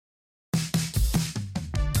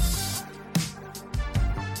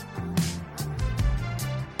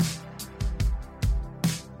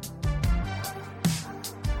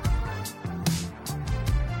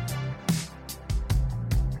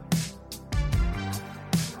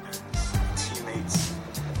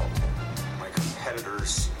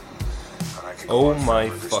competitors. Oh my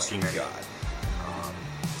fucking God.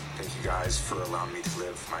 Thank you guys for allowing me to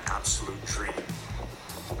live my absolute dream.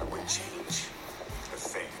 I wouldn't change a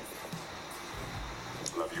thing.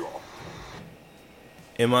 Love you all.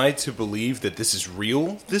 Am I to believe that this is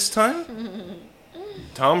real this time?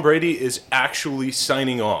 Tom Brady is actually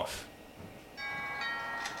signing off.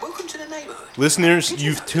 Welcome to the neighborhood. Listeners,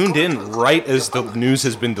 you've tuned in right as the news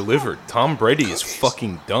has been delivered. Tom Brady is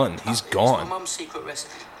fucking done. He's gone. My mom's secret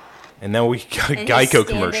recipe. And now we got a And Geico he's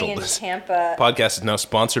commercial. standing in This Tampa. podcast is now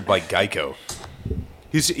sponsored by Geico.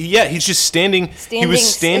 He's just standing. He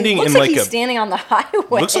was standing looks in like like he's a standing on the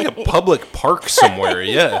highway. looks like a public park somewhere.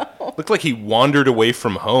 Yeah, looked like he wandered away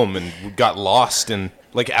from home and got lost in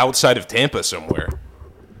like outside of Tampa somewhere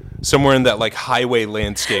in that like highway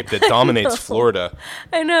landscape that dominates Florida.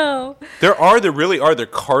 I know. There really are. There are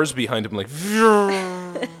cars behind him, like.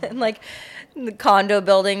 And like the condo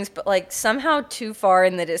buildings, but like somehow too far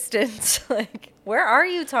in the distance. Like, where are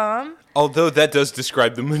you, Tom? Although that does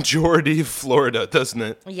describe the majority of Florida, doesn't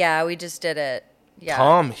it? Yeah, we just did it. Yeah.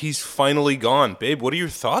 Tom, he's finally gone. Babe, what are your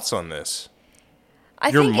thoughts on this?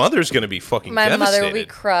 Your think mother's going to be fucking my devastated. mother will be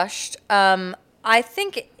crushed. I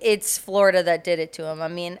think it's Florida that did it to him. I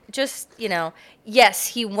mean, just, yes,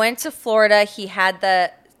 he went to Florida. He had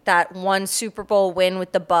that one Super Bowl win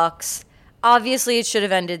with the Bucks. Obviously, it should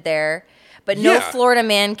have ended there. But no Florida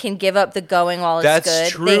man can give up the going while it's good.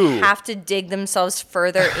 True. They have to dig themselves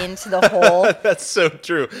further into the hole. That's so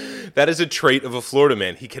true. That is a trait of a Florida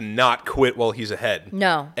man. He cannot quit while he's ahead.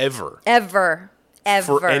 No. Ever.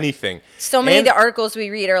 For anything. So many of the articles we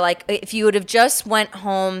read are like, if you would have just went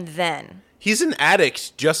home then. He's an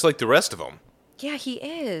addict just like the rest of them. Yeah, he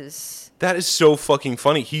is. That is so fucking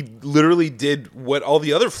funny. He literally did what all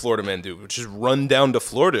the other Florida men do, which is run down to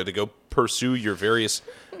Florida to go pursue your various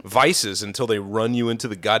vices until they run you into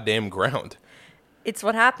the goddamn ground. It's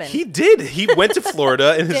what happened. He did. He went to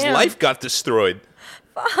Florida and his life got destroyed.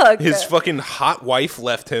 Fuck. His fucking hot wife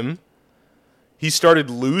left him. He started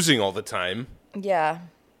losing all the time. Yeah.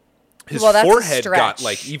 His Well, that's a forehead stretch. got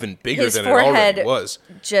like even bigger His than it already forehead was.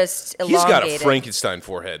 just He's elongated. got a Frankenstein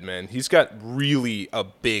forehead, man. He's got really a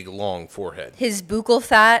big, long forehead. His buccal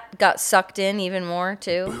fat got sucked in even more,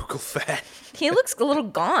 too. Buccal fat. He looks a little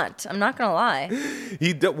gaunt. I'm not going to lie.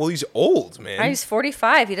 He's old, man. He's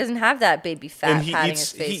 45. He doesn't have that baby fat And he padding eats,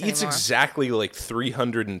 his face he eats anymore. exactly like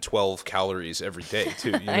 312 calories every day,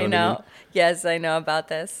 too. You know I what know. I mean? Yes, I know about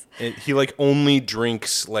this. And he like only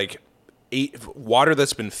drinks like water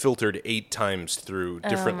that's been filtered 8 times through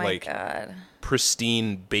different God.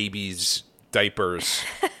 pristine babies' diapers.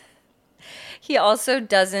 He also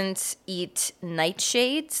doesn't eat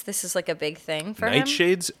nightshades. This is like a big thing for him.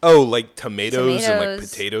 Nightshades? Oh, like tomatoes and like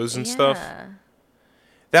potatoes and stuff.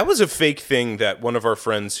 That was a fake thing that one of our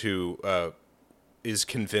friends who is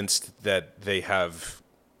convinced that they have,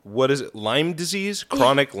 what is it, Lyme disease?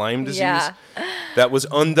 Chronic Lyme disease? Yeah. That was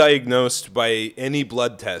undiagnosed by any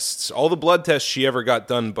blood tests. All the blood tests she ever got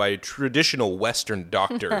done by traditional Western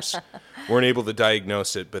doctors weren't able to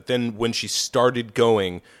diagnose it. But then when she started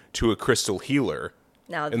going to a crystal healer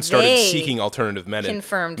and started seeking alternative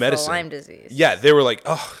confirmed medicine, the Lyme disease. Yeah, they were like,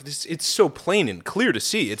 oh, it's so plain and clear to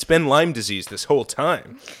see. It's been Lyme disease this whole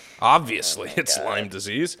time. Obviously, it's Lyme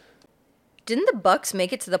disease. Didn't the Bucks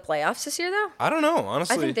make it to the playoffs this year, though? I don't know,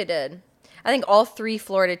 honestly. I think they did. I think all 3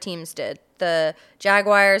 Florida teams did. The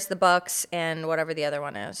Jaguars, the Bucks, and whatever the other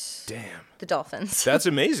one is. Damn. The Dolphins. That's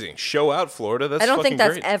amazing. Show out, Florida. That's I don't think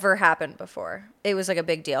that's great. ever happened before. It was like a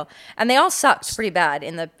big deal. And they all sucked pretty bad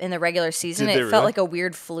in the regular season. Did It they felt really? like a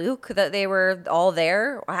weird fluke that they were all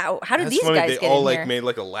there. How did That's these funny. guys They get all in like here? made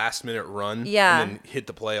like a last minute run. Yeah. And then hit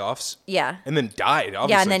the playoffs. Yeah. And then died,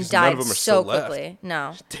 obviously. Yeah, and then 'cause none died of them are so still left. quickly.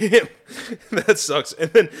 No. Damn. That sucks.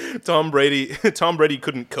 And then Tom Brady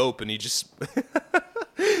couldn't cope and he just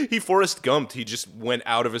he Forrest Gumped. He just went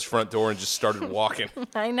out of his front door and just started walking.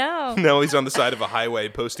 I know. Now he's on the side of a highway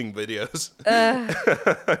posting videos.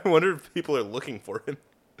 I wonder if people are looking for him.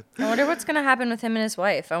 I wonder what's going to happen with him and his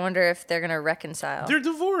wife. I wonder if they're going to reconcile. They're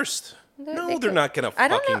divorced. They They're not going to I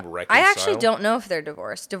don't fucking know. reconcile. I actually don't know if they're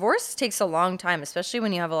divorced. Divorce takes a long time, especially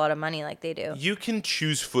when you have a lot of money like they do. You can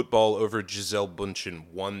choose football over Gisele Bündchen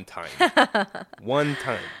one time. One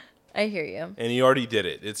time. I hear you. And he already did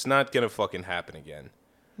it. It's not going to fucking happen again.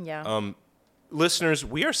 Yeah. Listeners,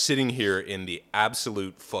 we are sitting here in the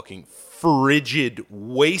absolute fucking frigid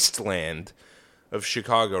wasteland of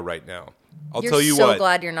Chicago right now. I'll tell you You're what. so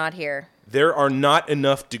glad you're not here. There are not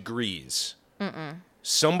enough degrees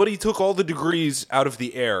Somebody took all the degrees out of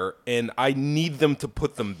the air, and I need them to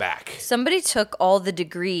put them back. Somebody took all the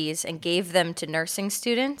degrees and gave them to nursing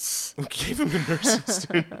students. Gave them to nursing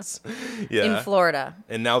students. Yeah. In Florida.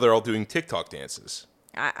 And now they're all doing TikTok dances.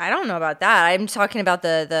 I don't know about that. I'm talking about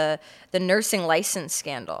the nursing license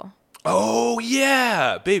scandal. Oh,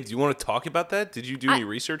 yeah. Babe, do you want to talk about that? Did you do any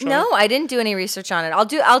research on it? No, I didn't do any research on it.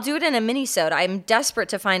 I'll do it in a mini-sode. I'm desperate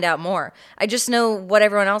to find out more. I just know what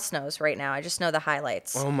everyone else knows right now. I just know the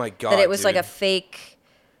highlights. Oh, my God, that it was dude. like a fake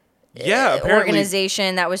apparently,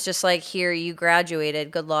 organization that was just like, here, you graduated.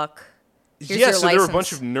 Good luck. Here's your so there were a license.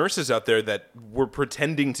 bunch of nurses out there that were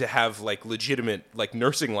pretending to have like legitimate like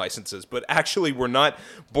nursing licenses, but actually were not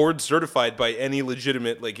board certified by any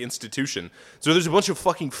legitimate like institution. So there's a bunch of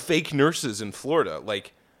fucking fake nurses in Florida.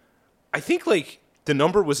 Like, I think like the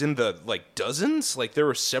number was in the like dozens. Like there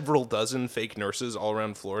were several dozen fake nurses all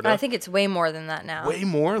around Florida. I think it's way more than that now. Way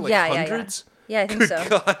more, like hundreds. Yeah, I think so.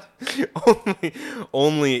 God,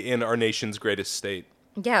 only in our nation's greatest state.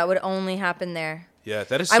 Yeah, it would only happen there. Yeah,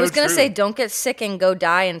 that is so I was going to true. say, don't get sick and go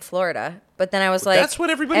die in Florida. But then I was like, that's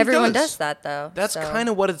what everyone does that, though. That's kind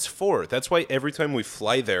of what it's for. That's why every time we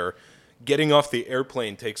fly there, getting off the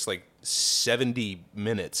airplane takes like 70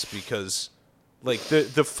 minutes because like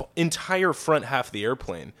the entire front half of the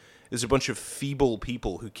airplane is a bunch of feeble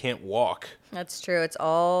people who can't walk. That's true. It's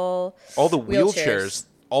all the wheelchairs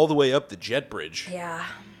all the way up the jet bridge. Yeah.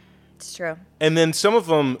 It's true. And then some of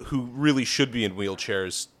them who really should be in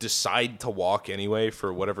wheelchairs decide to walk anyway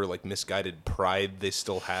for whatever like misguided pride they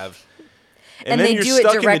still have. And then they you're do it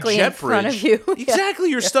stuck in the directly jet in front bridge. of you. Exactly.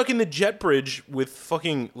 You're stuck in the jet bridge with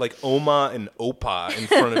fucking like Oma and Opa in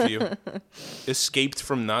front of you, escaped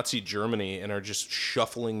from Nazi Germany and are just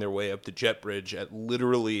shuffling their way up the jet bridge at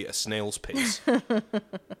literally a snail's pace.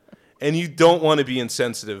 And you don't want to be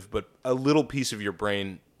insensitive, but a little piece of your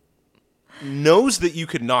brain knows that you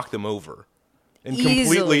could knock them over and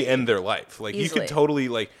completely end their life. Like you could totally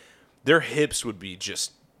like their hips would be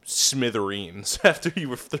just smithereens after you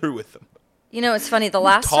were through with them. You know, it's funny. The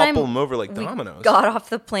last time Topple them over like dominoes. We got off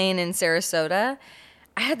the plane in Sarasota,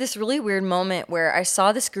 I had this really weird moment where I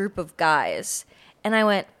saw this group of guys and I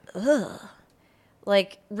went, ugh.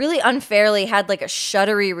 Like, really unfairly had like a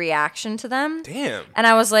shuddery reaction to them. Damn. And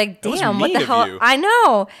I was like, damn, what the hell? You. I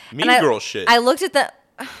know. Mean girl shit. I looked at them.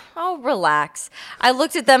 Oh, relax. I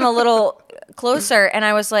looked at them a little closer and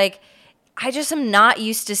I was like, I just am not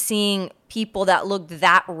used to seeing people that look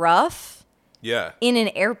that rough. Yeah. In an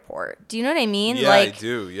airport. Do you know what I mean? Yeah, like, I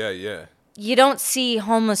do. Yeah. You don't see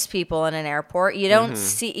homeless people in an airport. You don't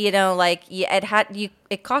see, like,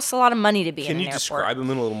 it costs a lot of money to be in an airport. Can you describe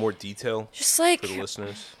them in a little more detail? Just like, for the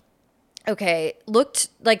listeners. Okay, looked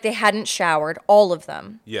like they hadn't showered, all of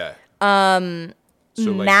them. Yeah.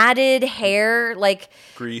 So matted hair, like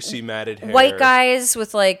greasy matted hair. White guys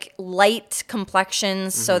with like light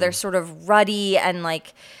complexions, so they're sort of ruddy and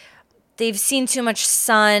like they've seen too much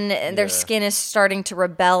sun and their skin is starting to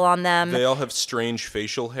rebel on them. They all have strange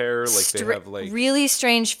facial hair, like they have like really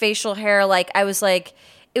strange facial hair. Like I was like,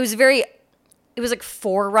 it was like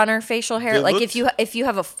Forerunner facial hair. Like if you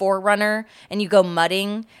have a Forerunner and you go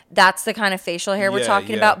mudding, that's the kind of facial hair we're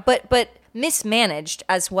talking about. But mismanaged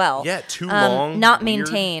as well. Yeah, too long, not weird.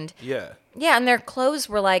 Maintained. Yeah. Yeah, and their clothes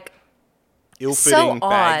were like ill-fitting, so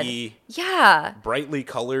baggy. Yeah. Brightly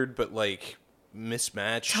colored, but like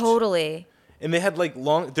mismatched. Totally. And they had like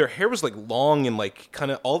their hair was like long and like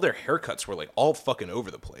kind of all their haircuts were like all fucking over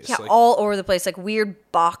the place. Yeah, like, all over the place. Like weird,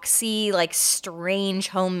 boxy, like strange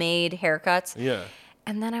homemade haircuts. Yeah.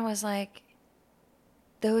 And then I was like,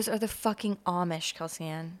 those are the fucking Amish,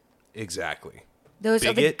 Kelsey-Ann. Exactly. Those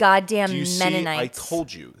are the goddamn Do you Mennonites. See, I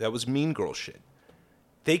told you. That was mean girl shit.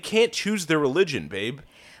 They can't choose their religion, babe.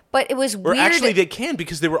 But it was weird. Or actually, they can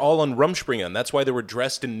because they were all on Rumspringen. That's why they were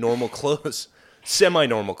dressed in normal clothes.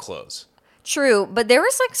 Semi-normal clothes. True, but there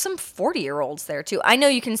was like some 40-year-olds there too. I know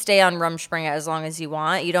you can stay on Rumspringa as long as you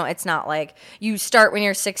want. You don't. It's not like you start when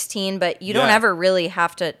you're 16, but you don't ever really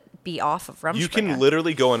have to be off of Rumspringa. You can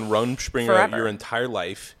literally go on Rumspringa forever. Your entire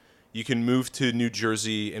life. You can move to New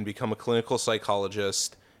Jersey and become a clinical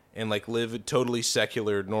psychologist and like live a totally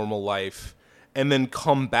secular, normal life, and then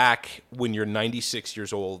come back when you're 96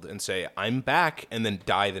 years old and say, I'm back, and then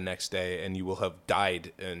die the next day, and you will have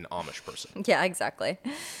died an Amish person. Yeah, exactly.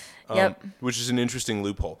 Yep. Which is an interesting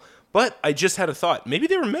loophole. But I just had a thought. Maybe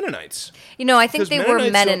they were Mennonites. You know, I think they were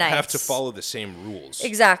Mennonites. Don't have to follow the same rules.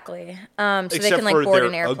 Exactly. So Except they can like for board their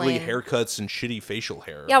an airplane. ugly haircuts and shitty facial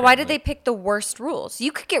hair. Yeah, why did they pick the worst rules?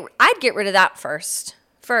 I'd get rid of that first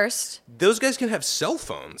first. Those guys can have cell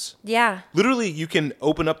phones. Yeah. Literally, you can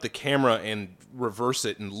open up the camera and reverse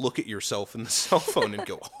it and look at yourself in the cell phone and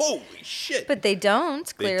go, holy shit. But they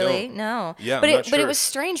don't, clearly. don't. No. Yeah, but I'm not But it sure. was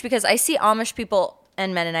strange because I see Amish people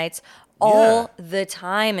and Mennonites all the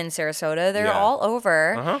time in Sarasota. They're Yeah. all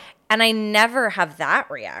over. Uh-huh. And I never have that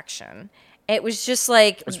reaction. It was just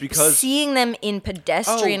like because- seeing them in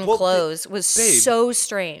pedestrian well, clothes was babe, so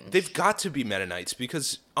strange. They've got to be Mennonites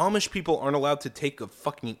because Amish people aren't allowed to take a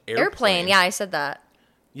fucking Airplane. Yeah, I said that.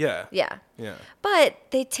 Yeah. Yeah. Yeah. But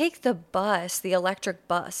they take the bus, the electric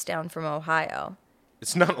bus down from Ohio.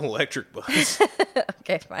 It's not an electric bus.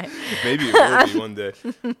 Okay, fine. Maybe it will be one day.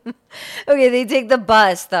 Okay, they take the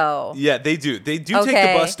bus though. Yeah, they do. They do take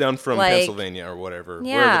Okay, the bus down from like- Pennsylvania or whatever, wherever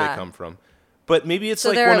Yeah. they come from. But maybe it's So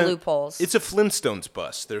like there one are of, loopholes. It's a Flintstones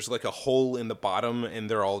bus. There's like a hole in the bottom, and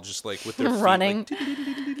they're all just like with their feet Running.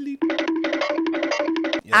 like,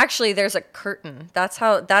 Actually, there's a curtain.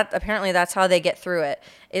 Apparently that's how they get through it.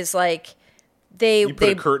 Is like they you put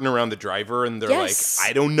a curtain around the driver, and they're Yes. like,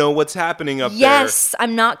 "I don't know what's happening up Yes,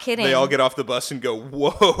 I'm not kidding. there." They all get off the bus and go,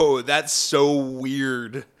 "Whoa, that's so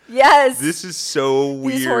weird. Yes. This is so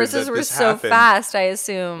weird." These horses that were this so happened. fast, I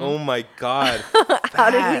assume. Oh my god! How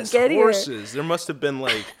did we Fast get here? horses. There must have been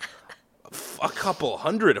like a couple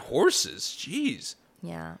hundred horses. Jeez.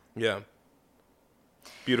 Yeah. Yeah.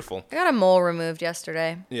 Beautiful. I got a mole removed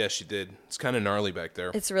yesterday. Yeah, she did. It's kind of gnarly back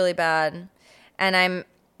there. It's really bad. And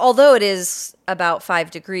although it is about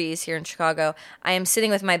 5 degrees here in Chicago, I am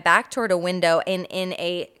sitting with my back toward a window, and in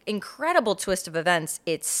a incredible twist of events,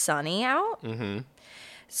 it's sunny out. Mm-hmm.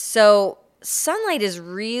 So sunlight is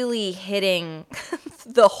really hitting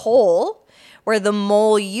the hole where the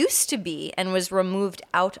mole used to be and was removed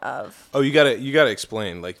out of. Oh, you gotta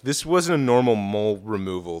explain. Like, this wasn't a normal mole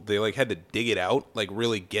removal. They like had to dig it out, like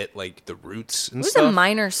really get like the roots and It was stuff. a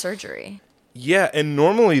minor surgery. Yeah, and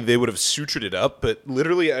normally they would have sutured it up, but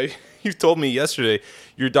literally, you told me yesterday,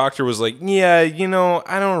 your doctor was like, "Yeah,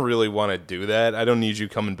 I don't really want to do that. I don't need you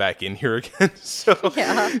coming back in here again." So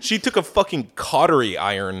Yeah. she took a fucking cautery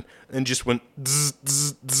iron and just went zzz,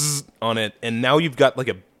 zzz, zzz on it, and now you've got like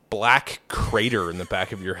a black crater in the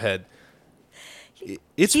back of your head.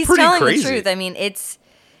 It's He's pretty telling crazy. the truth. I mean, it's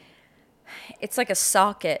like a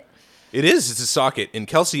socket. It is. It's a socket, and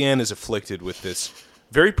Kelsey Ann is afflicted with this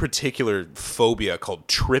very particular phobia called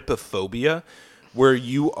trypophobia, where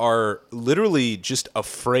you are literally just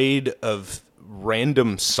afraid of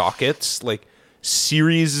random sockets, like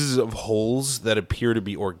series of holes that appear to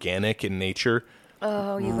be organic in nature.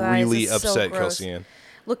 Oh, you guys, Really it's so upset gross. Kelsey Ann.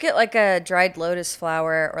 Look at like a dried lotus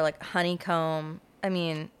flower or like honeycomb. I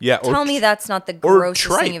mean, Yeah, or tell me that's not the or grossest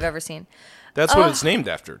tripe. thing you've ever seen. That's what it's named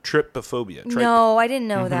after. Trypophobia. Tripe. No, I didn't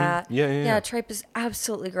know that. Yeah. Tripe is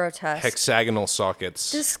absolutely grotesque. Hexagonal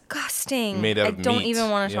sockets. Disgusting. Made out I of don't meat. even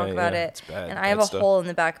want to Yeah, talk about yeah, it. it's bad. And I have Bad a stuff. hole in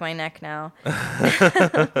the back of my neck now.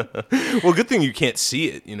 Well, good thing you can't see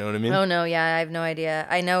it. You know what I mean? Oh no, yeah, I have no idea.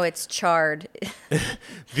 I know it's charred.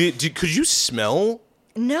 Could you smell?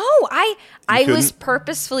 No, I was couldn't?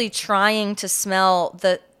 purposefully trying to smell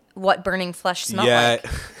what burning flesh smelled like.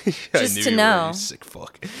 Yeah, I Just knew to you were, know. you sick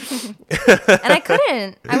fuck. And I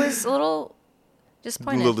couldn't. I was a little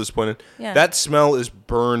disappointed. A little disappointed. Yeah. That smell is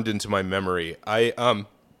burned into my memory. I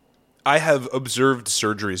have observed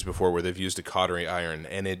surgeries before where they've used a cautery iron,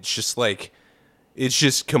 and it's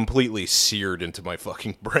just completely seared into my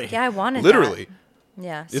fucking brain. Yeah, I wanted literally. that.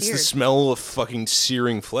 Yeah, It's seared. the smell of fucking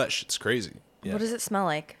searing flesh. It's crazy. Yeah. What does it smell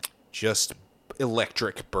like? Just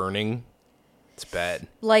electric burning. It's bad.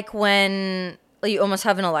 Like when you almost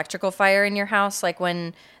have an electrical fire in your house, like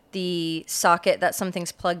when the socket that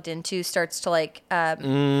something's plugged into starts to like die,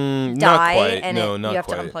 not quite. and No, you not have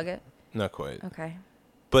quite. to unplug it. Not quite. Okay.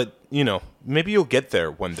 But, maybe you'll get there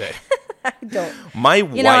one day. Don't. My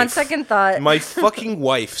wife. On second thought. My fucking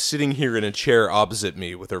wife sitting here in a chair opposite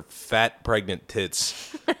me with her fat, pregnant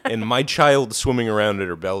tits, and my child swimming around at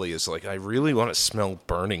her belly is like, I really want to smell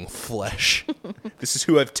burning flesh. This is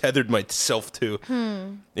who I've tethered myself to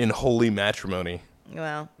in holy matrimony.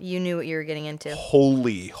 Well, you knew what you were getting into.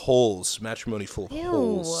 Holy holes. Matrimony full of Ew.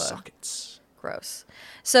 hole sockets. Gross.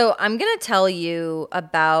 So I'm going to tell you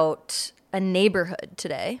about a neighborhood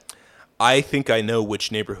today. I think I know which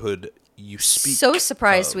neighborhood you speak So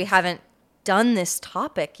surprised of. we haven't done this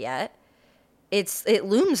topic yet. It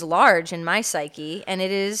looms large in my psyche, and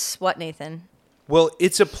it is what, Nathan? Well,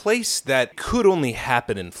 it's a place that could only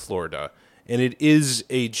happen in Florida, and it is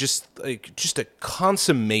just a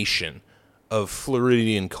consummation of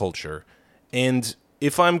Floridian culture. And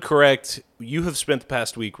if I'm correct, you have spent the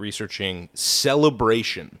past week researching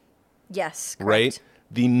Celebration, Yes, correct. right?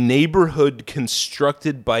 The neighborhood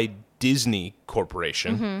constructed by Disney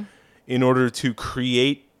Corporation in order to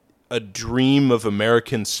create a dream of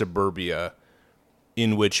American suburbia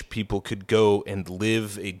in which people could go and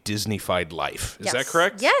live a Disney-fied life. Is that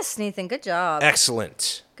correct? Yes, Nathan. Good job.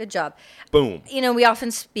 Excellent. Good job. Boom. You know, we often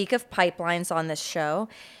speak of pipelines on this show.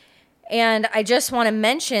 And I just want to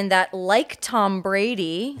mention that, like Tom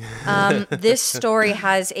Brady, this story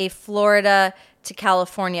has a Florida to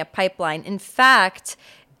California pipeline. In fact,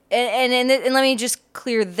 and let me just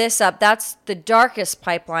clear this up. That's the darkest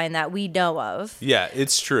pipeline that we know of. Yeah,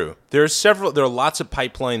 it's true. There are lots of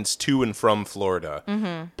pipelines to and from Florida,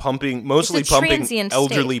 mostly pumping transient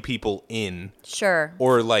elderly state. people in. Sure.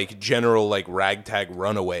 Or like general like ragtag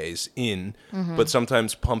runaways in, but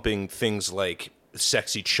sometimes pumping things like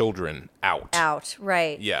sexy children out.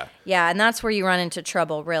 Right. Yeah. Yeah, and that's where you run into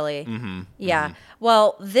trouble, really. Yeah.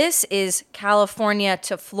 Well, this is California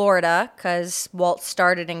to Florida, because Walt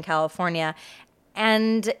started in California,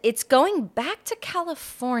 and it's going back to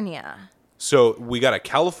California. So we got a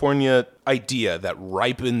California idea that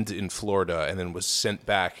ripened in Florida and then was sent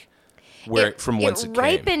back from whence it came. It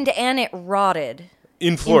ripened and it rotted.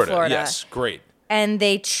 In Florida. Yes, great. And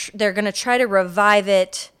they're going to try to revive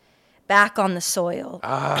it back on the soil,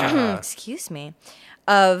 excuse me,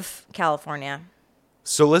 of California.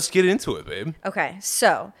 So let's get into it, babe. Okay,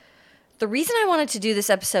 so the reason I wanted to do this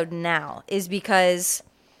episode now is because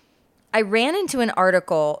I ran into an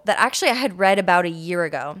article that actually I had read about a year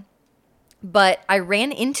ago, but I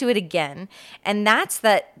ran into it again, and that's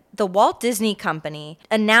that the Walt Disney Company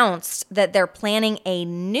announced that they're planning a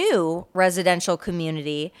new residential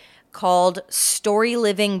community called Story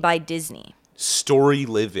Living by Disney. Story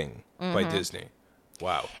Living by Disney.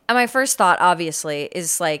 Wow. And my first thought, obviously,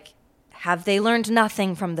 is like, have they learned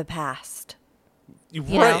nothing from the past? You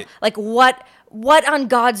know? Like, what on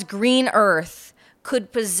God's green earth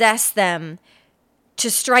could possess them to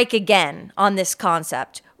strike again on this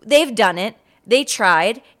concept? They've done it. They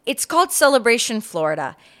tried. It's called Celebration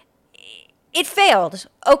Florida. It failed.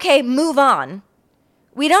 Okay, move on.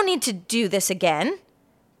 We don't need to do this again,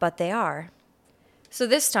 but they are. So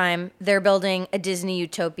this time, they're building a Disney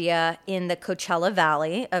utopia in the Coachella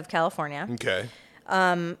Valley of California. Okay.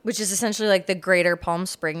 Which is essentially like the greater Palm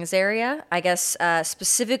Springs area, I guess,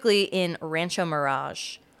 specifically in Rancho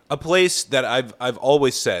Mirage. A place that I've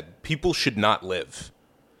always said people should not live.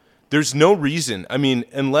 There's no reason. I mean,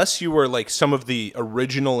 unless you were like some of the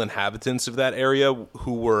original inhabitants of that area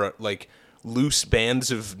who were like loose bands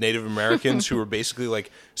of Native Americans who were basically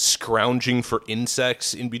like scrounging for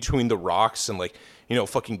insects in between the rocks and like, you know,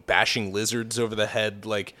 fucking bashing lizards over the head,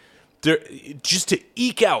 like just to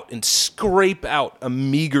eke out and scrape out a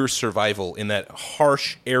meager survival in that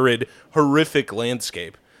harsh, arid, horrific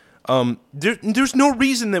landscape. There's no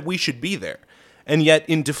reason that we should be there. And yet,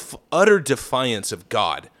 in utter defiance of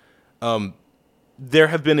God, there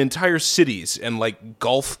have been entire cities and like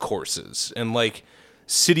golf courses and like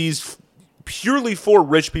cities purely for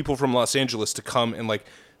rich people from Los Angeles to come and like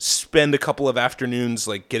spend a couple of afternoons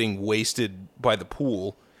like getting wasted by the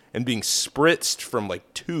pool and being spritzed from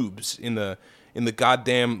like tubes in the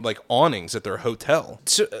goddamn like awnings at their hotel.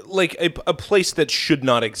 So, like a place that should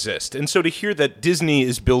not exist. And so to hear that Disney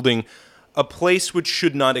is building a place which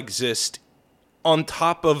should not exist on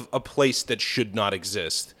top of a place that should not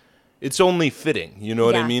exist, it's only fitting. You know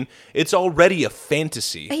what I mean? It's already a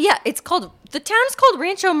fantasy. Yeah, the town is called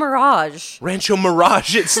Rancho Mirage. Rancho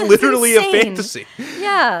Mirage. It's literally a fantasy.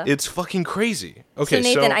 Yeah. It's fucking crazy. Okay,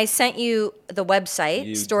 so Nathan, I sent you the website,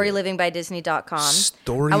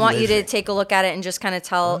 storylivingByDisney.com. I want you to take a look at it and just kind of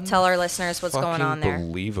tell our listeners what's going on there.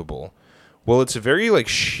 Unbelievable. Well, it's a very like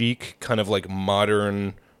chic, kind of like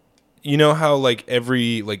modern. You know how like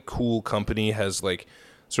every like cool company has like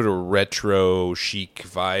sort of retro chic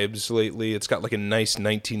vibes lately. It's got like a nice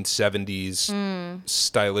 1970s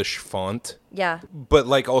stylish font. Yeah. But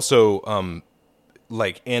like also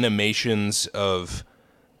like animations of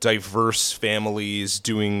diverse families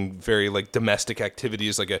doing very like domestic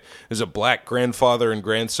activities. Like there's a black grandfather and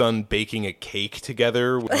grandson baking a cake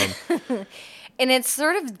together. And it's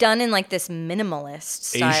sort of done in like this minimalist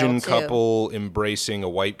style Asian too. couple embracing a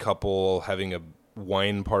white couple, having a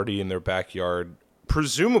wine party in their backyard.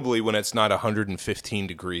 Presumably when it's not 115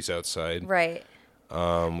 degrees outside. Right.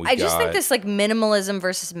 I just think this like minimalism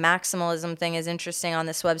versus maximalism thing is interesting on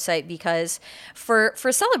this website because for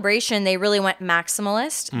Celebration, they really went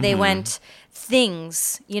maximalist. Mm-hmm. They went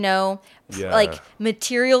things, you know, like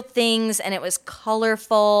material things, and it was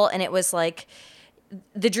colorful, and it was like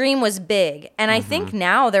the dream was big. And I think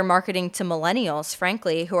now they're marketing to millennials,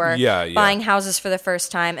 frankly, who are buying houses for the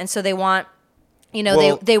first time. And so they want You know,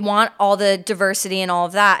 Well- they want all the diversity and all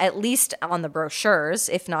of that, at least on the brochures,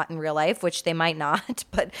 if not in real life, which they might not,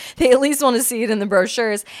 but they at least want to see it in the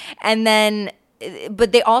brochures. And then,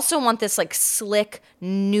 but they also want this like slick,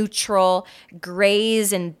 neutral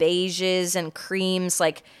grays and beiges and creams,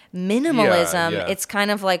 like minimalism. Yeah. It's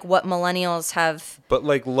kind of like what millennials have. But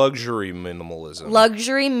like luxury minimalism.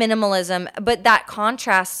 Luxury minimalism, but that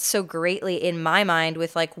contrasts so greatly in my mind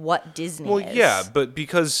with like what Disney Well, is. yeah, but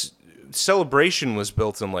because Celebration was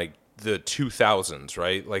built in like the 2000s,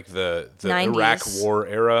 right? Like the 90s. Iraq War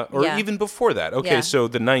era, or Yeah. even before that. Okay, Yeah. so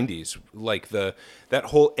the 90s, like that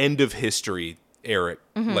whole end of history era,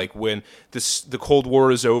 Mm-hmm. like when the Cold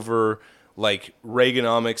War is over, like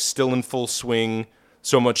Reaganomics still in full swing.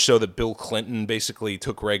 So much so that Bill Clinton basically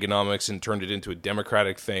took Reaganomics and turned it into a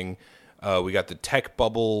democratic thing. We got the tech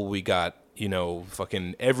bubble. We got,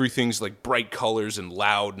 fucking everything's like bright colors and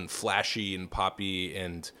loud and flashy and poppy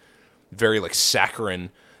and very like saccharine.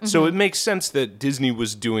 So it makes sense that Disney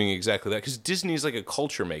was doing exactly that, because Disney is like a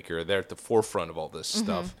culture maker. They're at the forefront of all this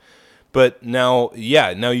stuff. But now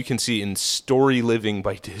you can see in Story Living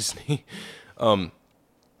by Disney,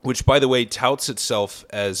 which, by the way, touts itself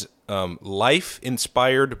as life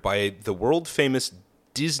inspired by the world famous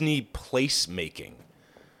Disney placemaking,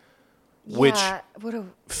 which what a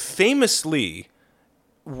famously,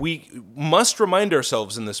 we must remind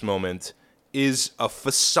ourselves in this moment, is a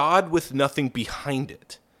facade with nothing behind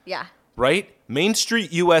it. yeah. Right? Main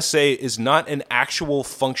Street, USA is not an actual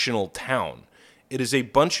functional town. It is a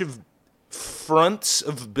bunch of fronts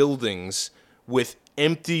of buildings with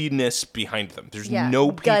emptiness behind them. There's Yeah. no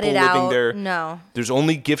people Gutted living out. there. No. There's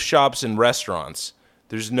only gift shops and restaurants.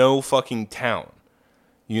 There's no fucking town.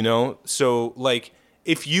 So, like,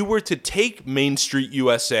 if you were to take Main Street,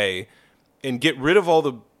 USA and get rid of all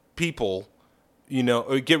the people,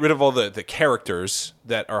 or get rid of all the characters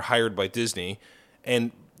that are hired by Disney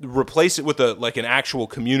and replace it with an actual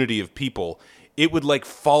community of people, it would like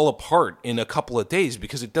fall apart in a couple of days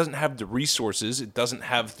because it doesn't have the resources, it doesn't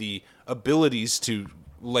have the abilities to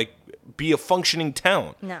like be a functioning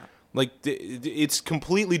town. No. Like it's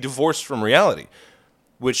completely divorced from reality,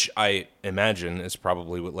 which I imagine is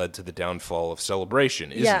probably what led to the downfall of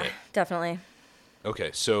Celebration, isn't it? Definitely.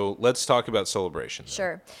 Okay, so let's talk about Celebration then.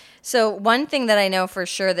 Sure. So one thing that I know for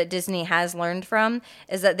sure that Disney has learned from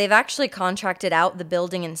is that they've actually contracted out the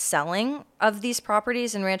building and selling of these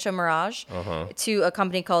properties in Rancho Mirage to a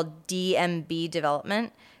company called DMB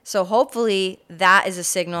Development. So hopefully that is a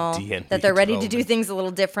signal DMB that they're ready to do Development. things a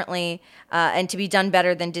little differently and to be done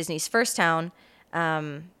better than Disney's first town.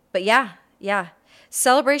 But yeah.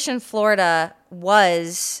 Celebration Florida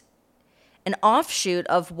was an offshoot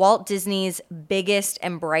of Walt Disney's biggest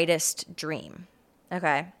and brightest dream.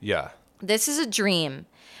 Okay. Yeah. This is a dream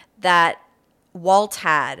that Walt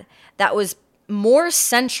had that was more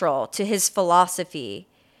central to his philosophy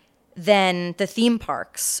than the theme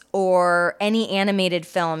parks or any animated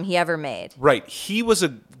film he ever made. Right. He was a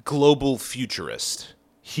global futurist.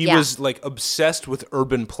 He Yeah. was like obsessed with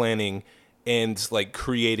urban planning and like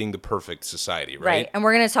creating the perfect society, right? And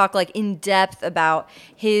we're going to talk like in depth about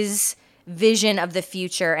his vision of the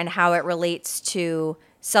future and how it relates to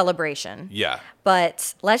Celebration. Yeah.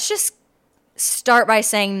 But let's just start by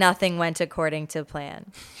saying nothing went according to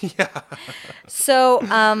plan. Yeah.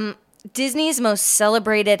 So, Disney's most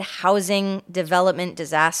celebrated housing development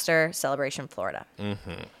disaster, Celebration Florida.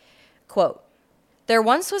 Quote, "There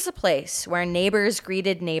once was a place where neighbors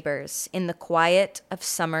greeted neighbors in the quiet of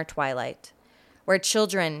summer twilight, where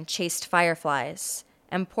children chased fireflies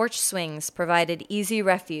and porch swings provided easy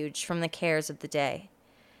refuge from the cares of the day.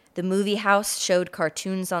 The movie house showed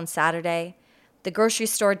cartoons on Saturday. The grocery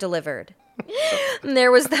store delivered. And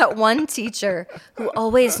there was that one teacher who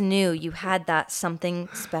always knew you had that something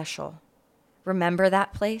special. Remember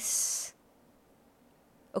that place?"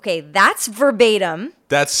 Okay, that's verbatim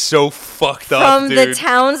That's so fucked up, from dude. the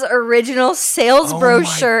town's original sales Oh my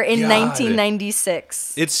brochure in God.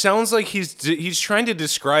 1996. It sounds like he's trying to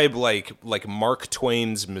describe like Mark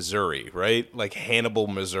Twain's Missouri, right? Like Hannibal,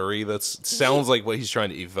 Missouri. That sounds like what he's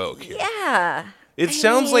trying to evoke here. Yeah. It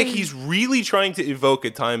sounds like he's really trying to evoke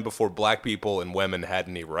a time before black people and women had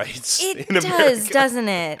any rights It in does, America. doesn't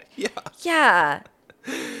it? Yeah. Yeah.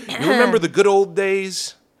 You remember the good old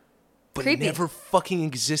days? But Creepy. never fucking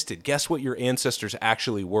existed. Guess what your ancestors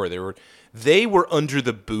actually were? They were under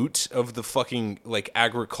the boot of the fucking like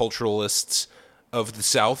agriculturalists of the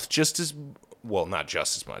South just as well, not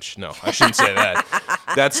just as much. No, I shouldn't say that.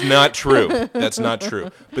 That's not true. That's not true.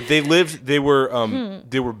 But they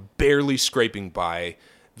were barely scraping by.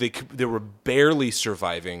 They were barely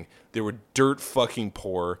surviving. They were dirt fucking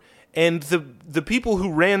poor. And the people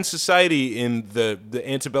who ran society in the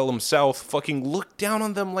antebellum South fucking looked down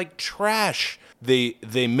on them like trash. They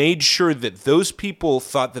made sure that those people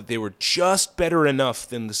thought that they were just better enough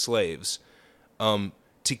than the slaves,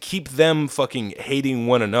 to keep them fucking hating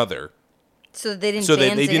one another. So they didn't So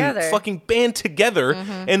band they together. didn't fucking band together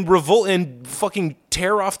and revolt and fucking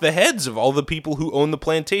tear off the heads of all the people who own the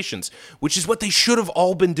plantations, which is what they should have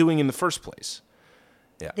all been doing in the first place.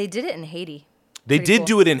 Yeah. They did it in Haiti. They Pretty did cool.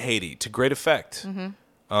 do it in Haiti to great effect.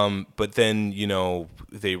 But then,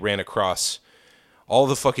 they ran across all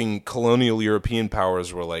the fucking colonial European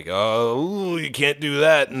powers were like, oh, you can't do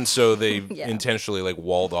that. And so they intentionally like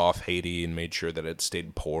walled off Haiti and made sure that it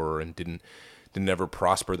stayed poor and didn't ever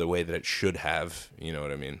prosper the way that it should have. You know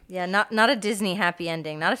what I mean? Yeah, not a Disney happy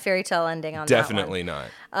ending, not a fairy tale ending on Definitely that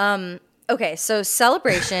not. one. Okay, so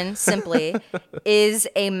Celebration simply is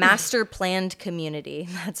a master planned community.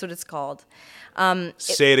 That's what it's called.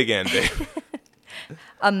 Say it again, Dave.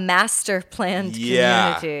 A master planned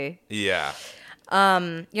Yeah. community. Yeah.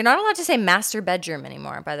 You're not allowed to say master bedroom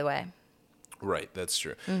anymore, by the way. Right, that's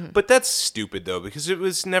true. But that's stupid, though, because it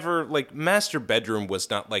was never, like, master bedroom was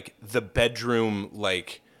not, like, the bedroom,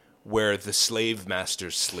 like, where the slave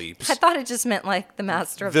master sleeps. I thought it just meant like the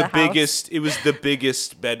master of the house. It was the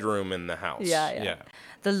biggest bedroom in the house. Yeah.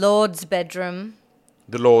 The Lord's bedroom.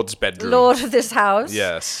 The Lord's bedroom. Lord of this house.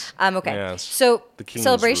 Yes. Okay. Yes. So The king's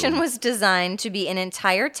Celebration room. was designed to be an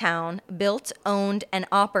entire town built, owned, and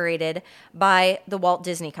operated by the Walt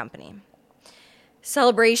Disney Company.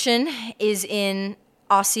 Celebration is in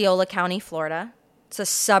Osceola County, Florida. It's a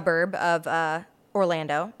suburb of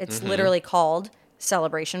Orlando. It's literally called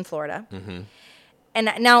Celebration, Florida.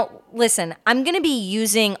 And now, listen, I'm going to be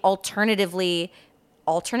using alternately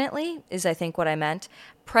is I think what I meant,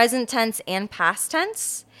 present tense and past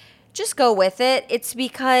tense. Just go with it. It's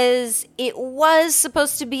because it was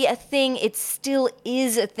supposed to be a thing. It still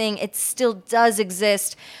is a thing. It still does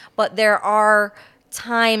exist. But there are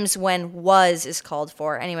times when was is called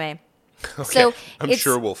for. Anyway. Okay. So I'm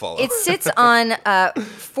sure we'll follow. It sits on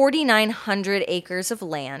 4,900 acres of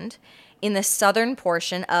land in the southern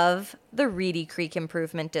portion of the Reedy Creek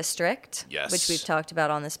Improvement District, Yes. which we've talked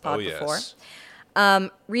about on this pod before. Yes.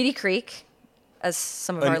 Reedy Creek, as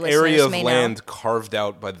some of our An listeners area of may land know. carved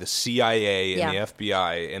out by the CIA and Yeah. the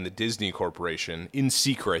FBI and the Disney Corporation in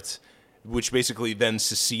secret, which basically then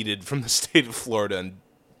seceded from the state of Florida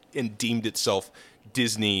and deemed itself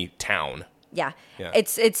Disney Town. Yeah. Yeah.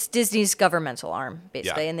 It's Disney's governmental arm,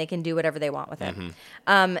 basically, Yeah. and they can do whatever they want with it.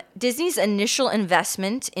 Disney's initial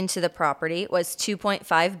investment into the property was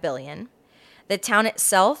 $2.5 billion. The town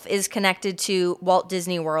itself is connected to Walt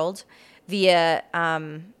Disney World via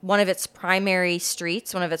one of its primary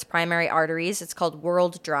streets, one of its primary arteries. It's called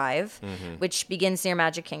World Drive, which begins near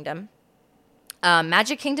Magic Kingdom.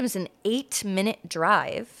 Magic Kingdom is an 8-minute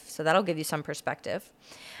drive, so that'll give you some perspective.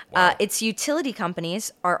 Wow. Its utility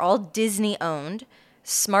companies are all Disney-owned,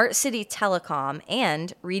 Smart City Telecom,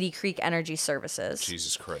 and Reedy Creek Energy Services.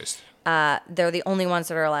 Jesus Christ. They're the only ones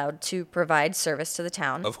that are allowed to provide service to the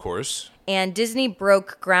town. Of course. And Disney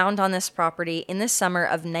broke ground on this property in the summer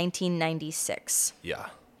of 1996. Yeah.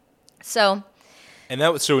 So, And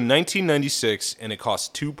that was so 1996, and it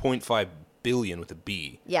cost 2.5 billion with a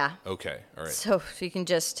B. yeah. Okay. All right. So you can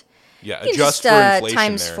just... Yeah. You can Adjust just, for inflation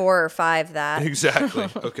times there. 4 or 5 that. Exactly.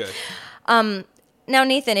 Okay. Now,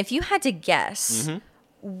 Nathan, if you had to guess,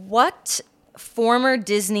 what former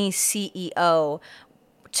Disney CEO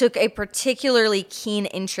took a particularly keen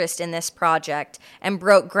interest in this project and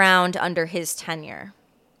broke ground under his tenure?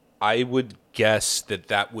 I would guess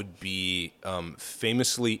that would be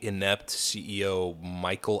famously inept CEO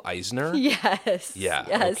Michael Eisner. Yes. Yeah.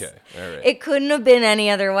 Yes. Okay. All right. It couldn't have been any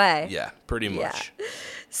other way. Yeah. Pretty much.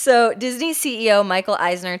 So Disney CEO Michael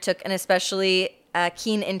Eisner took an especially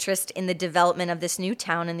keen interest in the development of this new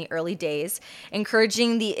town in the early days,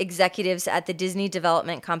 encouraging the executives at the Disney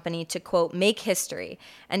Development Company to, quote, make history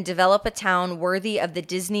and develop a town worthy of the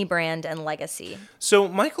Disney brand and legacy. So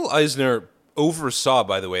Michael Eisner oversaw,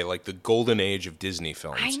 by the way, like the golden age of Disney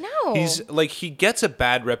films. I know. He's like, he gets a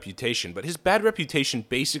bad reputation, but his bad reputation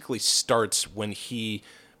basically starts when he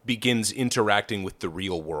begins interacting with the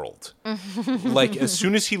real world. Like, as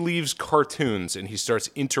soon as he leaves cartoons and he starts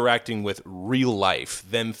interacting with real life,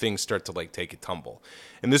 then things start to like take a tumble.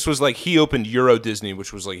 And this was like, he opened Euro Disney,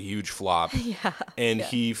 which was like a huge flop. And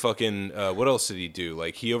he fucking, what else did he do?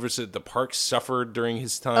 Like, he oversaw, the park suffered during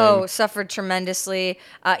his time. Oh, suffered tremendously.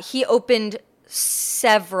 He opened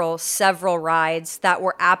several rides that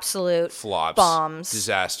were absolute Flops. bombs.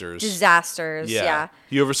 Disasters. Yeah.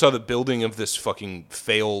 He oversaw the building of this fucking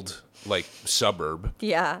failed, like, suburb.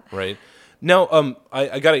 Yeah. Right? Now,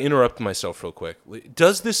 I got to interrupt myself real quick.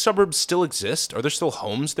 Does this suburb still exist? Are there still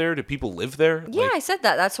homes there? Do people live there? Yeah, I said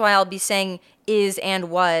that. That's why I'll be saying is and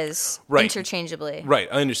was Right. interchangeably. Right,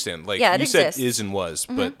 I understand. Like, Yeah, it you exists. said is and was,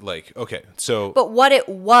 but like, okay, so But what it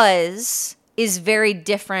was is very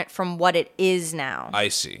different from what it is now. I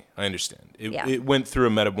see. I understand. Yeah. It went through a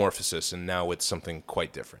metamorphosis, and now it's something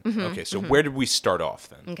quite different. Okay, so where did we start off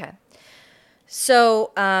then? Okay.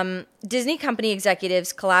 So, Disney company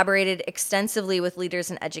executives collaborated extensively with leaders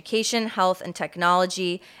in education, health, and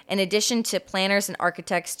technology, in addition to planners and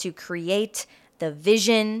architects to create the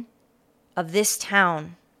vision of this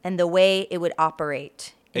town and the way it would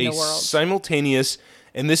operate in the world. Simultaneous,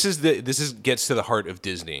 and this gets to the heart of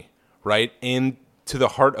Disney, right? And to the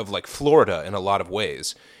heart of like Florida in a lot of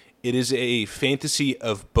ways. It is a fantasy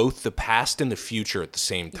of both the past and the future at the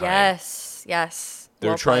same time. Yes.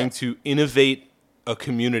 They're Well trying put. to innovate a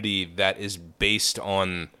community that is based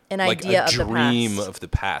on An like idea a of the dream past. of the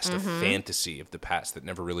past, a fantasy of the past that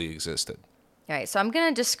never really existed. All right, so I'm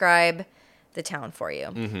going to describe the town for you.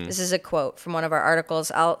 This is a quote from one of our articles.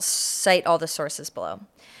 I'll cite all the sources below.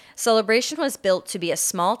 Celebration was built to be a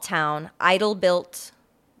small town, idle built.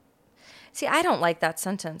 See, I don't like that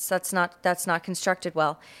sentence. That's not constructed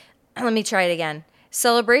well. Let me try it again.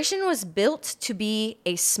 Celebration was built to be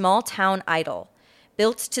a small town idol,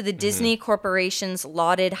 built to the Disney Corporation's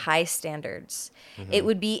lauded high standards. It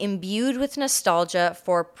would be imbued with nostalgia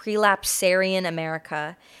for prelapsarian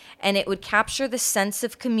America, and it would capture the sense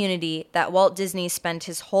of community that Walt Disney spent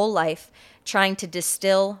his whole life trying to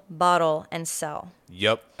distill, bottle, and sell.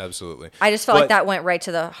 Yep, absolutely. I just felt like But- that went right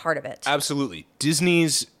to the heart of it. Absolutely.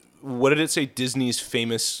 Disney's, what did it say? Disney's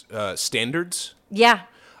famous standards? Yeah,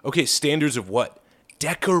 Okay, standards of what?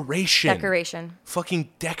 Decoration. decoration. Fucking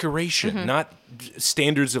decoration, not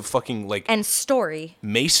standards of fucking like And story.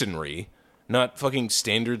 masonry, not fucking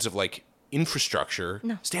standards of like infrastructure.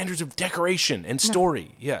 No. Standards of decoration and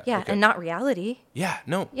story. Yeah. Yeah, okay. and not reality. Yeah,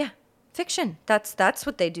 no. Yeah, fiction. That's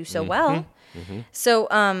what they do so well. So,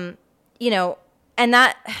 and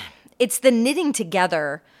that it's the knitting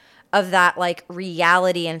together of that like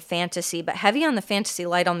reality and fantasy, but heavy on the fantasy,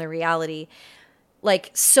 light on the reality,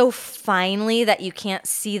 like so finely that you can't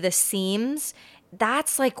see the seams.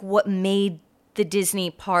 That's like what made the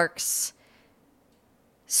Disney parks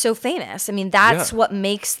so famous. I mean, that's Yeah. what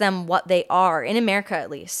makes them what they are, in America at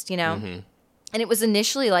least, And it was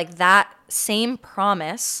initially like that same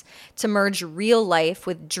promise to merge real life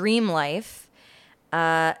with dream life,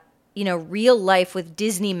 real life with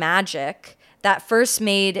Disney magic that first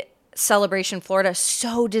made Celebration Florida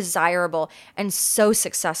so desirable and so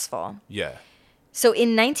successful. Yeah. So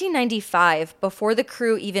in 1995, before the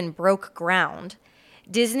crew even broke ground,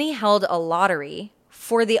 Disney held a lottery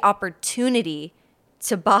for the opportunity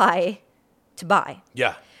to buy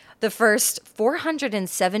Yeah. the first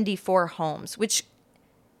 474 homes, which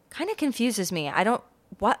kind of confuses me.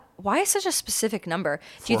 Why such a specific number?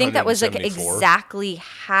 Do you think that was like 474? exactly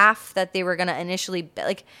half that they were going to initially,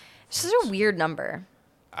 like, this is a weird number.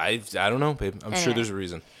 I don't know, babe. I'm sure Anyway. there's a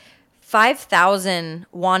reason. 5,000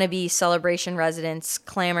 wannabe Celebration residents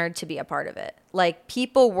clamored to be a part of it. Like,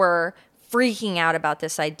 people were freaking out about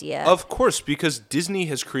this idea. Of course, because Disney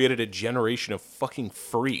has created a generation of fucking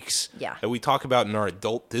freaks Yeah. that we talk about in our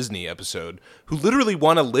adult Disney episode who literally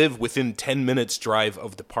want to live within 10 minutes drive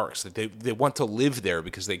of the parks. That they want to live there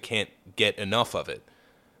because they can't get enough of it.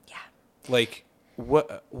 Yeah. Like,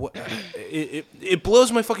 what it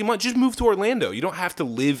blows my fucking mind. Just move to Orlando. You don't have to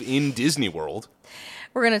live in Disney World.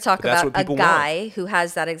 We're going to talk But that's about what a people guy who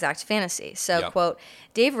has that exact fantasy. So, Yeah. quote,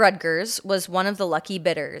 Dave Rutgers was one of the lucky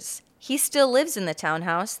bidders. He still lives in the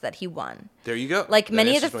townhouse that he won. There you go. Like That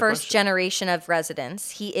many of the answers my first question. generation of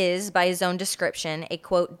residents, he is, by his own description, a,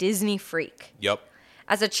 quote, Disney freak. Yep.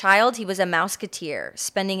 As a child, he was a Mouseketeer,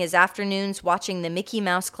 spending his afternoons watching the Mickey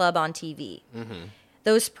Mouse Club on TV.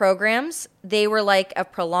 Those programs, they were like a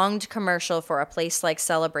prolonged commercial for a place like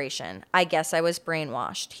Celebration. I guess I was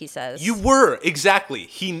brainwashed, he says. You were, exactly.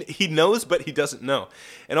 He knows, but he doesn't know.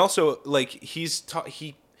 And also, like,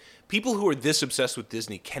 people who are this obsessed with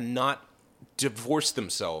Disney cannot divorce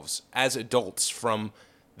themselves as adults from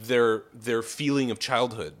their feeling of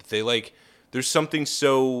childhood. There's something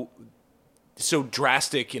so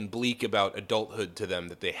drastic and bleak about adulthood to them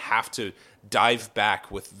that they have to dive back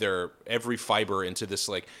with their every fiber into this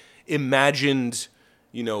like imagined,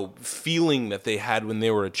 feeling that they had when they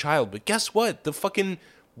were a child. But guess what? The fucking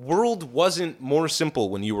world wasn't more simple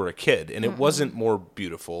when you were a kid, and it wasn't more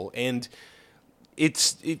beautiful. And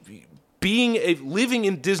living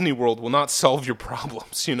in Disney World will not solve your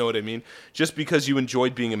problems. You know what I mean? Just because you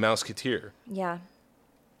enjoyed being a Mouseketeer. Yeah.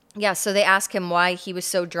 Yeah, so they ask him why he was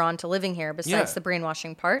so drawn to living here besides the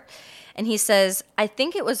brainwashing part. And he says, I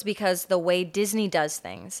think it was because the way Disney does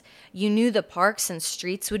things. You knew the parks and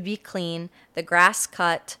streets would be clean, the grass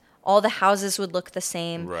cut, all the houses would look the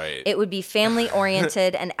same. Right. It would be family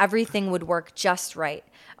oriented and everything would work just right.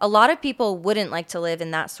 A lot of people wouldn't like to live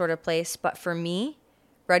in that sort of place, but for me,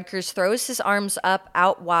 Rutgers throws his arms up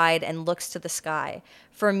out wide and looks to the sky.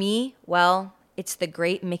 For me, well, it's the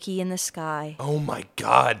great Mickey in the sky. Oh my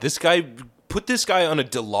God. Put this guy on a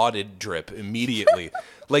Dilaudid drip immediately.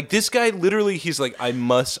 Like, this guy literally, he's like, I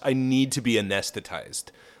need to be anesthetized.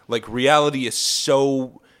 Like, reality is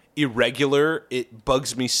so irregular. It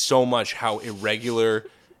bugs me so much how irregular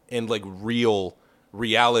and like real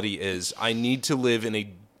reality is. I need to live in a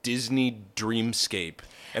Disney dreamscape.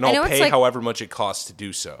 And I'll pay however much it costs to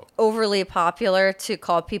do so. Overly popular to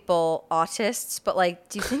call people autists, but like,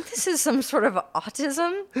 do you think this is some sort of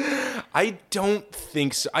autism? I don't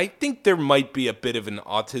think so. I think there might be a bit of an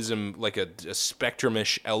autism, like a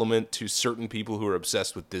spectrum-ish element to certain people who are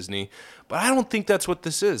obsessed with Disney, but I don't think that's what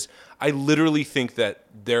this is. I literally think that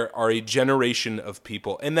there are a generation of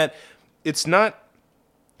people, and that it's not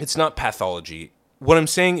pathology. What I'm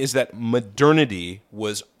saying is that modernity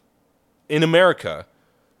was, in America,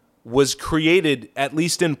 was created, at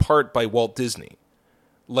least in part, by Walt Disney.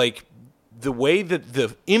 Like, the way that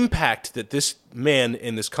the impact that this man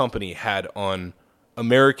and this company had on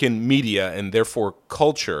American media and therefore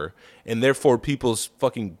culture and therefore people's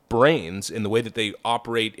fucking brains and the way that they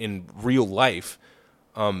operate in real life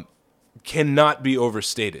cannot be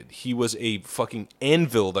overstated. He was a fucking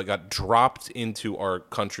anvil that got dropped into our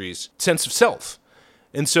country's sense of self.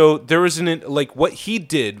 And so there was like, what he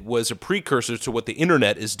did was a precursor to what the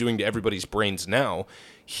internet is doing to everybody's brains now.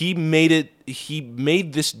 He made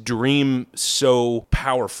this dream so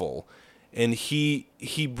powerful, and he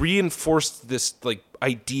reinforced this like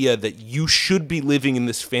idea that you should be living in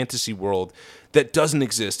this fantasy world that doesn't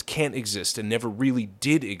exist, can't exist, and never really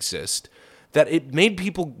did exist, that it made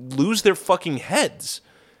people lose their fucking heads.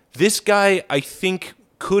 This guy, I think,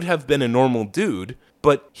 could have been a normal dude,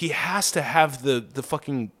 but he has to have the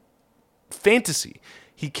fucking fantasy.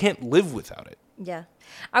 He can't live without it. Yeah.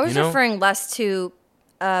 I was referring less to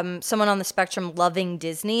someone on the spectrum loving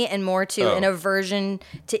Disney and more to an aversion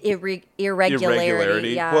to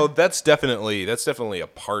irregularity. Yeah. Well, that's definitely a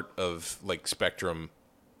part of like spectrum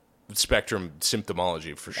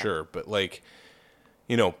symptomology for sure. But like,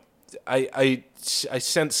 I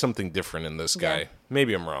sense something different in this guy. Yeah.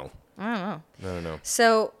 Maybe I'm wrong. I don't know.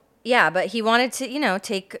 So, yeah, but he wanted to,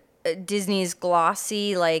 take Disney's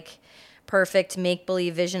glossy, like, perfect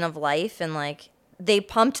make-believe vision of life, and, like, they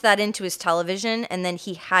pumped that into his television, and then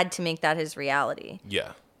he had to make that his reality.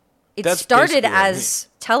 Yeah. It started as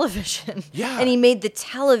television. Yeah. And he made the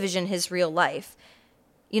television his real life.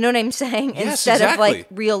 You know what I'm saying? Yes, Instead exactly. of, like,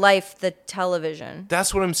 real life, the television.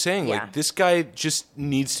 That's what I'm saying. Yeah. Like, this guy just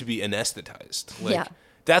needs to be anesthetized. Like, yeah.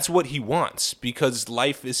 That's what he wants, because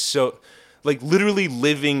life is so... Like, literally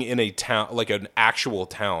living in a town, like an actual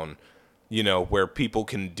town, where people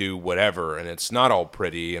can do whatever, and it's not all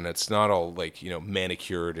pretty, and it's not all, like,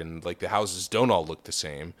 manicured, and, like, the houses don't all look the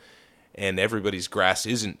same, and everybody's grass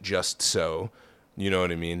isn't just so, you know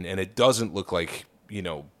what I mean? And it doesn't look like,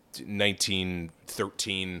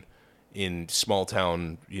 1913 in small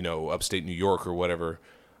town, upstate New York or whatever.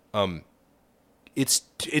 It's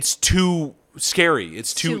too scary.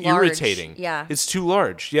 It's too irritating. Large. Yeah. It's too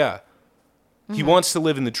large, yeah. He wants to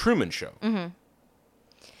live in the Truman Show. Mm-hmm.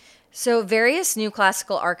 So various new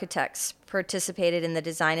classical architects participated in the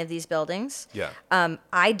design of these buildings. Yeah.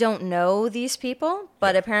 I don't know these people,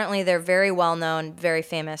 but apparently they're very well-known, very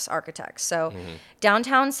famous architects. So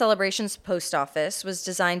Downtown Celebrations Post Office was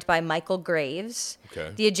designed by Michael Graves.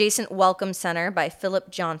 Okay. The adjacent Welcome Center by Philip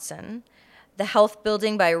Johnson. The Health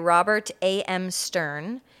Building by Robert A.M.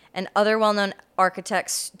 Stern. And other well-known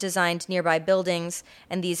architects designed nearby buildings,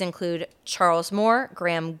 and these include Charles Moore,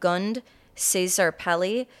 Graham Gund, Cesar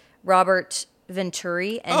Pelli, Robert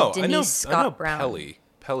Venturi, and Denise Scott Brown.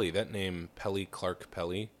 Pelli, that name, Clark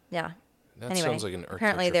Pelli. Yeah. That sounds like an architecture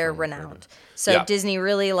apparently they're firm. renowned. So Disney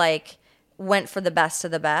really went for the best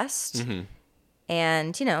of the best. Mm-hmm.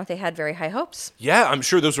 And, they had very high hopes. Yeah, I'm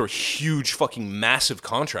sure those were huge, fucking massive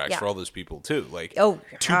contracts for all those people, too. Like,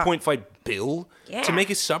 $2.5 billion to make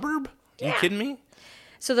a suburb? Are you kidding me?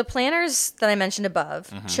 So the planners that I mentioned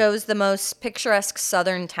above chose the most picturesque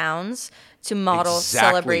southern towns to model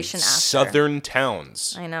Celebration after. Southern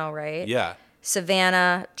towns. I know, right? Yeah.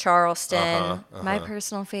 Savannah, Charleston, my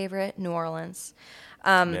personal favorite, New Orleans.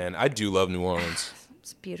 Man, I do love New Orleans.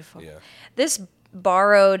 It's beautiful. Yeah. This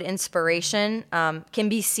borrowed inspiration can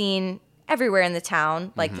be seen everywhere in the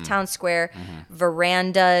town, like the town square,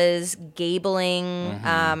 verandas, gabling,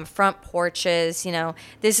 front porches. You know,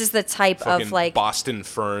 this is the type Fucking of like Boston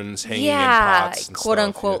ferns hanging in pots and quote stuff.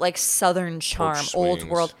 unquote, Yeah. like Southern charm, Porch old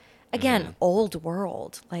swings. world. Again, old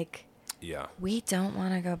world. Like, Yeah. we don't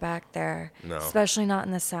want to go back there, No. especially not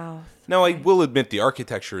in the South. Now, I will admit the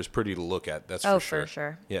architecture is pretty to look at. That's Oh, for sure. for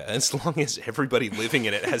sure. Yeah, as long as everybody living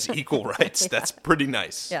in it has equal rights, that's pretty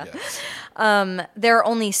nice. Yeah. There are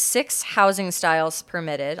only 6 housing styles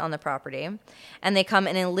permitted on the property, and they come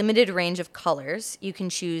in a limited range of colors. You can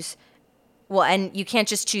choose, well, and you can't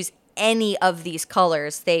just choose any of these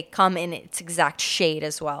colors. They come in its exact shade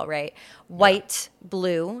as well, right? White,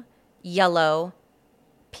 blue, yellow,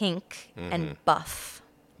 pink, and buff.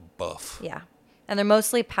 Buff. Yeah. And they're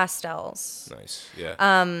mostly pastels. Nice.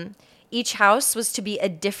 Yeah. Each house was to be a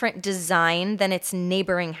different design than its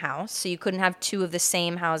neighboring house, so you couldn't have 2 of the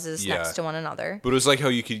same houses Yeah. next to one another. But it was like how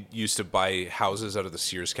you used to buy houses out of the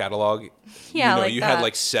Sears catalog. Yeah, you know, like you that. had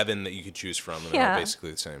like 7 that you could choose from, and they're Yeah. all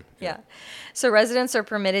basically the same. Yeah. So residents are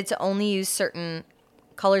permitted to only use certain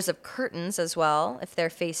colors of curtains as well if they're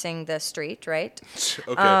facing the street, right?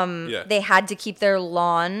 Okay. Yeah. They had to keep their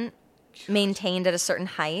lawn maintained at a certain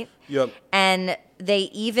height. Yep. And they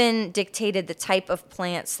even dictated the type of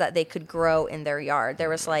plants that they could grow in their yard. There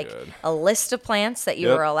was like God. a list of plants that you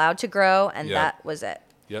Yep. were allowed to grow, and Yep. that was it.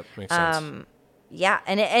 Yep. Makes sense. Yeah,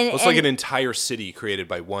 and It's like an entire city created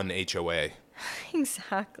by one HOA.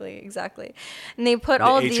 exactly. And they put The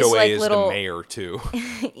all of these HOA like is little the mayor too.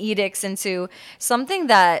 edicts into something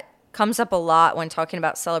that comes up a lot when talking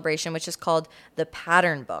about celebration, which is called the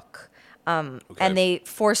pattern book. Okay. And they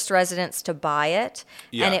forced residents to buy it.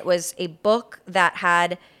 Yeah. And it was a book that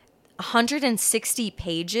had 160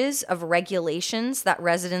 pages of regulations that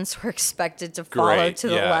residents were expected to follow Great. to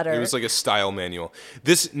the Yeah. letter. It was like a style manual.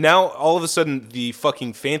 This now all of a sudden the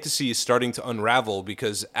fucking fantasy is starting to unravel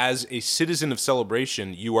because as a citizen of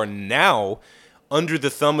Celebration, you are now under the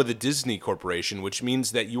thumb of the Disney Corporation, which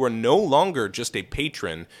means that you are no longer just a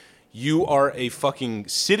patron. You are a fucking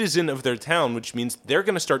citizen of their town, which means they're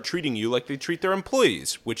going to start treating you like they treat their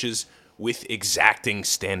employees, which is with exacting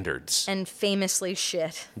standards. and famously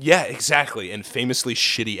shit. Yeah, exactly. And famously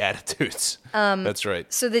shitty attitudes. That's right.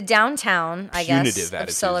 So the downtown, I Punitive guess, of attitudes, I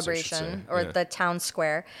should Celebration, say. or Yeah. the town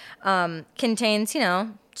square, contains,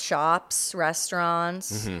 shops,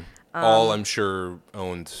 restaurants. All, I'm sure,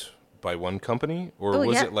 owned by one company? Or Oh,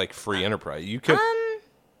 was yeah. it like free enterprise? You could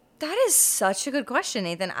That is such a good question,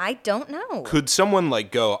 Nathan. I don't know. could someone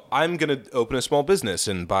like go, I'm gonna open a small business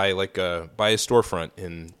and buy a storefront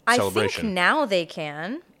in I Celebration? think now they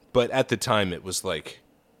can. But at the time it was like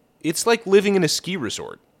it's like living in a ski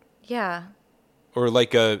resort. Yeah. Or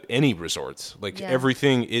like any resort. Like Yeah.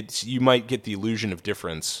 everything you might get the illusion of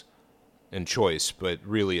difference and choice, but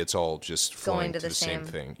really it's all just flowing Going to to the same same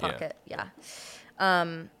thing. pocket. Yeah.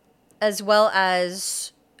 As well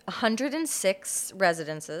as 106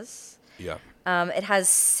 residences. Yeah. It has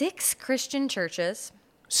 6 Christian churches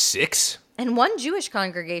 6? and 1 Jewish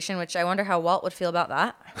congregation, which I wonder how Walt would feel about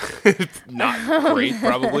that. Not great,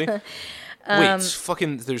 probably. Wait,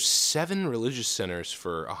 fucking, there's 7 religious centers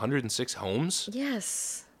for 106 homes?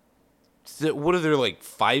 Yes. What are there, like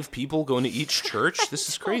 5 people going to each church? This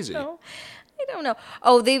is crazy. No, I don't know.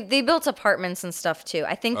 Oh, they built apartments and stuff too.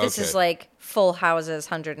 I think this is Okay. like full houses,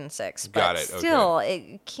 106. But Got it, okay. still,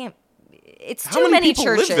 it can't. It's How too many people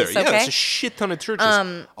churches. live there? Yeah, Okay. it's a shit ton of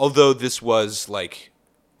churches. Although this was like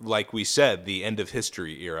we said, the end of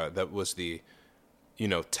history era. That was the,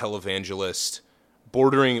 televangelist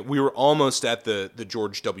bordering. We were almost at the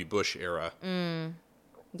George W. Bush era.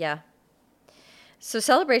 Yeah. So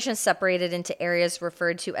Celebration is separated into areas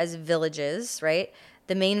referred to as villages, right?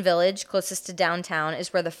 The main village closest to downtown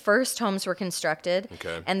is where the first homes were constructed.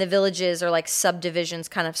 Okay. And the villages are like subdivisions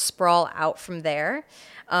kind of sprawl out from there.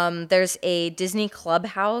 There's a Disney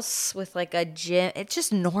clubhouse with like a gym. It's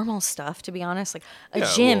just normal stuff, to be honest. Like a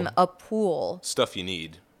Yeah, gym, well- a pool. Stuff you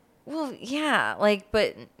need. Well, yeah,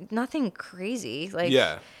 but nothing crazy. Like,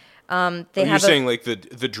 Yeah. they You're have saying like the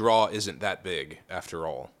draw isn't that big after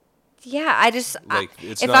all. Yeah, I just Like,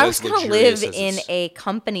 it's if not I as was going to live luxurious as in it's- a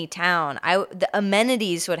company town, the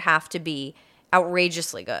amenities would have to be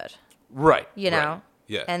outrageously good, Right. you know. right.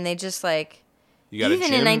 Yeah. And they just like you got a even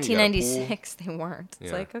gym, in you got a pool. 1996 they weren't.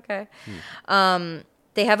 It's Yeah. like okay.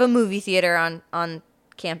 They have a movie theater on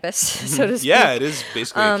campus, so to speak. Yeah, it is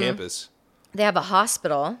basically a campus. They have a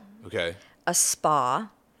hospital, Okay. a spa,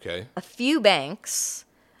 Okay. a few banks,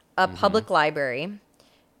 a public library,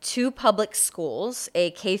 2 public schools, a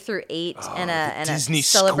K through 8 and a Disney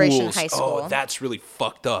Celebration schools. High School. Oh, that's really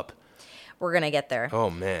fucked up. We're going to get there. Oh,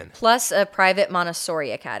 man. Plus a private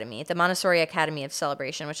Montessori academy, the Montessori Academy of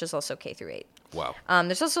Celebration, which is also K through 8. Wow.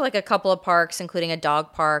 There's also like a couple of parks, including a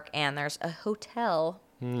dog park, and there's a hotel.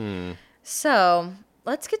 So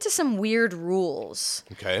let's get to some weird rules.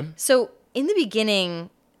 Okay. So in the beginning,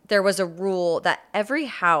 there was a rule that every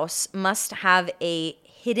house must have a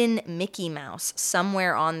hidden Mickey Mouse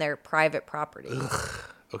somewhere on their private property.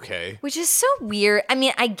 Okay. Which is so weird. I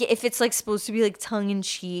mean, I get if it's like supposed to be like tongue in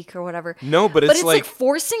cheek or whatever. No, but it's like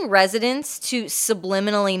forcing residents to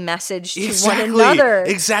subliminally message to one another.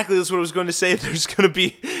 Exactly. That's what I was going to say. There's going to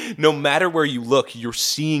be, no matter where you look, you're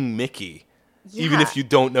seeing Mickey. Yeah. Even if you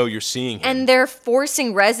don't know you're seeing him. And they're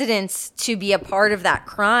forcing residents to be a part of that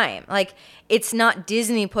crime. Like, it's not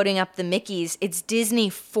Disney putting up the Mickeys. It's Disney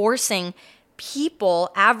forcing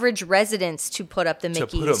people, average residents, to put up the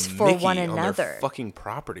Mickeys for Mickey one on another. their fucking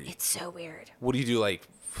property. It's so weird. What do you do? Like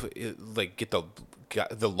get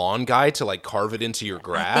the lawn guy to like carve it into your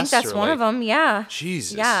grass? I think that's one of them. Yeah.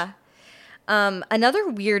 Jesus. Yeah. Another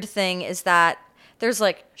weird thing is that there's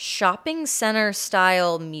like shopping center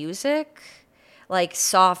style music, like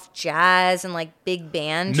soft jazz and like big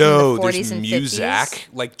band from the 40s there's and music 50s.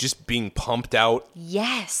 like just being pumped out.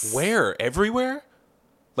 Yes. Where? Everywhere?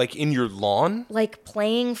 Like in your lawn? Like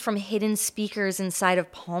playing from hidden speakers inside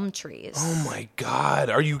of palm trees. Oh my God.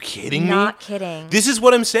 Are you kidding me? Not kidding. This is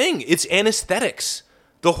what I'm saying. It's anesthetics.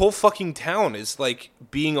 The whole fucking town is like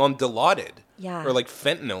being on Dilaudid. Yeah. Or like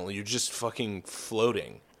fentanyl. You're just fucking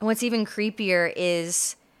floating. And what's even creepier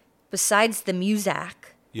is, besides the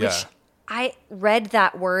music, which I read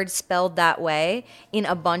that word spelled that way in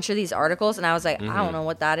a bunch of these articles, and I was like, I don't know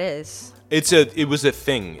what that is. It was a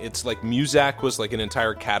thing. It's like Muzak was like an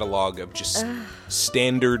entire catalog of just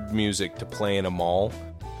standard music to play in a mall.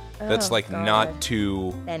 That's like God. not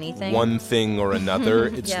to Anything? one thing or another.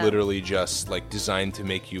 It's Yeah. literally just like designed to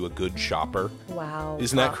make you a good shopper. Wow.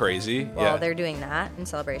 Isn't that crazy? Well, they're doing that in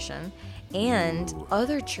Celebration. And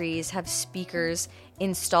other trees have speakers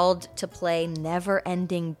installed to play Never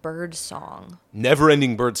Ending Bird Song. Never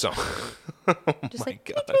ending bird song. Just my like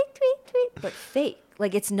God. tweet, tweet, tweet, tweet, but fake.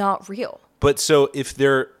 Like it's not real. But so if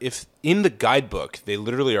in the guidebook they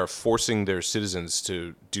literally are forcing their citizens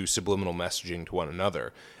to do subliminal messaging to one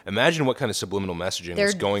another. Imagine what kind of subliminal messaging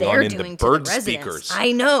was going on in the bird speakers.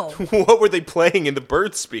 I know. What were they playing in the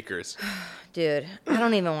bird speakers? Dude, I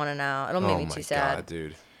don't even want to know. It'll make me too sad. God,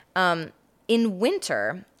 dude. In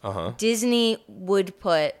winter, Disney would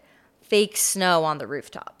put fake snow on the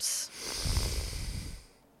rooftops.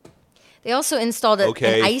 They also installed an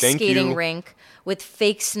ice skating rink with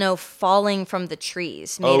fake snow falling from the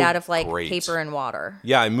trees, made out of like paper and water.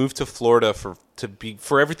 Yeah, I moved to Florida for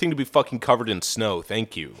everything to be fucking covered in snow.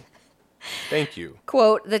 Thank you. Thank you.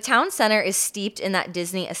 Quote, the town center is steeped in that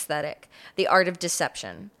Disney aesthetic, the art of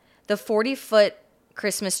deception. The 40-foot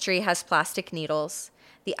Christmas tree has plastic needles.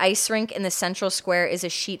 The ice rink in the central square is a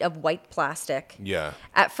sheet of white plastic. Yeah.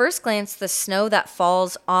 At first glance, the snow that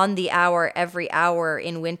falls on the hour every hour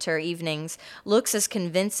in winter evenings looks as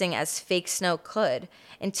convincing as fake snow could,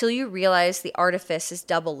 until you realize the artifice is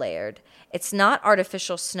double layered. It's not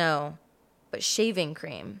artificial snow, but shaving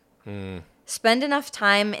cream. Spend enough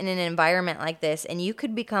time in an environment like this, and you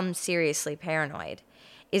could become seriously paranoid.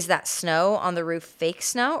 Is that snow on the roof fake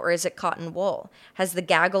snow, or is it cotton wool? Has the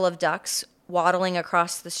gaggle of ducks waddling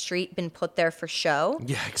across the street been put there for show?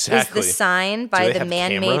 Yeah, exactly. Is the sign by they the have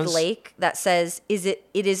man-made cameras? lake that says it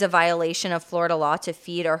is a violation of Florida law to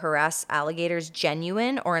feed or harass alligators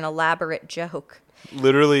genuine or an elaborate joke?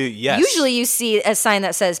 Literally, yes. Usually you see a sign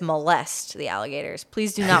that says molest the alligators.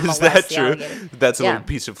 Please do not Is molest that the true? alligator. That's a Yeah. little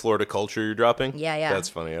piece of Florida culture you're dropping? Yeah, yeah. That's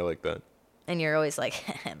funny. I like that. And you're always like,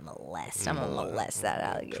 molest. I'm going to molest that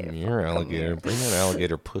alligator. Come here, alligator. Bring that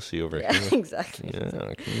alligator pussy over Yeah, here. exactly. Yeah,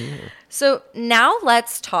 come here. So now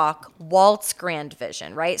let's talk Walt's grand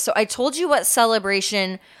vision, right? So I told you what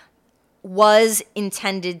Celebration was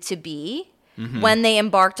intended to be when they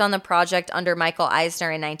embarked on the project under Michael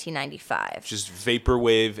Eisner in 1995. Just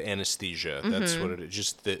vaporwave anesthesia. That's what it is.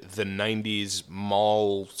 Just the 90s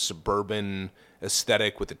mall suburban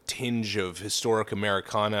aesthetic with a tinge of historic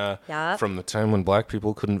Americana Yep. from the time when black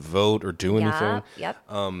people couldn't vote or do anything. Yep.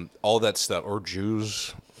 All that stuff. Or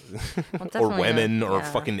Jews. Well, or definitely women or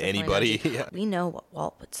yeah, fucking definitely anybody. not you. Yeah. We know what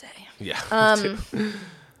Walt would say. Yeah.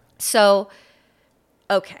 So,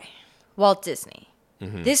 okay, Walt Disney.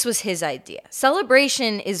 This was his idea.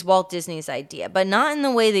 Celebration is Walt Disney's idea, but not in the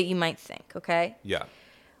way that you might think, okay? Yeah.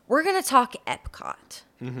 We're going to talk Epcot.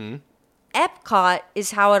 Epcot is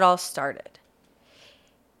how it all started.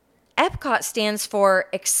 Epcot stands for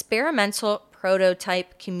Experimental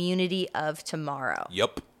Prototype Community of Tomorrow.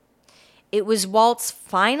 Yup. It was Walt's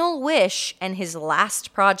final wish and his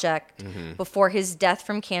last project before his death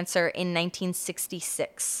from cancer in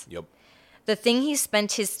 1966. Yep. The thing he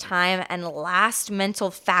spent his time and last mental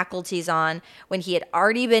faculties on when he had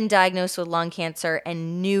already been diagnosed with lung cancer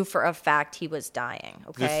and knew for a fact he was dying.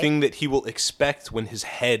 Okay. The thing that he will expect when his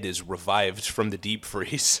head is revived from the deep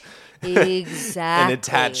freeze. Exactly. And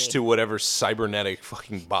attached to whatever cybernetic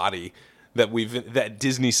fucking body that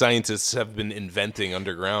Disney scientists have been inventing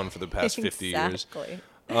underground for the past 50 years.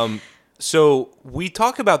 So we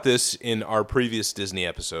talk about this in our previous Disney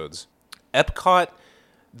episodes. Epcot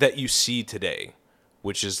that you see today,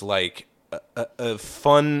 which is like a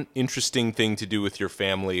fun, interesting thing to do with your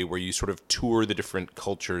family where you sort of tour the different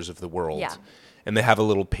cultures of the world. Yeah. And they have a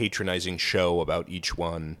little patronizing show about each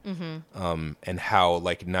one, and how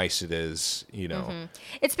like nice it is, you know.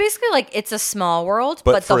 It's basically like It's a Small World,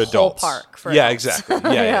 but for the adults. whole park for yeah, adults.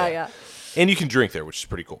 exactly. Yeah. And you can drink there, which is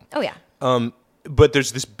pretty cool. Oh, yeah. But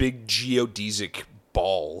there's this big geodesic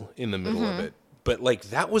ball in the middle of it. But like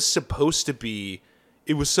that was supposed to be,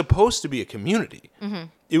 it was supposed to be a community.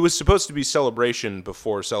 It was supposed to be celebration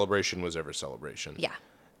before celebration was ever celebration. Yeah.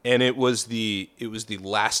 And it was the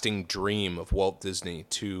lasting dream of Walt Disney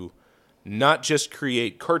to not just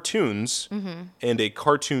create cartoons and a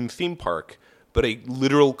cartoon theme park, but a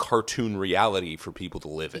literal cartoon reality for people to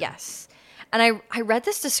live in. Yes. And I read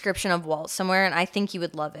this description of Walt somewhere, and I think you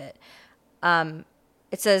would love it.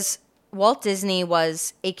 It says, Walt Disney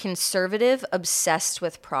was a conservative obsessed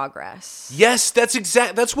with progress. Yes, that's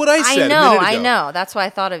what I said a minute ago. I know. That's why I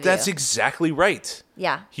thought of you. That's exactly right.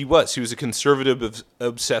 Yeah. He was a conservative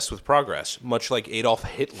obsessed with progress, much like Adolf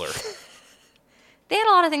Hitler. They had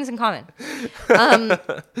a lot of things in common. I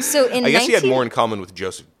guess he had more in common with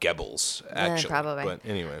Joseph Goebbels, actually. Probably. But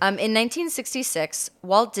anyway. In 1966,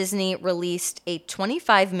 Walt Disney released a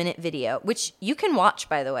 25-minute video, which you can watch,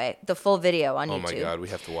 by the way, the full video on YouTube. Oh my God, we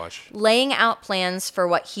have to watch. Laying out plans for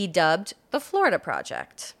what he dubbed the Florida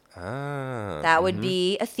Project. That would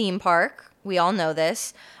be a theme park. We all know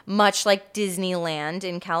this. Much like Disneyland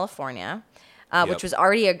in California. Which was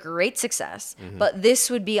already a great success. But this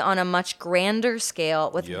would be on a much grander scale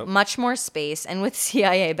with much more space and with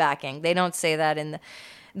CIA backing. They don't say that in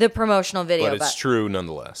the promotional video. But it's true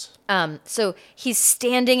nonetheless. So he's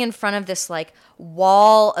standing in front of this like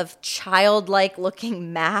wall of childlike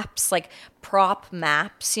looking maps, like prop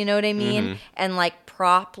maps, you know what I mean? And like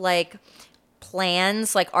prop like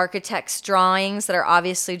plans, like architects' drawings that are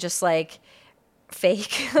obviously just like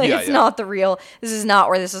fake. It's not the real. This is not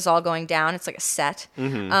where this is all going down. It's like a set.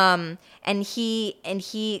 And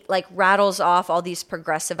he like rattles off all these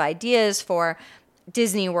progressive ideas for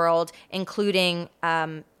Disney World, including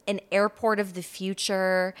an airport of the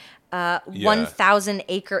future, 1,000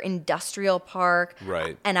 acre industrial park,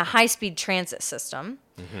 and a high-speed transit system.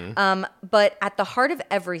 But at the heart of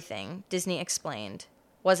everything, Disney explained,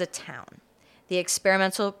 was a town, the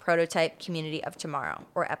experimental prototype community of tomorrow,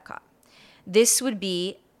 or Epcot. This would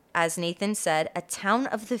be, as Nathan said, a town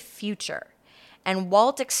of the future. And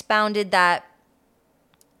Walt expounded that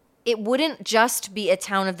it wouldn't just be a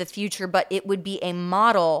town of the future, but it would be a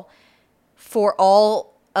model for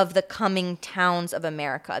all of the coming towns of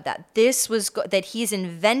America. That this was that he's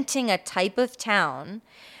inventing a type of town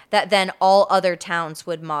that then all other towns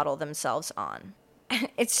would model themselves on.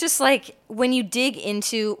 It's just like when you dig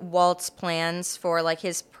into Walt's plans for like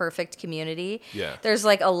his perfect community, there's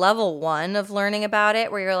like a level 1 of learning about it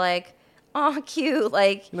where you're like, oh, cute.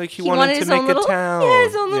 Like he wanted to make a town. Yeah,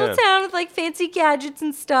 his own little town with like fancy gadgets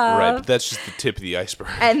and stuff. Right, but that's just the tip of the iceberg.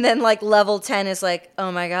 And then like level 10 is like,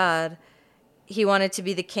 oh my God, he wanted to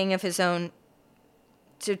be the king of his own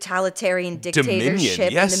totalitarian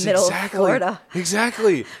dictatorship in the middle of Florida.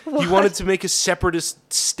 Exactly. He wanted to make a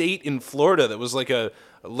separatist state in Florida that was like a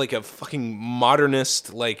fucking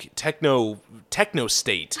modernist like techno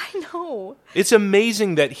state. I know. It's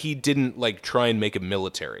amazing that he didn't like try and make a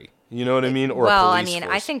military. You know what I mean? Or well, a police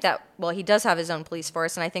force. I think that he does have his own police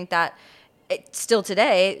force, and I think that still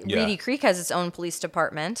today, Reedy Creek has its own police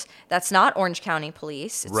department. That's not Orange County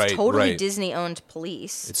Police. It's totally Disney-owned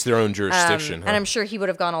police. It's their own jurisdiction. And I'm sure he would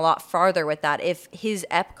have gone a lot farther with that if his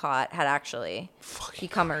Epcot had actually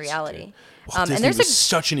become a reality. Walt Disney was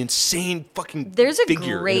such an insane fucking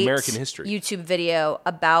figure in American history. There's a great YouTube video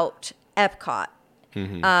about Epcot.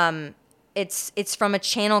 It's from a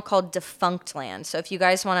channel called Defunctland. So if you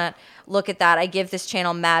guys want to look at that, I give this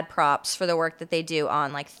channel mad props for the work that they do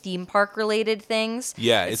on like theme park related things.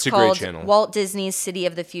 Yeah, it's a great channel. Walt Disney's City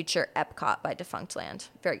of the Future Epcot by Defunctland.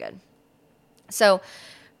 Very good. So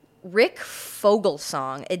Rick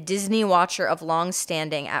Fogelsong, a Disney watcher of long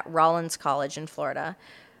standing at Rollins College in Florida,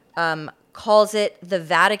 calls it the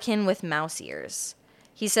Vatican with mouse ears.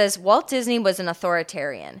 He says, Walt Disney was an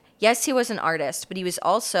authoritarian. Yes, he was an artist, but he was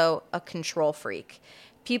also a control freak.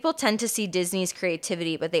 People tend to see Disney's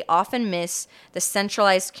creativity, but they often miss the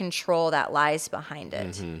centralized control that lies behind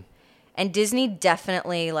it. Mm-hmm. And Disney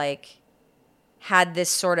definitely, like, had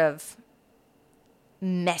this sort of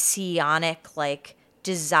messianic, like,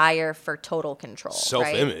 desire for total control.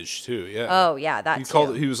 Self-image, right? too, yeah. Oh, yeah, that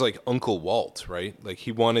He was like Uncle Walt, right? Like,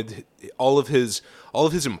 he wanted all of his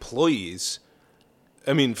employees...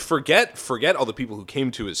 I mean, forget all the people who came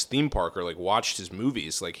to his theme park or like watched his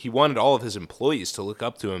movies. Like, he wanted all of his employees to look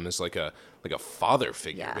up to him as like a father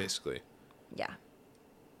figure, basically. Yeah.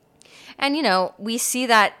 And we see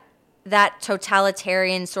that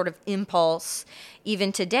totalitarian sort of impulse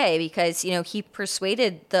even today because he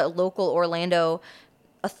persuaded the local Orlando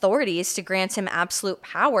authorities to grant him absolute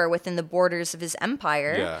power within the borders of his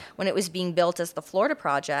empire when it was being built as the Florida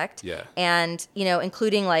Project. Yeah. And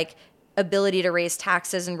including like ability to raise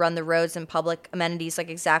taxes and run the roads and public amenities like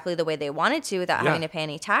exactly the way they wanted to without having to pay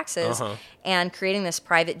any taxes and creating this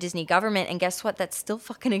private Disney government. And guess what? That still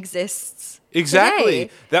fucking exists. Exactly.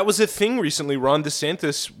 Today. That was a thing recently. Ron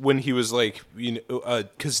DeSantis, when he was like,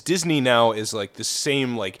 because Disney now is like the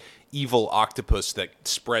same like evil octopus that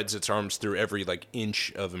spreads its arms through every like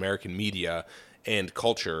inch of American media and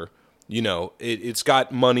culture. It's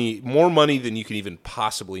got money, more money than you can even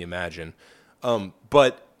possibly imagine.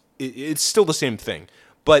 But it's still the same thing,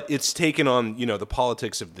 but it's taken on, the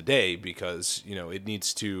politics of the day because, it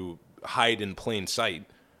needs to hide in plain sight.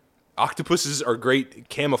 Octopuses are great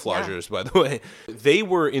camouflagers, by the way. They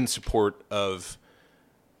were in support of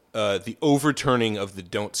the overturning of the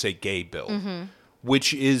Don't Say Gay bill,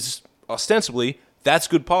 which is ostensibly, that's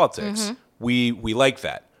good politics. We like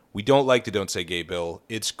that. We don't like the Don't Say Gay bill.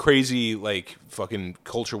 It's crazy, like, fucking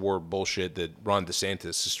culture war bullshit that Ron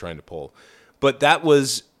DeSantis is trying to pull. But that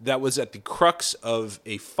was at the crux of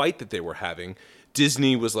a fight that they were having.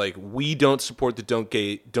 Disney was like, we don't support the Don't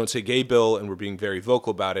Say Gay bill, and we're being very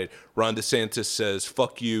vocal about it. Ron DeSantis says,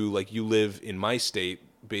 fuck you, like, you live in my state,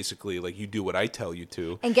 basically, like, you do what I tell you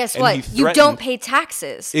to. And guess what? You don't pay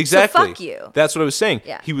taxes. Exactly. So fuck you. That's what I was saying.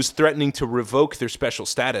 Yeah. He was threatening to revoke their special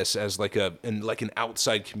status as like an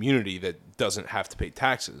outside community that doesn't have to pay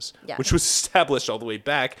taxes, which was established all the way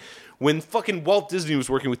back when fucking Walt Disney was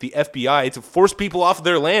working with the FBI to force people off of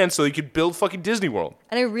their land so they could build fucking Disney World.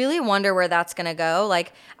 And I really wonder where that's going to go.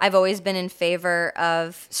 Like, I've always been in favor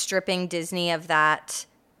of stripping Disney of that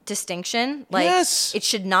distinction. Like, it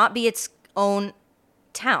should not be its own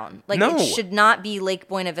town. Like, it should not be Lake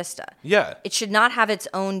Buena Vista. Yeah. It should not have its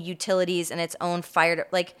own utilities and its own fire.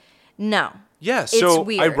 Like, no. Yeah, so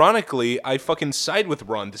ironically, I fucking side with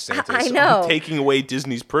Ron DeSantis on taking away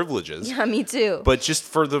Disney's privileges. Yeah, me too. But just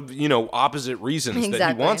for the, opposite reasons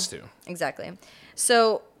that he wants to. Exactly.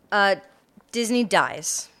 So Disney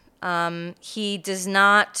dies. He does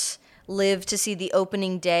not live to see the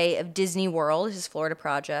opening day of Disney World, his Florida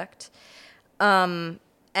project.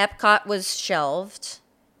 Epcot was shelved.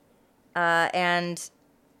 And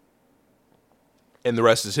the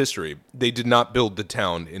rest is history. They did not build the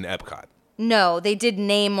town in Epcot. No, they did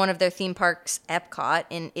name one of their theme parks Epcot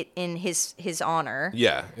in his honor.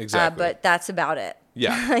 Yeah, exactly. But that's about it.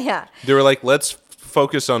 Yeah. Yeah. They were like, let's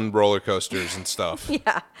focus on roller coasters and stuff.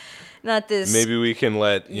 Yeah. Not this. Maybe we can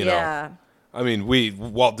let, know. I mean,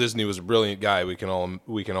 Walt Disney was a brilliant guy. We can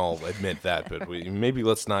all admit that, but maybe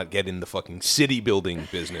let's not get in the fucking city building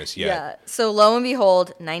business yet. Yeah. So lo and behold,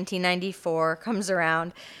 1994 comes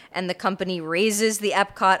around, and the company raises the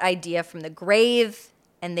Epcot idea from the grave,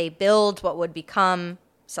 and they build what would become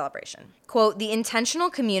Celebration. Quote, the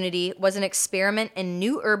intentional community was an experiment in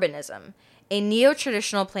new urbanism, a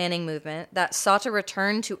neo-traditional planning movement that sought to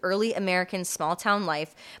return to early American small-town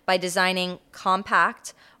life by designing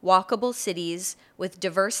compact, walkable cities with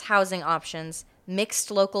diverse housing options,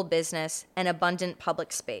 mixed local business, and abundant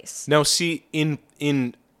public space. Now, see, in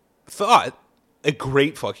thought, a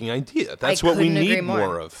great fucking idea. That's what we need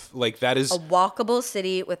more of. Like, that is a walkable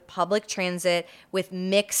city with public transit, with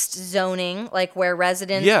mixed zoning, like where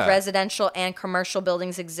residential and commercial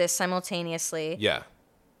buildings exist simultaneously. Yeah.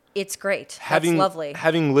 It's great. That's lovely.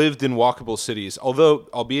 Having lived in walkable cities, although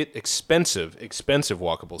albeit expensive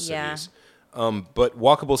walkable cities, but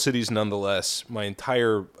walkable cities nonetheless, my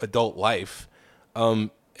entire adult life,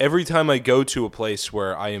 every time I go to a place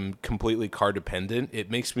where I am completely car dependent,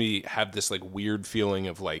 it makes me have this like weird feeling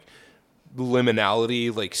of like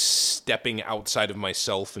liminality, like stepping outside of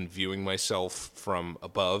myself and viewing myself from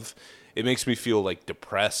above. It makes me feel like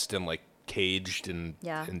depressed and like caged and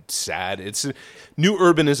sad. New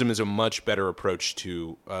urbanism is a much better approach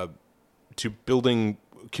to building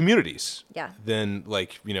communities Yeah. than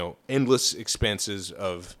like, endless expanses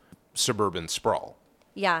of suburban sprawl.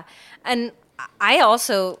 Yeah. And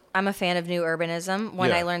I'm a fan of new urbanism.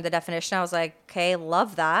 When I learned the definition, I was like, okay,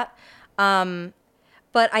 love that.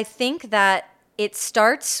 But I think that it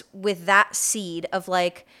starts with that seed of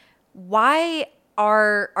like, why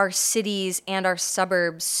are our cities and our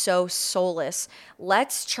suburbs so soulless?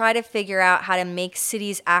 Let's try to figure out how to make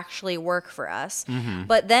cities actually work for us.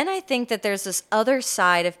 But then I think that there's this other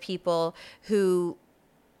side of people who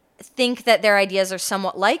think that their ideas are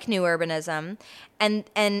somewhat like new urbanism, and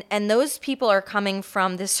those people are coming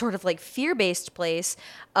from this sort of like fear-based place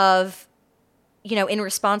of, in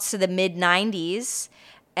response to the mid 90s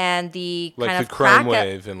and the Like kind the of crime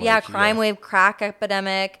wave and crime wave, crack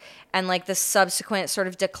epidemic, and like the subsequent sort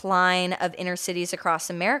of decline of inner cities across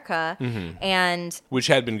America, and Which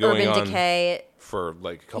had been going urban on decay for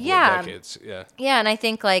like a couple Yeah. of decades. Yeah. Yeah, and I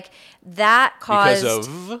think like that caused Because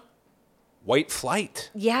of white flight.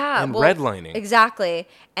 yeah And well, redlining. exactly,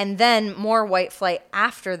 and then more white flight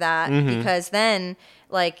after that Mm-hmm. because then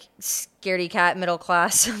like scaredy cat middle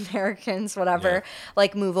class Americans whatever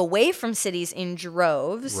like move away from cities in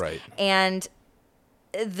droves, Right. and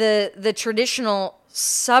the traditional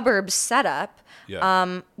suburb setup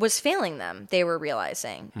was failing them. They were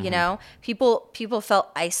realizing, people felt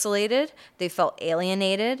isolated. They felt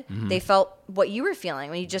alienated. They felt what you were feeling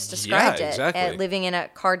when you just described it, exactly. living in a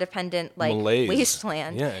car-dependent like Malaise.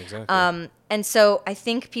 wasteland. Yeah, exactly. And so I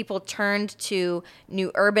think people turned to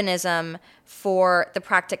new urbanism for the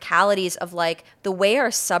practicalities of like the way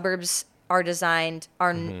our suburbs are designed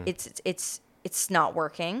are it's not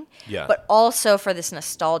working. Yeah. But also for this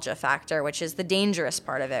nostalgia factor, which is the dangerous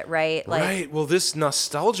part of it, right? Like Right. Well, this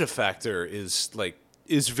nostalgia factor is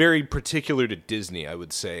very particular to Disney, I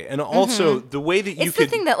would say, and also the way that you it's could.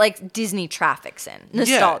 the thing that like Disney traffics in.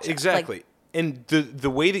 Nostalgia. Yeah, exactly. Like, And the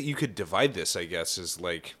way that you could divide this, I guess, is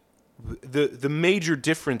like the major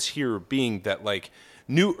difference here being that like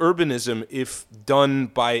new urbanism, if done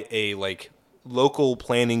by a like local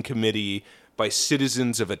planning committee by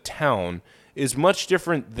citizens of a town, is much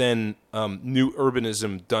different than new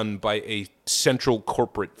urbanism done by a central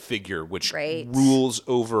corporate figure, which Right. rules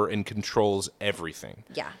over and controls everything.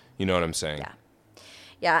 yeah. You know what I'm saying? Yeah.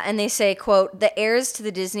 Yeah, and they say, quote, the heirs to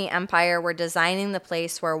the Disney empire were designing the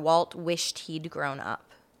place where Walt wished he'd grown up.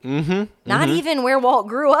 Not even where Walt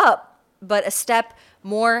grew up, but a step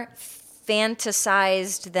more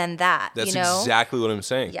fantasized than that. That's you know? exactly what I'm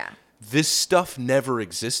saying. Yeah. This stuff never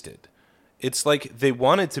existed. It's like they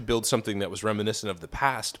wanted to build something that was reminiscent of the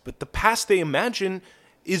past, but the past they imagine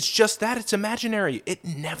is just that. It's imaginary. It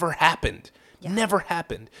never happened. Never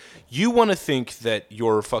happened. You want to think that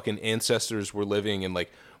your fucking ancestors were living in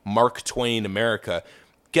like Mark Twain America.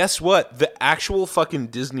 Guess what? The actual fucking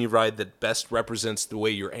Disney ride that best represents the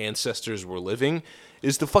way your ancestors were living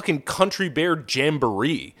is the fucking Country Bear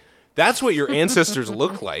Jamboree. That's what your ancestors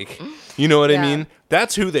look like. You know what I Yeah. mean?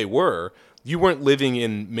 That's who they were. You weren't living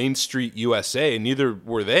in Main Street, USA, and neither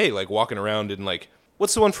were they, like, walking around in, like,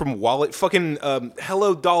 what's the one from Wallet? Fucking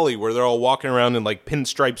Hello Dolly, where they're all walking around in, like,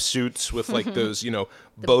 pinstripe suits with, like, those, boater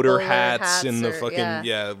bowler hats and the or-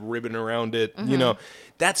 fucking, ribbon around it.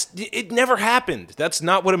 It never happened. That's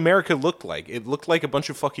not what America looked like. It looked like a bunch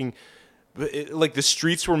of fucking, like, the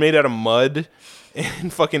streets were made out of mud,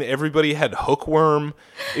 and fucking everybody had hookworm.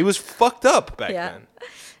 It was fucked up back then.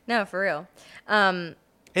 No, for real.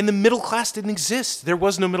 And the middle class didn't exist. There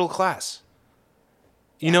was no middle class.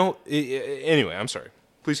 Anyway, I'm sorry.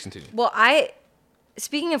 Please continue. Well,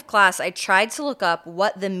 speaking of class, I tried to look up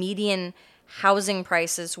what the median housing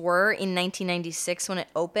prices were in 1996 when it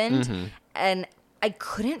opened, and I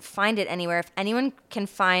couldn't find it anywhere. If anyone can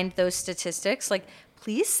find those statistics, like,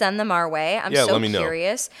 please send them our way. I'm so let me know.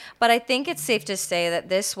 curious. But I think it's safe to say that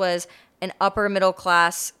this was an upper middle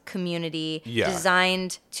class community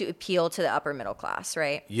designed to appeal to the upper middle class,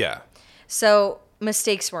 right? Yeah. So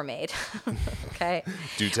mistakes were made. Okay.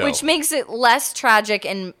 Do tell. Which makes it less tragic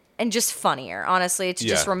and just funnier, honestly, to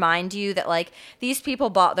just Yeah. remind you that like these people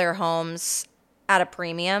bought their homes at a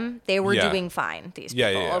premium. They were Yeah. doing fine, these Yeah,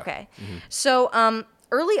 people. yeah, yeah. Okay. So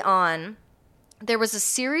early on, there was a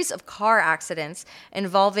series of car accidents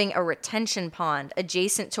involving a retention pond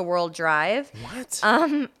adjacent to World Drive.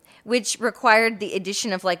 What? Which required the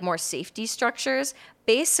addition of like more safety structures.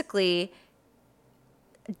 Basically,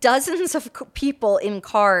 dozens of people in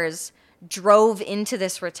cars drove into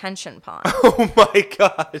this retention pond. Oh my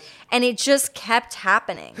God. And it just kept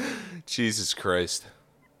happening. Jesus Christ.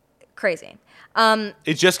 Crazy.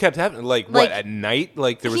 It just kept happening. Like what, at night?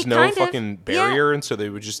 Like there was he no kind of- fucking yeah. barrier, and so they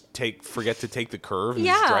would just forget to take the curve and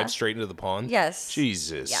just Yeah. drive straight into the pond? Yes.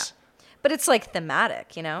 Jesus. Yeah. But it's like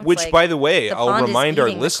thematic, you know? It's Which, like by the way, the I'll pond is remind our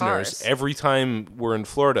eating the listeners, cars. every time we're in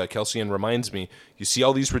Florida, Kelsey Ann reminds me, you see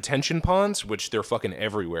all these retention ponds, which they're fucking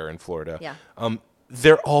everywhere in Florida. Yeah.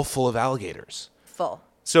 They're all full of alligators. Full.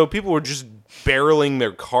 So people were just barreling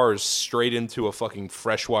their cars straight into a fucking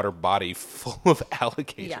freshwater body full of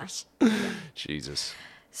alligators. Jesus.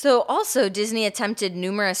 So also, Disney attempted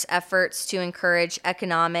numerous efforts to encourage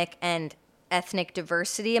economic and ethnic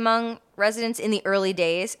diversity among residents in the early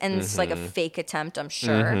days, and it's like a fake attempt, I'm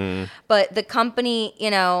sure. But the company,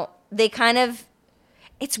 you know, they kind of,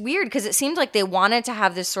 it's weird because it seemed like they wanted to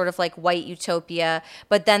have this sort of like white utopia,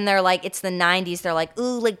 but then they're like, it's the 90s. They're like,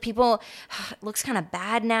 ooh, like people, it looks kind of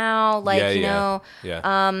bad now. Like, you know,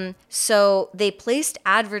 so they placed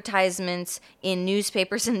advertisements in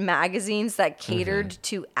newspapers and magazines that catered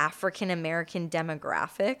to African-American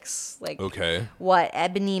demographics. Like, what,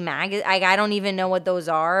 Ebony magazine? I don't even know what those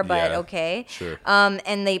are, but okay. Sure.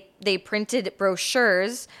 And they printed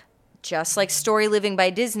brochures just like Story Living by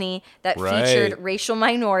Disney that featured racial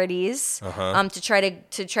minorities to try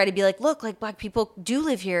to be like, look, like black people do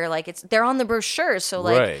live here, like they're on the brochure, so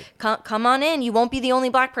like come on in, you won't be the only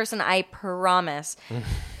black person, I promise.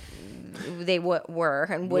 They were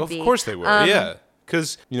and would be. Of course they were. Yeah,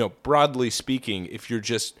 because you know, broadly speaking, if you're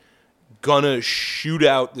just gonna shoot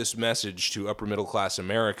out this message to upper middle class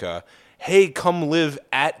America, hey, come live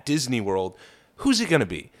at Disney World, who's it gonna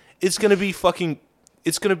be? It's gonna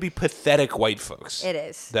be pathetic white folks. It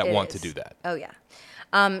is. That want to do that. Oh, yeah.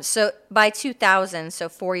 So by 2000, so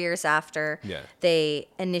 4 years after they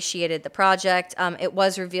initiated the project, it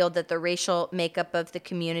was revealed that the racial makeup of the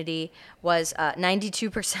community was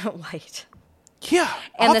 92% white. Yeah,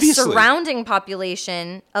 and obviously. the surrounding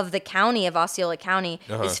population of the county of Osceola County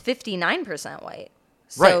is 59% white.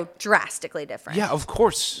 So drastically different. Yeah, of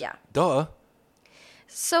course. Yeah. Duh.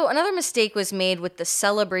 So another mistake was made with the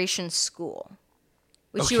Celebration School,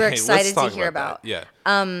 which you were excited to hear about. Yeah.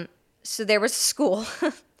 So there was a school.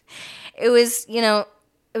 It was, you know,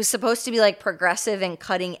 it was supposed to be like progressive and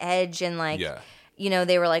cutting edge, and like, you know,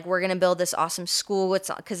 they were like, we're gonna build this awesome school.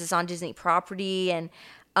 Because it's on Disney property, and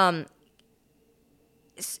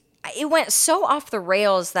it went so off the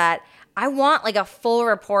rails that I want like a full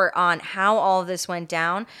report on how all of this went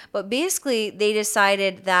down. But basically, they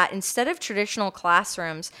decided that instead of traditional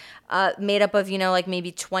classrooms made up of, you know, like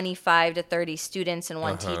maybe 25 to 30 students and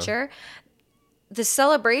one teacher, the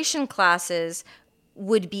celebration classes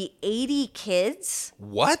would be 80 kids.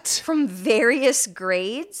 What? From various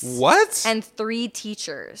grades. What? And 3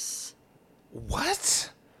 teachers.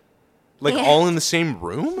 What? Like all in the same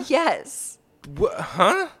room? Yes.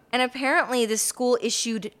 Huh? And apparently the school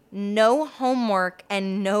issued no homework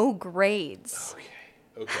and no grades.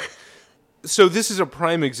 Okay. So this is a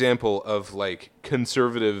prime example of like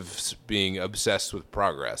conservatives being obsessed with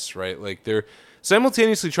progress, right? Like they're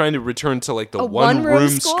simultaneously trying to return to like the one-room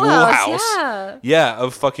schoolhouse. Yeah,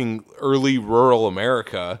 of fucking early rural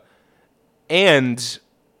America, and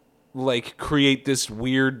like create this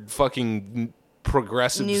weird fucking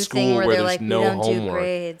progressive new school where there's like, no we don't homework. Do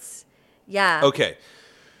grades. Yeah. Okay.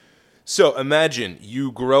 So imagine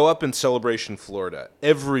you grow up in Celebration, Florida.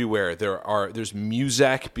 Everywhere there's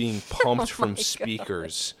music being pumped from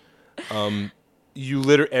speakers.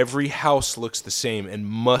 Every house looks the same and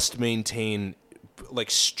must maintain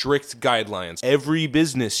like strict guidelines. Every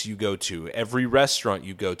business you go to, every restaurant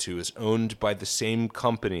you go to is owned by the same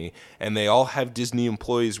company, and they all have Disney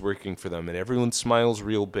employees working for them, and everyone smiles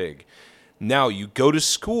real big. Now you go to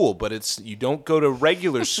school, but you don't go to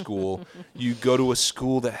regular school. You go to a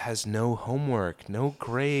school that has no homework, no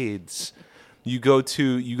grades. You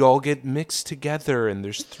all get mixed together, and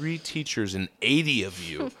there's 3 teachers and 80 of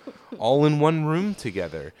you all in one room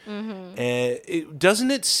together. And doesn't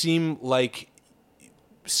it seem like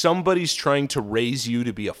somebody's trying to raise you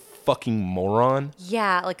to be a fucking moron?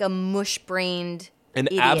 Yeah, like a mush-brained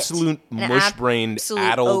idiot. Absolute mush-brained,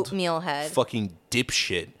 addled oatmeal head. fucking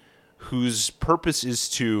dipshit whose purpose is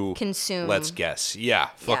to consume. Let's guess. Yeah,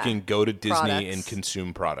 fucking go to Disney products. and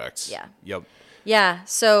consume products. Yeah. Yep. Yeah.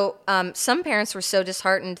 So some parents were so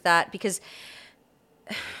disheartened that because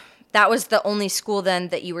that was the only school then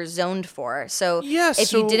that you were zoned for. So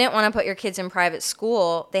if you didn't want to put your kids in private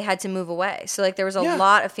school, they had to move away. So like there was a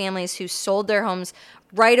lot of families who sold their homes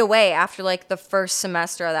right away after like the first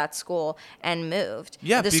semester of that school and moved.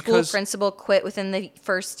 Yeah, the school principal quit within the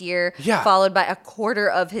first year, followed by a quarter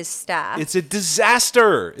of his staff. It's a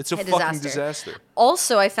disaster. It's a fucking disaster.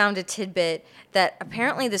 Also, I found a tidbit that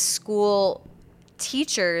apparently the school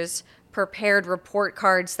teachers prepared report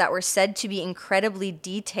cards that were said to be incredibly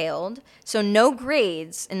detailed. So no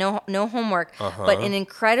grades and no homework, but an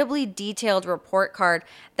incredibly detailed report card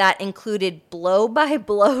that included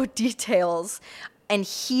blow-by-blow details and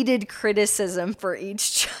heated criticism for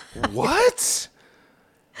each child. What?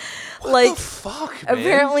 What Like, the fuck, man?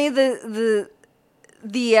 Apparently the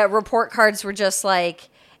report cards were just like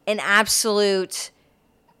an absolute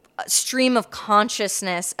stream of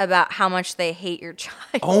consciousness about how much they hate your child.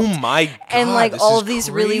 Oh my God. And like this all is of these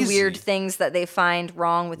crazy. really weird things that they find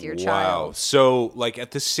wrong with your Wow. child. So, like,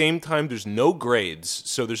 at the same time, there's no grades,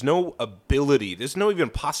 so there's no ability, there's no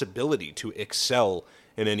even possibility to excel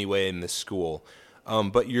in any way in this school.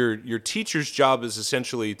 But your teacher's job is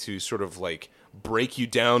essentially to sort of like break you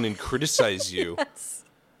down and criticize you. Yes.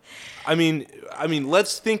 I mean,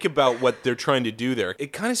 let's think about what they're trying to do there.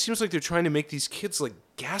 It kind of seems like they're trying to make these kids like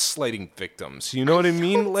gaslighting victims. You know what I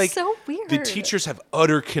mean? It's Like, so weird. the teachers have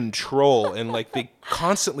utter control, and like they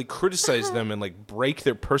constantly criticize them and like break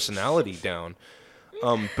their personality down.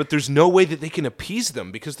 But there's no way that they can appease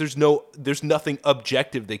them because there's nothing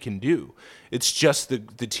objective they can do. It's just the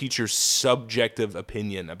teacher's subjective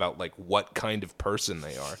opinion about like what kind of person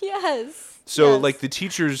they are. Yes. So Yes. like the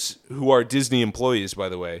teachers who are Disney employees, by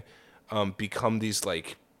the way, become these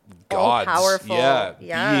like gods, All-powerful. Yeah.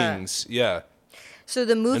 beings, yeah. So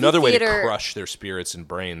the movie Another way theater, to crush their spirits and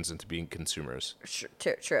brains into being consumers.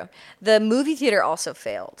 True. The movie theater also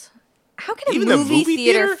failed. How can Even a the movie movie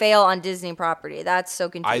theater theater? fail on Disney property? That's so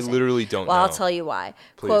confusing. I literally don't Well, know. I'll tell you why.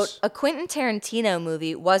 Please. Quote, a Quentin Tarantino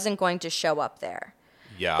movie wasn't going to show up there.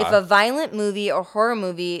 Yeah. If a violent movie or horror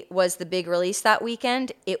movie was the big release that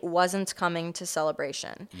weekend, it wasn't coming to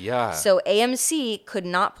Celebration. Yeah. So AMC could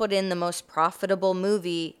not put in the most profitable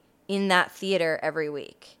movie in that theater every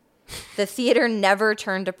week. The theater never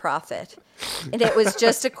turned a profit. And it was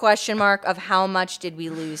just a question mark of how much did we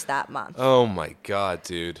lose that month. Oh my God,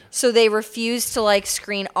 dude. So they refused to like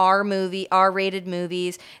screen R-rated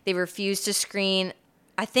movies. They refused to screen,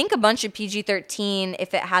 I think, a bunch of PG-13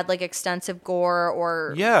 if it had like extensive gore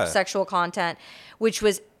or sexual content, which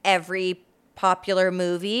was every popular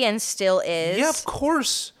movie and still is. Yeah, of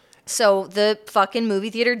course. So the fucking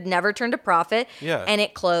movie theater never turned a profit. Yeah. And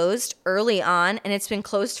it closed early on, and it's been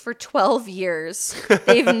closed for 12 years.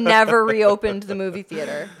 They've never reopened the movie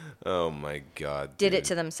theater. Oh my God, Did dude. it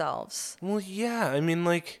to themselves. Well, yeah. I mean,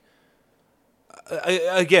 like,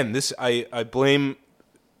 I blame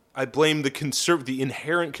the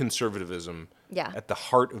inherent conservatisvism at the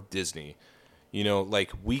heart of Disney. You know,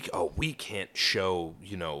 like we can't show,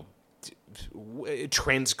 you know,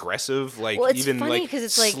 transgressive, like, Well, it's even funny like 'cause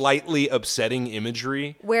it's like slightly upsetting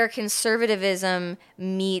imagery. where conservatism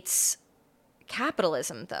meets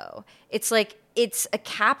capitalism, though. It's like it's a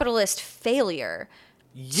capitalist failure.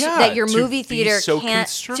 Yeah, That your to movie be theater so can't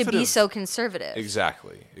to be conservative. so conservative.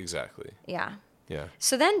 Exactly. Yeah. Yeah.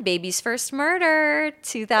 So then Baby's First Murder,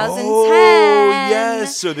 2010. Oh,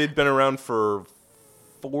 yes. So they'd been around for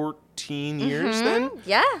 14 years then?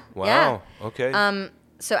 Yeah. Wow. Yeah. Okay.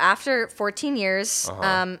 So after 14 years,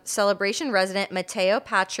 Celebration resident Matteo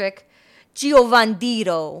Patrick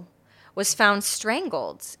Giovandiro was found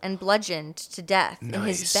strangled and bludgeoned to death in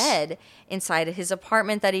his Nice. bed inside of his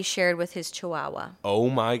apartment that he shared with his chihuahua. Oh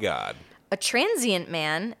my God. A transient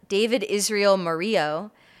man, David Israel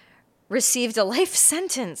Murillo, received a life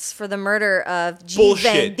sentence for the murder of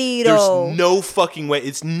Bullshit. Giovandiro. There's no fucking way.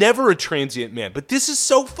 It's never a transient man. But this is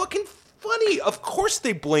so fucking funny. Of course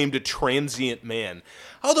they blamed a transient man.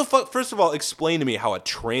 How the fuck? First of all, explain to me how a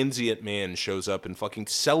transient man shows up in fucking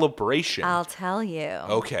Celebration. I'll tell you.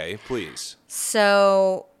 Okay, please.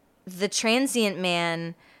 So the transient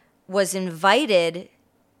man was invited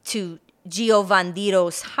to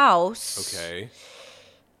Giovandiro's house. Okay.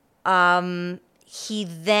 He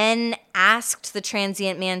then asked the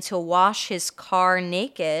transient man to wash his car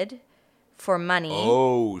naked for money.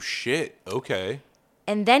 Oh, shit. Okay.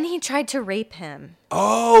 And then he tried to rape him.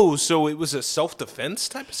 Oh, so it was a self-defense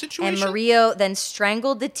type of situation? And Murillo then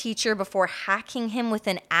strangled the teacher before hacking him with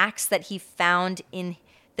an axe that he found in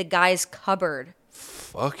the guy's cupboard.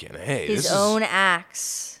 Fucking hey. His own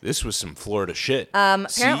axe. This was some Florida shit.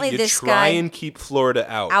 Apparently See, you this try guy and keep Florida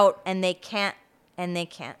out. Out, and they can't.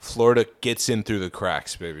 Florida gets in through the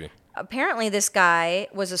cracks, baby. Apparently this guy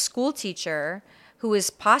was a school teacher who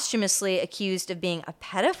was posthumously accused of being a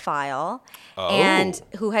pedophile and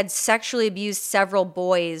who had sexually abused several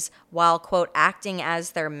boys while, quote, acting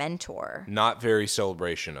as their mentor. Not very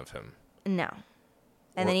Celebration of him. No.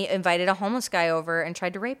 And then he invited a homeless guy over and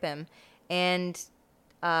tried to rape him. And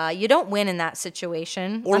you don't win in that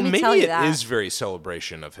situation. Or Let me maybe tell you it that. is very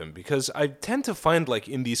Celebration of him, because I tend to find, like,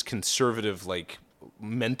 in these conservative, like,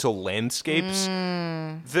 mental landscapes.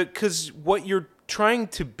 Because what you're trying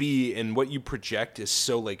to be and what you project is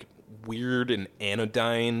so like weird and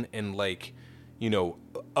anodyne and like,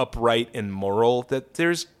 upright and moral that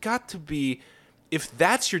there's got to be, if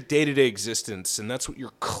that's your day-to-day existence and that's what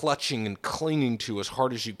you're clutching and clinging to as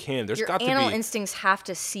hard as you can, there's got to be animal instincts have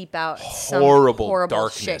to seep out horrible some horrible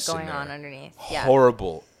darkness shit going in there. on underneath. Yeah.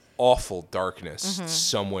 Horrible, awful darkness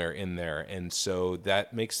somewhere in there. And so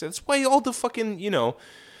that makes sense. That's why all the fucking,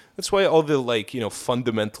 that's why all the like,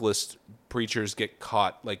 fundamentalist preachers get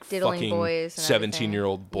caught like Diddling fucking boys and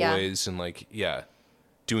 17-year-old everything. boys and like,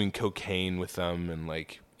 doing cocaine with them and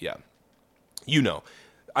like,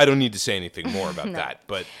 I don't need to say anything more about that,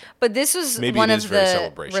 but this was maybe one it of is very the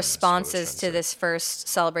celebration, responses to this first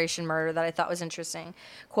Celebration murder that I thought was interesting.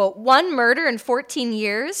 Quote, 1 murder in 14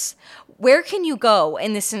 years? Where can you go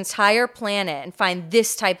in this entire planet and find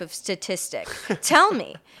this type of statistic? Tell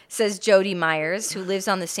me, says Jody Myers, who lives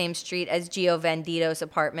on the same street as Gio Vandito's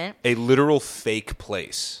apartment. A literal fake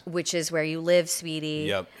place. Which is where you live, sweetie.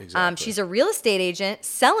 Yep, exactly. She's a real estate agent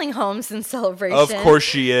selling homes in Celebration. Of course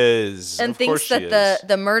she is. And of thinks that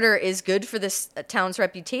the murder is good for this town's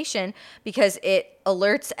reputation because it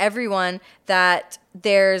alerts everyone that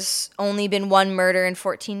there's only been 1 murder in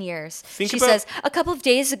 14 years. She says, a couple of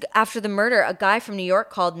days after the murder, a guy from New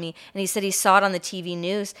York called me and he said he saw it on the TV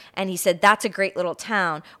news and he said, that's a great little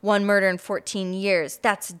town. 1 murder in 14 years.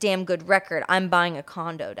 That's a damn good record. I'm buying a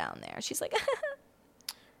condo down there. She's like,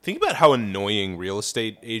 think about how annoying real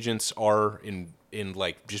estate agents are in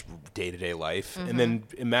like just day-to-day life. And then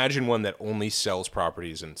imagine one that only sells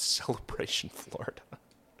properties in Celebration, Florida.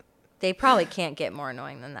 They probably can't get more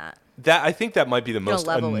annoying than that. I think that might be the most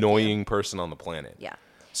annoying person on the planet. Yeah.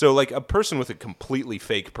 So like a person with a completely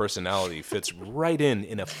fake personality fits right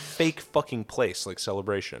in a fake fucking place like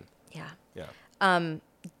Celebration. Yeah. Yeah.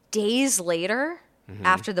 Days later,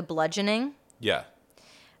 after the bludgeoning, Yeah.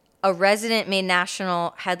 a resident made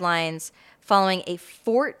national headlines following a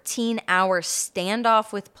 14-hour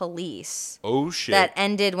standoff with police. Oh shit. That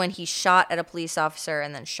ended when he shot at a police officer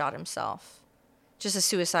and then shot himself. Just a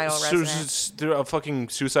suicidal resident. So a fucking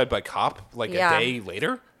suicide by cop like a day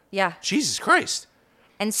later? Yeah. Jesus Christ.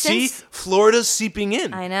 And since See, Florida's seeping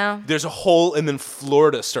in. I know. There's a hole and then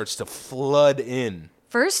Florida starts to flood in.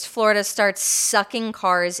 First, Florida starts sucking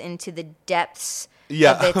cars into the depths of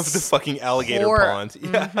the fucking alligator pond.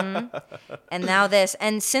 Yeah. And now this.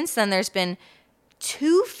 And since then, there's been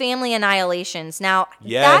 2 family annihilations. Now,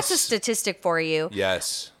 that's a statistic for you.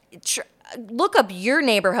 Yes. Look up your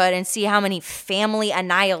neighborhood and see how many family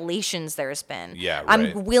annihilations there's been. Yeah, right.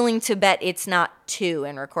 I'm willing to bet it's not 2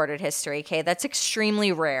 in recorded history, okay? That's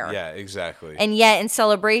extremely rare. Yeah, exactly. And yet in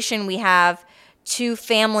Celebration, we have 2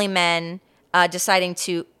 family men deciding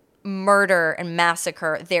to murder and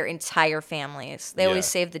massacre their entire families. They always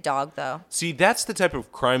save the dog, though. See, that's the type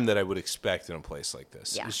of crime that I would expect in a place like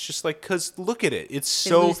this. Yeah. It's just like, because look at it.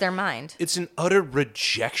 They lose their mind. It's an utter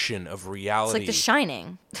rejection of reality. It's like The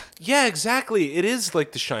Shining. Yeah, exactly. It is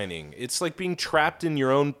like The Shining. It's like being trapped in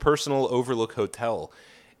your own personal Overlook hotel.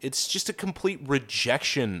 It's just a complete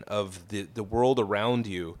rejection of the world around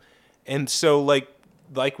you. And so, like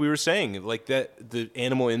we were saying, like that the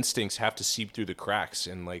animal instincts have to seep through the cracks,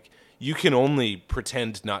 and like you can only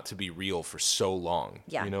pretend not to be real for so long.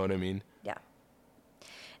 Yeah. You know what I mean? Yeah.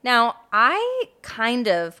 Now, I kind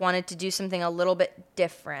of wanted to do something a little bit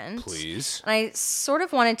different. Please. And I sort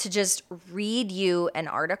of wanted to just read you an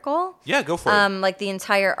article. Yeah, go for it. Like the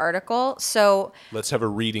entire article. So Let's have a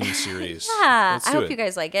reading series. yeah, Let's I do hope it. you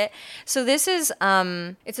guys like it. So this is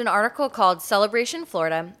it's an article called Celebration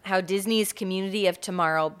Florida: How Disney's Community of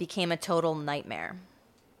Tomorrow Became a Total Nightmare.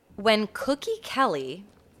 When Cookie Kelly,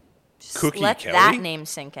 let that name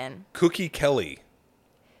sink in. Cookie Kelly.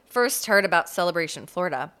 First heard about Celebration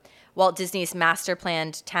Florida, Walt Disney's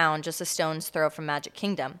master-planned town just a stone's throw from Magic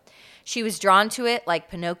Kingdom. She was drawn to it like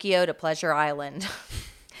Pinocchio to Pleasure Island.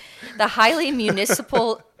 The highly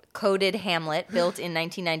municipal coded hamlet, built in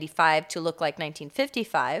 1995 to look like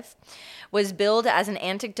 1955, was billed as an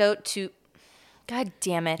antidote to... God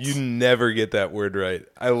damn it. You never get that word right.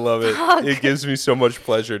 I love it. Fuck. It gives me so much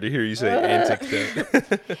pleasure to hear you say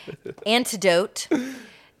antidote. Antidote.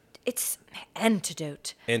 It's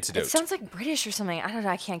antidote. Antidote. It sounds like British or something. I don't know.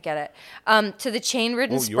 I can't get it. To the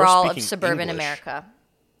chain-ridden sprawl of suburban English. America.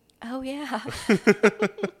 Oh, yeah.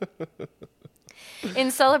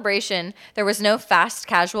 In Celebration, there was no fast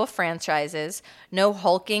casual franchises, no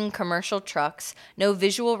hulking commercial trucks, no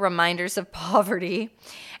visual reminders of poverty.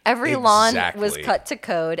 Every lawn was cut to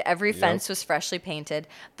code. Every fence was freshly painted.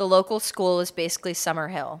 The local school was basically Summer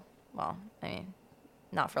Hill. Well, I mean,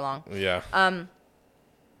 not for long. Yeah.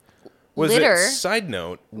 Was Litter. it? Side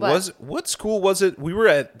note, what school was it? We were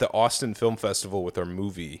at the Austin Film Festival with our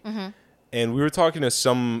movie, and we were talking to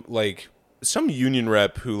some union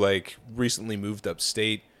rep who like recently moved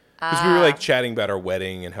upstate. Because we were like chatting about our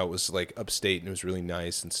wedding and how it was like upstate and it was really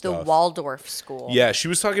nice and The stuff. Waldorf school. Yeah, she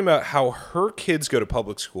was talking about how her kids go to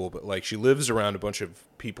public school, but like she lives around a bunch of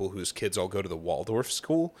people whose kids all go to the Waldorf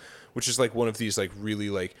school, which is like one of these like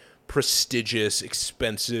really like prestigious,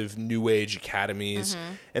 expensive new age academies.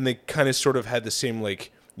 And they kind of sort of had the same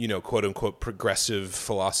like, you know, quote unquote progressive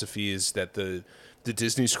philosophies that the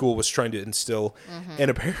Disney school was trying to instill.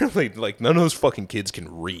 And apparently like none of those fucking kids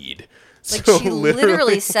can read. Like, So she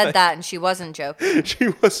literally said that, and she wasn't joking. She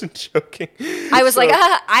wasn't joking. I was like,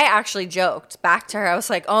 I actually joked back to her. I was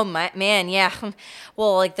like, oh, man, yeah.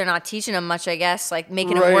 Well, like, they're not teaching them much, I guess. Like,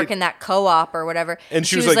 making them work in that co-op or whatever. And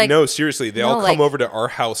she was like, no, seriously. They all come like, over to our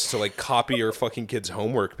house to, like, copy our fucking kids'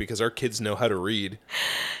 homework because our kids know how to read.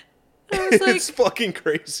 It's fucking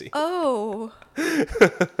crazy. Oh.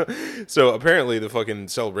 So, apparently, the fucking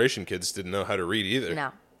Celebration kids didn't know how to read either.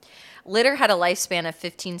 No. Litter had a lifespan of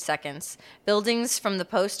 15 seconds. Buildings from the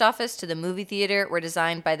post office to the movie theater were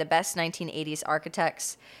designed by the best 1980s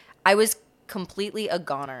architects. I was completely a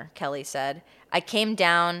goner, Kelly said. I came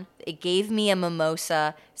down, it gave me a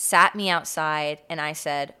mimosa, sat me outside, and I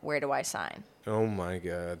said, where do I sign? Oh, my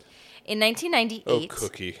God. In 1998, Oh,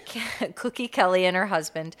 Cookie. Cookie Kelly and her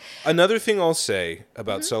husband. Another thing I'll say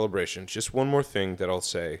about Celebration, just one more thing that I'll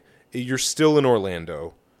say. You're still in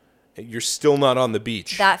Orlando. You're still not on the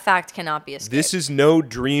beach. That fact cannot be escaped. This is no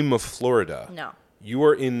dream of Florida. No. You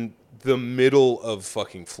are in the middle of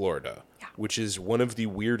fucking Florida, which is one of the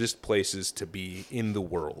weirdest places to be in the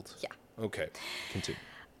world. Yeah. Okay, continue.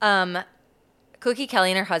 Cookie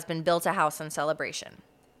Kelly and her husband built a house on Celebration.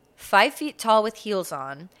 5 feet tall with heels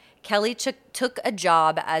on, Kelly took a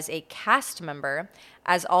job as a cast member,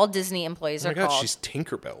 as all Disney employees are Oh my God, called. she's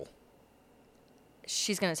Tinkerbell.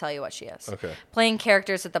 She's going to tell you what she is. Okay. Playing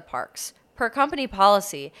characters at the parks. Per company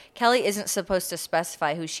policy, Kelly isn't supposed to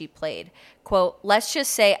specify who she played. Quote, let's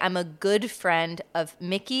just say I'm a good friend of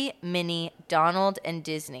Mickey, Minnie, Donald, and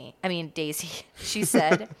Daisy. She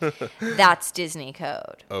said, that's Disney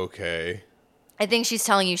code. Okay. I think she's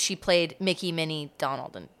telling you she played Mickey, Minnie,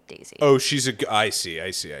 Donald, and Daisy. Oh, I see.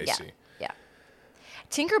 Yeah.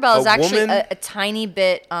 Tinkerbell is actually woman? a tiny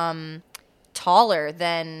bit taller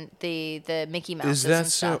than the Mickey Mouse. Is that and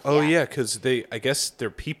so? stuff. Oh, yeah, because I guess they're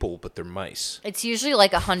people, but they're mice. It's usually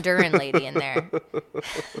like a Honduran lady in there.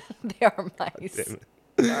 They are mice.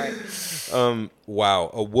 Sorry. Wow,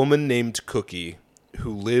 a woman named Cookie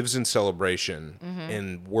who lives in Celebration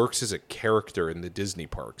and works as a character in the Disney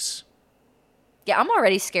parks. Yeah, I'm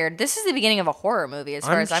already scared. This is the beginning of a horror movie as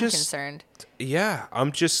far as I'm concerned. Yeah,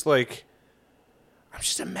 I'm just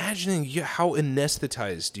imagining how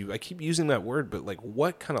anesthetized I keep using that word, but like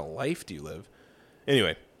what kind of life do you live?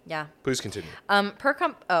 Anyway. Yeah. Please continue. The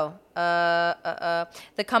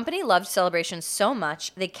company loved Celebration so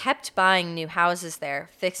much, they kept buying new houses there,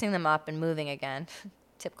 fixing them up and moving again.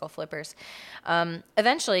 Typical flippers.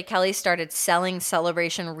 Eventually, Kelly started selling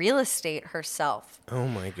Celebration real estate herself. Oh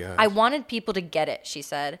my God. I wanted people to get it, she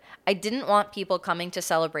said. I didn't want people coming to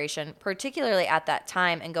Celebration, particularly at that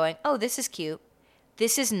time, and going, oh, this is cute.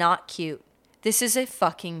 This is not cute. This is a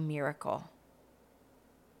fucking miracle.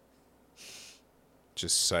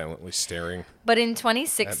 Just silently staring. But in at my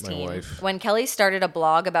 2016, wife. when Kelly started a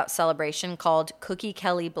blog about Celebration called Cookie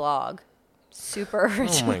Kelly Blog, super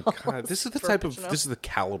original. Oh my God. This is the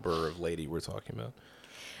caliber of lady we're talking about.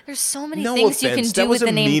 There's so many No things offense. you can do with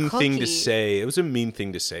the name That was a mean Cookie. thing to say. It was a mean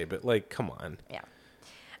thing to say, but like, come on.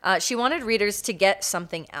 Yeah. She wanted readers to get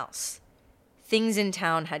something else. Things in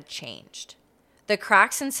town had changed. The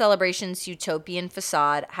cracks in Celebration's utopian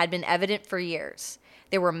facade had been evident for years.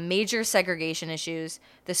 There were major segregation issues.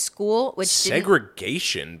 The school, which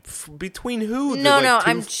segregation between who?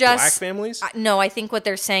 I'm just black families. No, I think what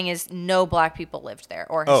they're saying is no black people lived there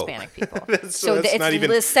or Hispanic people. so that's it's not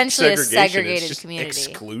even essentially a segregation, segregated it's just community.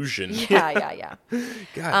 Exclusion. Yeah.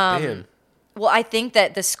 God damn. Well, I think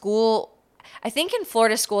that the school, I think in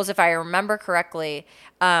Florida schools, if I remember correctly,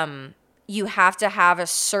 you have to have a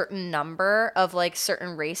certain number of like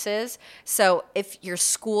certain races. So if your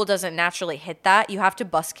school doesn't naturally hit that, you have to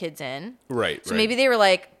bus kids in. Right. So maybe they were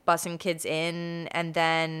like busing kids in and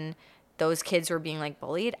then those kids were being like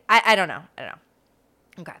bullied. I don't know.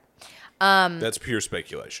 Okay. That's pure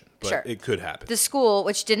speculation, but Sure. it could happen. The school,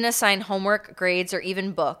 which didn't assign homework, grades, or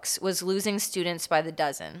even books, was losing students by the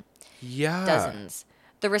dozens.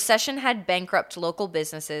 The recession had bankrupt local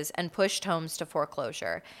businesses and pushed homes to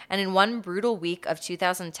foreclosure. And in one brutal week of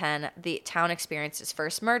 2010, the town experienced its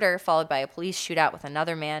first murder, followed by a police shootout with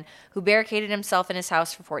another man who barricaded himself in his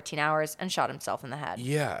house for 14 hours and shot himself in the head.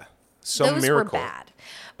 Yeah. Those were bad.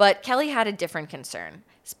 But Kelly had a different concern,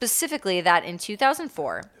 specifically that in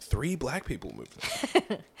 2004, 3 black people moved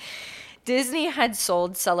there. Disney had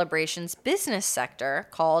sold Celebration's business sector,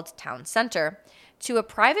 called Town Center, to a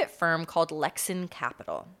private firm called Lexan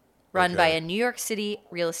Capital, run by a New York City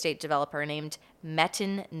real estate developer named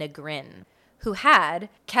Metin Negrin, who had,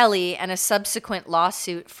 Kelly and a subsequent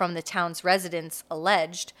lawsuit from the town's residents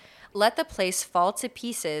alleged, let the place fall to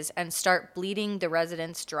pieces and start bleeding the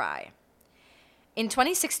residents dry. In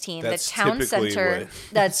 2016, the town center,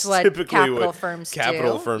 that's what capital firms do.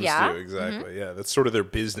 Capital firms do, exactly. Yeah, that's sort of their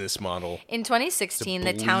business model. In 2016,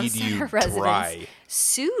 the town center residents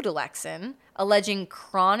sued Lexan, alleging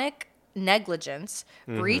chronic negligence,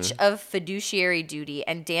 breach of fiduciary duty,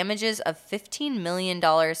 and damages of $15 million to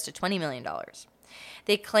 $20 million.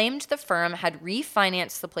 They claimed the firm had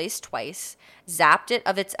refinanced the place twice, zapped it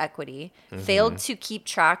of its equity, failed to keep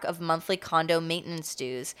track of monthly condo maintenance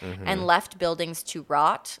dues, and left buildings to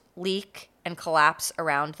rot, leak, and collapse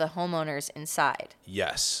around the homeowners inside.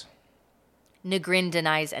 Yes. Negrin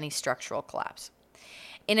denies any structural collapse.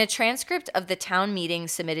 In a transcript of the town meeting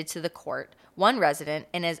submitted to the court, one resident,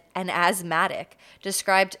 an asthmatic,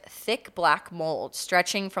 described thick black mold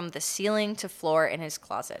stretching from the ceiling to floor in his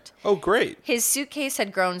closet. Oh, great. His suitcase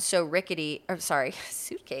had grown so rickety,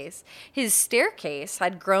 his staircase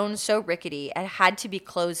had grown so rickety it had to be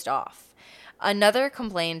closed off. Another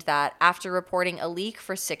complained that after reporting a leak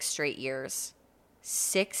for 6 straight years,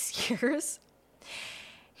 6 years,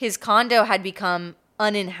 his condo had become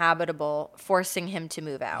uninhabitable, forcing him to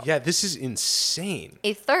move out. Yeah, this is insane.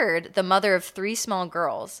 A third, the mother of 3 small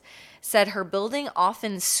girls, said her building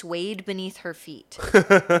often swayed beneath her feet.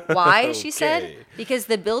 Why, she said? Because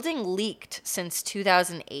the building leaked since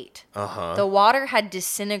 2008. The water had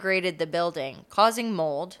disintegrated the building, causing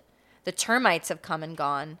mold. The termites have come and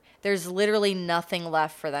gone. There's literally nothing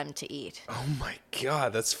left for them to eat. Oh my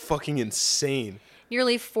God, that's fucking insane.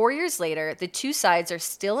 Nearly 4 years later, the two sides are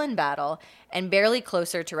still in battle and barely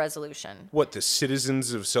closer to resolution. What, the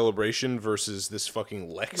citizens of Celebration versus this fucking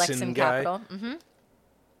Lexan guy? Capital.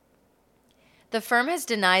 The firm has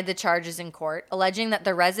denied the charges in court, alleging that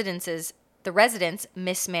the residents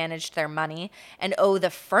mismanaged their money and owe the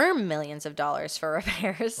firm millions of dollars for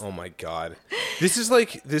repairs. Oh my God. This is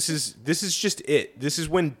just it. This is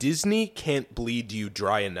when Disney can't bleed you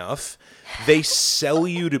dry enough. They sell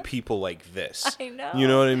you to people like this. I know. You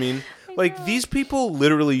know what I mean? These people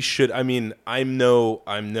literally should, I'm no,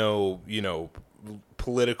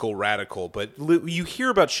 political radical, but you hear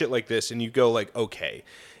about shit like this and you go like, okay,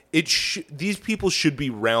 these people should be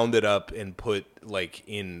rounded up and put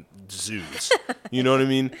in zoos. You know what I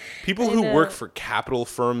mean? People who work for capital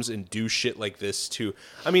firms and do shit like this too.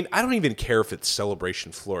 I don't even care if it's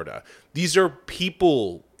Celebration, Florida. These are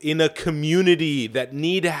people in a community that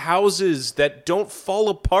need houses that don't fall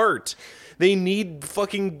apart. They need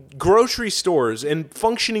fucking grocery stores and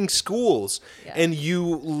functioning schools. Yeah. And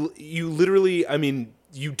you literally,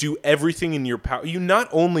 you do everything in your power. You not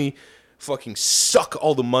only fucking suck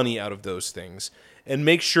all the money out of those things and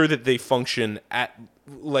make sure that they function at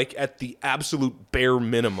the absolute bare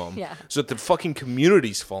minimum, so that the fucking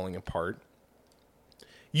community's falling apart.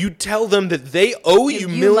 You tell them that they owe you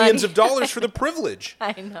millions of dollars for the privilege.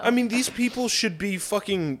 I know. These people should be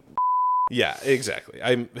fucking... Yeah, exactly.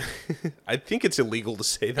 I think it's illegal to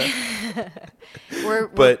say that.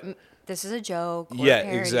 This is a joke. Yeah,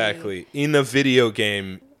 exactly. In a video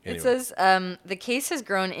game... Anyway. It says, the case has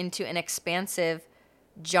grown into an expansive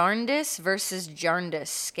jaundice versus jaundice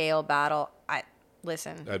scale battle.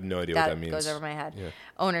 Listen. I have no idea what that means. That goes over my head. Yeah.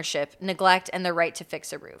 Ownership, neglect, and the right to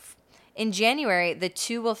fix a roof. In January, the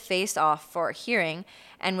two will face off for a hearing,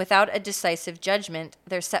 and without a decisive judgment,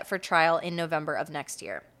 they're set for trial in November of next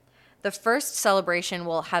year. The first Celebration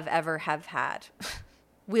we'll ever have had.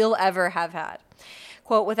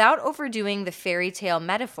 Quote, without overdoing the fairy tale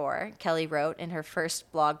metaphor, Kelly wrote in her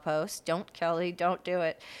first blog post, don't do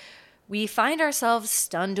it. We find ourselves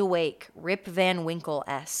stunned awake, Rip Van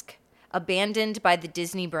Winkle-esque, abandoned by the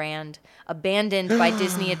Disney brand, abandoned by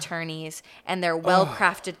Disney attorneys and their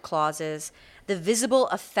well-crafted clauses. The visible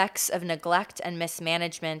effects of neglect and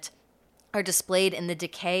mismanagement are displayed in the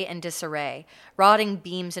decay and disarray, rotting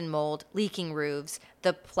beams and mold, leaking roofs,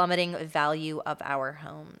 the plummeting value of our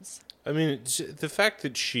homes. The fact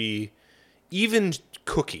that even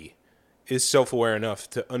Cookie, is self-aware enough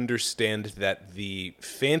to understand that the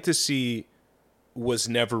fantasy was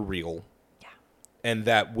never real. Yeah. And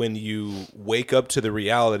that when you wake up to the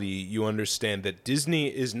reality, you understand that Disney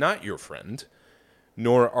is not your friend,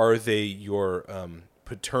 nor are they your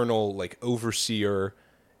paternal, like, overseer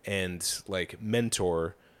and, like,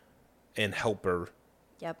 mentor and helper.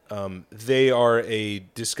 Yep. They are a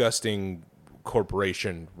disgusting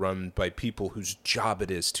corporation run by people whose job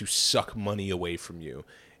it is to suck money away from you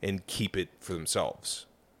and keep it for themselves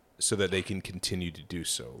so that they can continue to do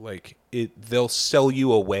so. Like, they'll sell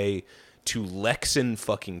you away to Lexan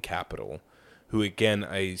fucking Capital, who, again,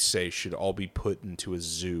 I say should all be put into a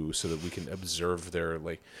zoo so that we can observe their,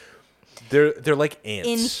 like, they're like ants.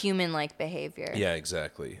 Inhuman-like behavior. Yeah,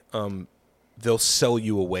 exactly. They'll sell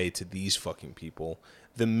you away to these fucking people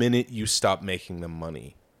the minute you stop making them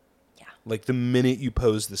money. Yeah. Like, the minute you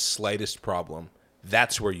pose the slightest problem,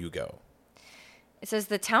 that's where you go. It says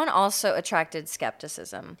the town also attracted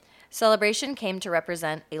skepticism. Celebration came to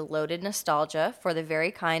represent a loaded nostalgia for the very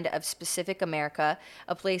kind of specific America,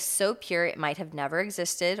 a place so pure it might have never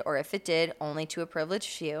existed, or if it did, only to a privileged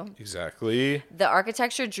few. Exactly. The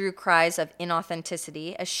architecture drew cries of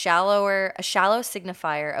inauthenticity, a shallow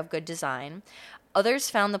signifier of good design. Others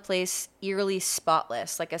found the place eerily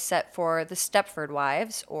spotless, like a set for the Stepford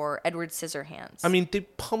Wives or Edward Scissorhands. I mean, they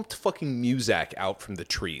pumped fucking Muzak out from the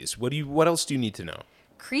trees. What else do you need to know?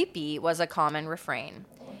 Creepy was a common refrain.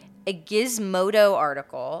 A Gizmodo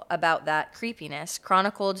article about that creepiness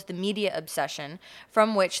chronicled the media obsession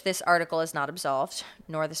from which this article is not absolved,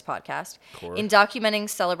 nor this podcast, in documenting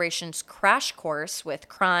Celebration's crash course with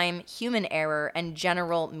crime, human error, and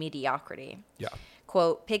general mediocrity. Yeah.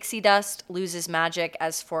 Quote, pixie dust loses magic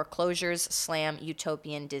as foreclosures slam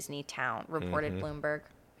utopian Disney town, reported Bloomberg.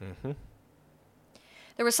 Mm-hmm.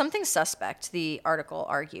 There was something suspect, the article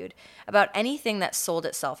argued, about anything that sold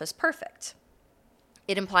itself as perfect.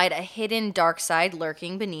 It implied a hidden dark side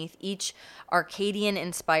lurking beneath each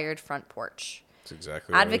Arcadian-inspired front porch. That's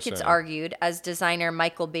exactly what Advocates I was argued, as designer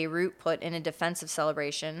Michael Beirut put in a defense of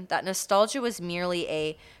Celebration, that nostalgia was merely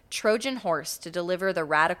a Trojan horse to deliver the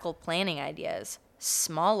radical planning ideas.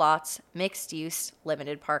 Small lots, mixed use,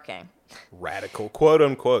 limited parking. Radical, quote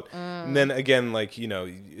unquote. And then again, like, you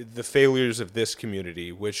know, the failures of this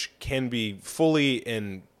community, which can be fully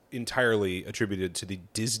and entirely attributed to the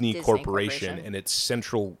Disney Corporation and its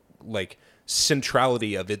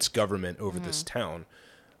centrality of its government over this town,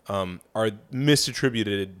 are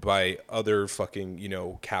misattributed by other fucking, you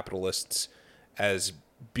know, capitalists as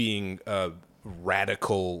being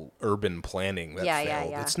radical urban planning that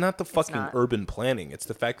failed. Yeah. It's not the fucking urban planning. It's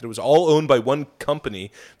the fact that it was all owned by one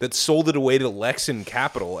company that sold it away to Lexan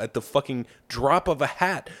Capital at the fucking drop of a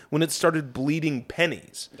hat when it started bleeding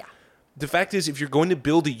pennies. Yeah. The fact is, if you're going to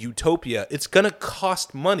build a utopia, it's going to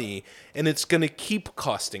cost money, and it's going to keep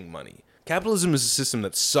costing money. Capitalism is a system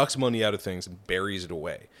that sucks money out of things and buries it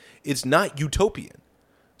away. It's not utopian.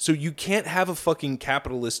 So you can't have a fucking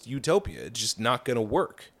capitalist utopia. It's just not going to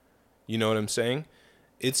work. You know what I'm saying?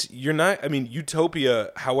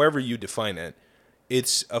 Utopia, however you define it,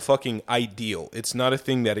 it's a fucking ideal. It's not a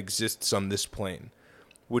thing that exists on this plane,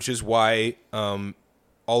 which is why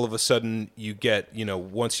all of a sudden you get, you know,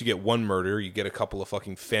 once you get one murder, you get a couple of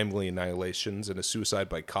fucking family annihilations and a suicide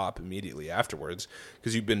by cop immediately afterwards,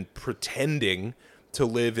 because you've been pretending to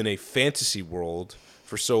live in a fantasy world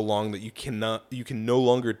for so long that you can no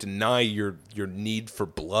longer deny your need for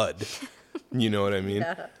blood. You know what I mean?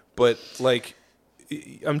 Yeah. But, like,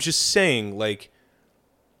 I'm just saying, like,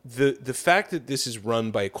 the fact that this is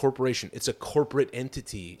run by a corporation, it's a corporate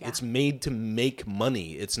entity. Yeah. It's made to make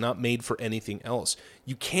money. It's not made for anything else.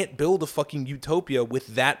 You can't build a fucking utopia with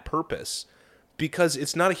that purpose because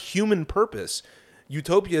it's not a human purpose.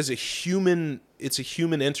 Utopia is a human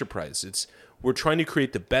enterprise. We're trying to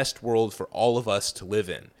create the best world for all of us to live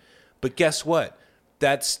in. But guess what?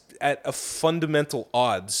 That's at a fundamental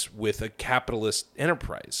odds with a capitalist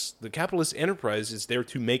enterprise. The capitalist enterprise is there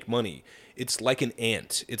to make money. It's like an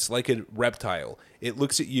ant. It's like a reptile. It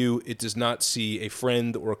looks at you. It does not see a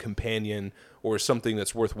friend or a companion or something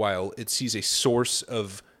that's worthwhile. It sees a source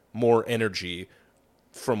of more energy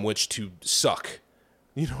from which to suck.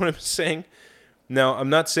 You know what I'm saying? Now, I'm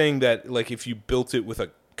not saying that, like, if you built it with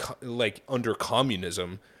under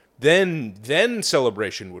communism, then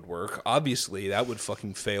Celebration would work. Obviously, that would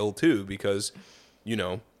fucking fail too, because, you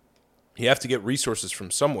know, you have to get resources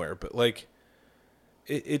from somewhere. But, like,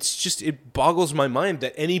 it boggles my mind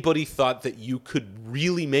that anybody thought that you could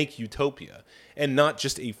really make utopia and not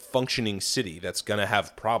just a functioning city that's gonna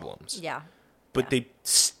have problems. Yeah. But they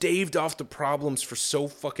staved off the problems for so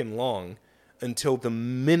fucking long until the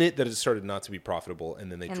minute that it started not to be profitable,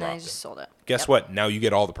 and then they dropped it. Just sold it. Guess what? Now you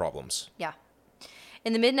get all the problems. Yeah.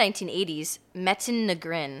 In the mid-1980s, Metin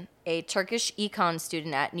Negrin, a Turkish econ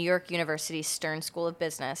student at New York University's Stern School of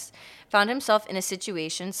Business, found himself in a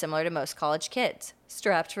situation similar to most college kids,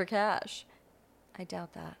 strapped for cash. I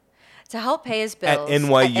doubt that. To help pay his bills at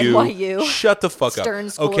NYU. Shut the fuck Stern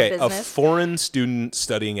up. School Okay, of a Business. foreign student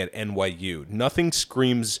studying at NYU. Nothing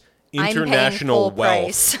screams I'm paying international full wealth.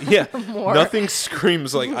 price. Yeah, More. nothing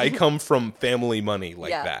screams like I come from family money like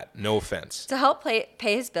Yeah. that. No offense. To help pay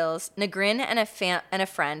his bills, Negrin and a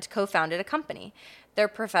friend co-founded a company. Their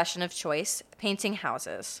profession of choice, painting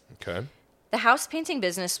houses. Okay. The house painting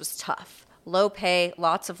business was tough. Low pay,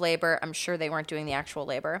 lots of labor. I'm sure they weren't doing the actual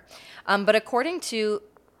labor. But according to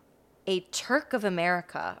a Turk of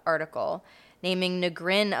America article naming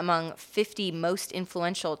Negrin among 50 most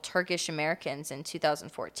influential Turkish Americans in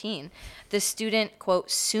 2014, the student, quote,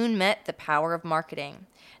 soon met the power of marketing.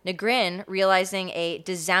 Negrin, realizing a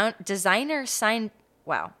designer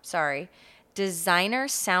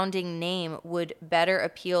sounding name would better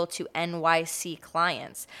appeal to NYC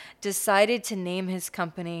clients, decided to name his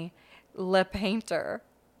company Le Painter.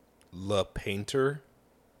 Le Painter?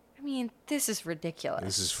 I mean, this is ridiculous.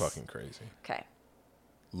 This is fucking crazy. Okay.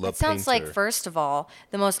 Le It sounds Painter. like, first of all,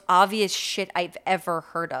 the most obvious shit I've ever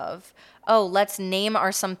heard of. Oh, let's name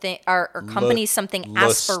our company something Le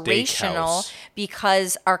aspirational Steakhouse.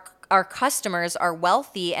 because our customers are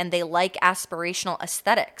wealthy and they like aspirational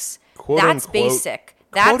aesthetics. Quote, That's unquote, basic.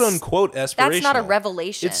 quote unquote aspirational. That's not a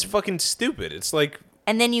revelation. It's fucking stupid. It's like,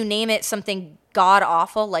 And then you name it something god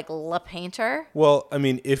awful like Le Painter. well, I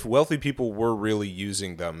mean, if wealthy people were really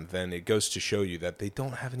using them, then it goes to show you that they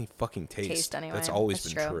don't have any fucking taste. Anyway. That's always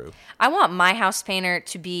been true. I want my house painter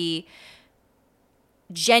to be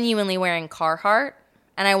genuinely wearing Carhartt,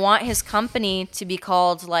 and I want his company to be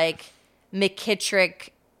called like McKittrick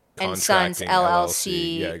and Sons Contracting,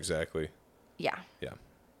 LLC. Yeah, exactly. Yeah, Yeah.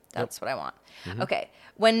 that's what I want. Okay.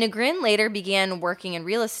 When Negrin later began working in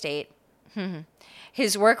real estate,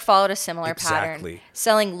 his work followed a similar pattern, Exactly.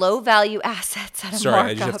 selling low-value assets at a Sorry,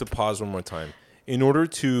 markup. I just have to pause one more time. In order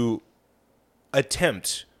to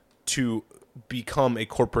attempt to become a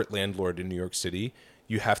corporate landlord in New York City,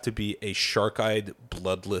 you have to be a shark-eyed,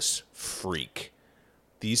 bloodless freak.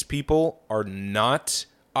 These people are not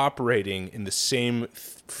operating in the same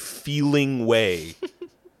feeling way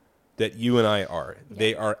that you and I are.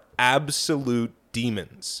 They are absolute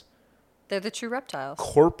demons. They're the true reptiles.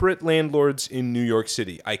 Corporate landlords in New York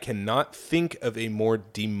City. I cannot think of a more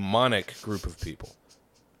demonic group of people.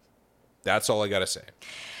 That's all I got to say.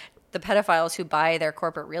 The pedophiles who buy their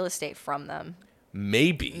corporate real estate from them.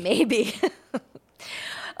 Maybe.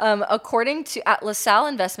 According to at LaSalle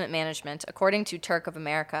Investment Management, according to Turk of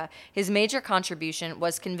America, his major contribution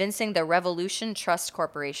was convincing the Revolution Trust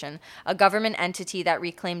Corporation, a government entity that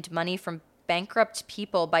reclaimed money from bankrupt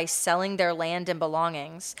people by selling their land and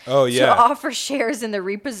belongings, yeah. to offer shares in the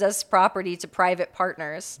repossessed property to private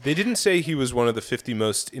partners. They didn't say he was one of the 50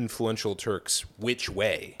 most influential Turks. Which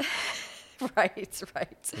way? Right.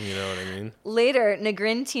 You know what I mean? Later,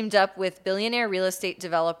 Negrin teamed up with billionaire real estate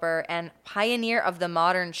developer and pioneer of the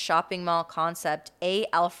modern shopping mall concept, A.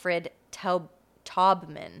 Alfred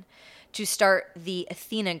Taubman, to start the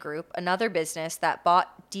Athena Group, another business that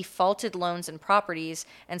bought defaulted loans and properties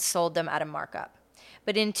and sold them at a markup.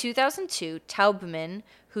 But in 2002, Taubman,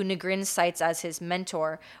 who Negrin cites as his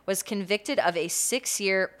mentor, was convicted of a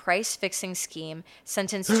 6-year price-fixing scheme,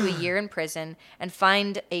 sentenced to a year in prison, and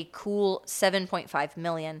fined a cool $7.5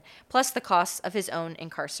 million, plus the costs of his own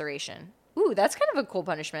incarceration. Ooh, that's kind of a cool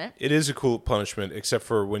punishment. It is a cool punishment, except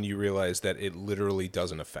for when you realize that it literally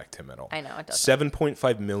doesn't affect him at all. I know, it doesn't.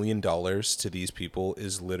 $7.5 million to these people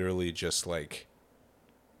is literally just like...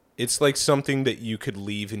 It's like something that you could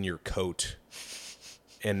leave in your coat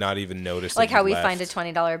and not even notice. Like that how you we left. find a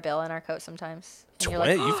 $20 bill in our coat sometimes. And you're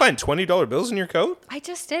 20? like, You find $20 bills in your coat? I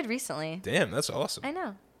just did recently. Damn, that's awesome. I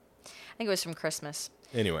know. I think it was from Christmas.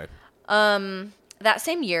 Anyway. That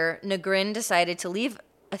same year, Negrin decided to leave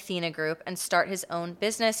Athena Group and start his own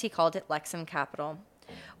business. He called it Lexan Capital.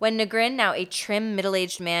 When Negrin, now a trim,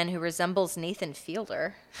 middle-aged man who resembles Nathan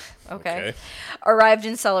Fielder, okay, arrived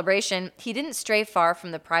in Celebration, he didn't stray far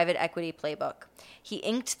from the private equity playbook. He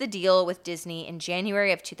inked the deal with Disney in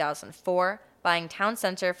January of 2004, buying Town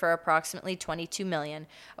Center for approximately $22 million,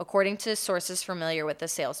 according to sources familiar with the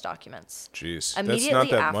sales documents. Jeez, Immediately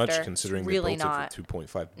that's not that after, much considering really they built not. it for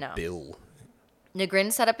 $2.5 bill.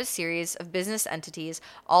 Negrin set up a series of business entities,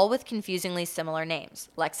 all with confusingly similar names.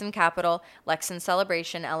 Lexan Capital, Lexan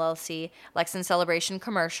Celebration LLC, Lexan Celebration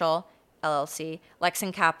Commercial LLC,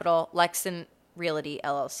 Lexan Capital, Lexan Realty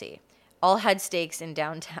LLC. all had stakes in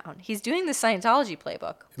downtown. He's doing the Scientology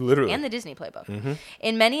playbook. Literally. And the Disney playbook.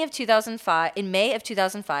 In May of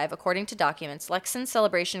 2005, according to documents, Lexington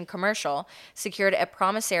Celebration Commercial secured a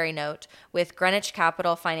promissory note with Greenwich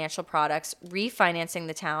Capital Financial Products, refinancing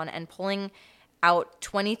the town and pulling out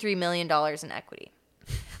 $23 million in equity.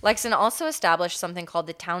 Lexington also established something called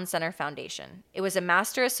the Town Center Foundation. It was a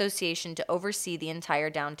master association to oversee the entire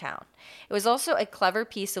downtown. It was also a clever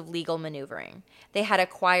piece of legal maneuvering. They had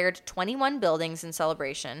acquired 21 buildings in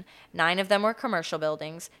Celebration. 9 of them were commercial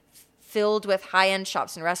buildings, filled with high-end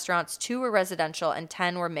shops and restaurants. 2 were residential, and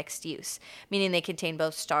 10 were mixed use, meaning they contained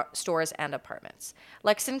both stores and apartments.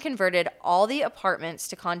 Lexington converted all the apartments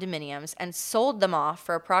to condominiums and sold them off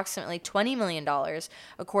for approximately $20 million,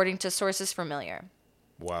 according to sources familiar.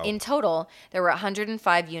 Wow. In total, there were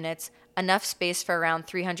 105 units, enough space for around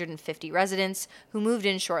 350 residents who moved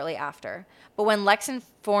in shortly after. But when Lexington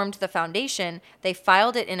formed the foundation, they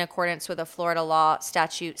filed it in accordance with a Florida law,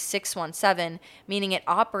 Statute 617, meaning it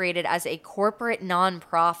operated as a corporate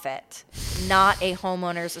nonprofit, not a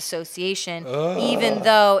homeowners association, even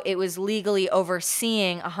though it was legally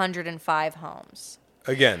overseeing 105 homes.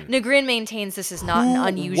 Again, Negrin maintains this is not an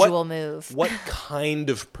unusual move. What kind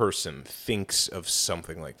of person thinks of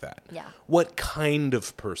something like that? Yeah. What kind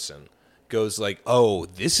of person goes like, oh,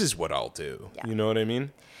 this is what I'll do? Yeah. You know what I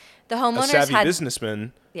mean? The homeowners A savvy had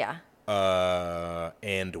businessman. Yeah.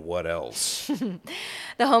 And what else?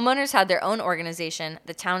 The homeowners had their own organization,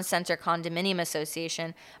 the Town Center Condominium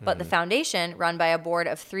Association, but the foundation, run by a board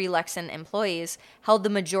of 3 Lexington employees, held the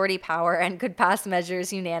majority power and could pass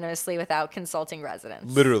measures unanimously without consulting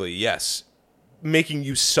residents. Literally, yes. Making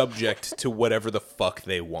you subject to whatever the fuck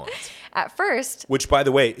they want. At first, Which, by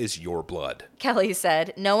the way, is your blood. Kelly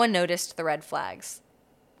said, no one noticed the red flags.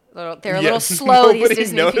 They're a little slow, these nobody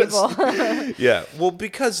Disney noticed. people. Yeah, well,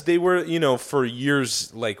 because they were, for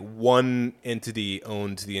years, like, one entity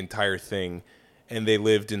owned the entire thing, and they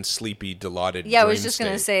lived in sleepy, dilaudid Yeah, I was dream just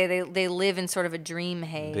going to state. say, they live in sort of a dream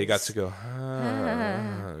haze. They got to go,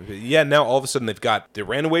 yeah, now all of a sudden they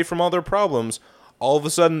ran away from all their problems. All of a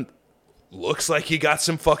sudden, looks like you got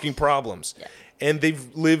some fucking problems. Yeah. And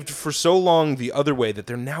they've lived for so long the other way that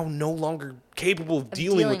they're now no longer capable of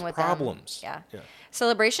dealing with them. problems. Yeah.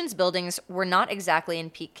 Celebration's buildings were not exactly in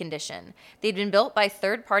peak condition. They'd been built by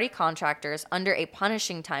third-party contractors under a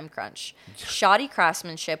punishing time crunch. Shoddy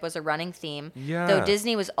craftsmanship was a running theme, though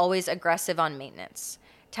Disney was always aggressive on maintenance.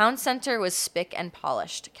 Town Center was spick and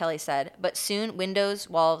polished, Kelly said, but soon windows,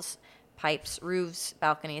 walls, pipes, roofs,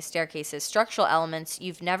 balconies, staircases, structural elements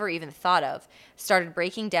you've never even thought of started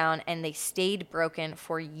breaking down, and they stayed broken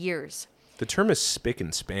for years. The term is spick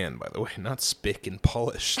and span, by the way, not spick and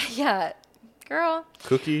polished. Yeah. Girl.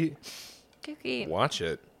 Cookie, Cookie. watch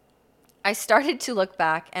it. I started to look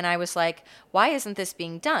back and I was like, why isn't this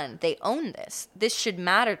being done? They own this. This should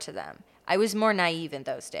matter to them. I was more naive in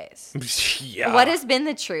those days. Yeah. What has been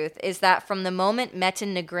the truth is that from the moment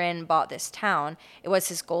Metin Negrin bought this town, it was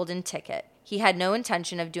his golden ticket. He had no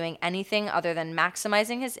intention of doing anything other than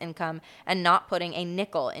maximizing his income and not putting a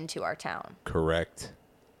nickel into our town. Correct.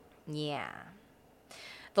 Yeah.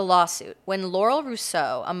 The lawsuit. When Laurel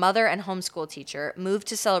Rousseau, a mother and homeschool teacher, moved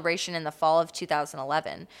to Celebration in the fall of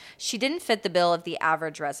 2011, she didn't fit the bill of the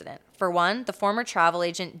average resident. For one, the former travel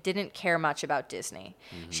agent didn't care much about Disney.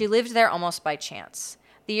 She lived there almost by chance.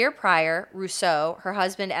 The year prior, Rousseau, her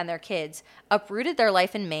husband, and their kids uprooted their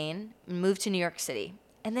life in Maine and moved to New York City,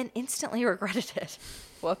 and then instantly regretted it.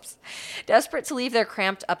 Whoops. Desperate to leave their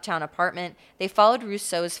cramped uptown apartment, they followed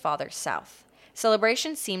Rousseau's father south.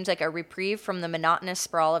 Celebration seemed like a reprieve from the monotonous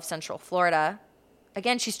sprawl of Central Florida.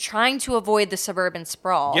 Again, she's trying to avoid the suburban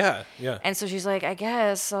sprawl. Yeah. And so she's like, I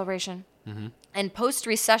guess, Celebration. Mm-hmm. And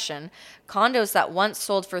post-recession, condos that once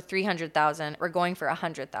sold for $300,000 were going for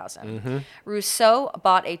 $100,000. Mm-hmm. Rousseau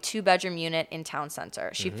bought a 2-bedroom unit in Town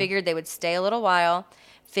Center. She figured they would stay a little while,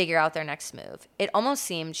 figure out their next move. It almost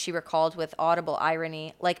seemed, she recalled with audible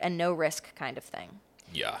irony, like a no-risk kind of thing.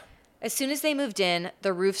 Yeah. As soon as they moved in,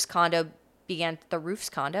 the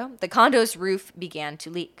condo's roof began to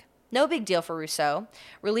leak. No big deal for Rousseau.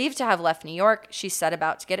 Relieved to have left New York, she set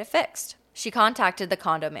about to get it fixed. She contacted the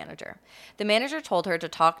condo manager. The manager told her to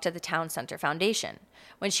talk to the Town Center Foundation.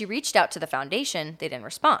 When she reached out to the foundation, they didn't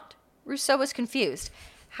respond. Rousseau was confused.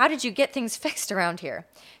 How did you get things fixed around here?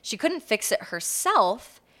 She couldn't fix it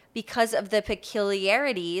herself because of the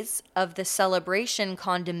peculiarities of the Celebration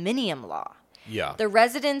condominium law. Yeah. The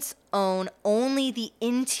residents own only the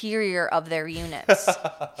interior of their units.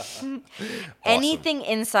 Anything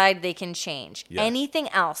inside they can change. Yeah. Anything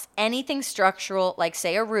else, anything structural, like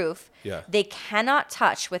say a roof, Yeah. they cannot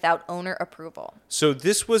touch without owner approval. So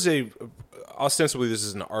this was ostensibly this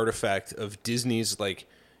is an artifact of Disney's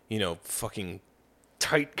fucking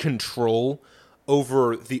tight control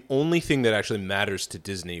over the only thing that actually matters to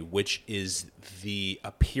Disney, which is the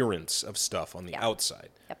appearance of stuff on the outside.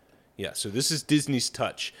 Yep. Yeah, so this is Disney's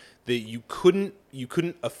touch. That you couldn't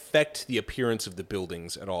affect the appearance of the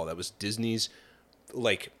buildings at all. That was Disney's,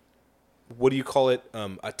 what do you call it?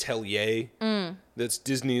 Atelier. That's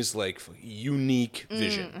Disney's unique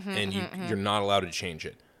vision, and you're not allowed to change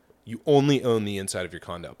it. You only own the inside of your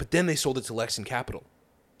condo. But then they sold it to Lexington Capital.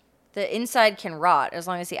 The inside can rot as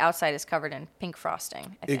long as the outside is covered in pink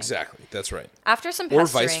frosting, I think. Exactly, that's right. After some pestering... Or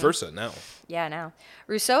vice versa now. Yeah, now.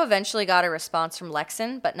 Rousseau eventually got a response from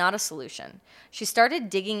Lexon, but not a solution. She started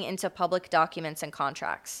digging into public documents and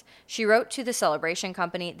contracts. She wrote to the Celebration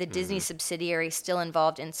Company, the Disney subsidiary still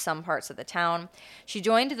involved in some parts of the town. She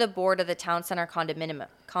joined the board of the Town Center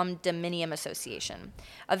Condominium Association.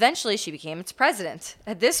 Eventually, she became its president.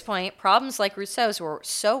 At this point, problems like Rousseau's were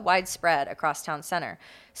so widespread across Town Center,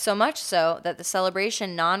 so much so that the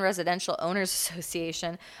Celebration Non-Residential Owners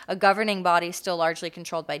Association, a governing body still largely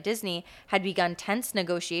controlled by Disney, had begun tense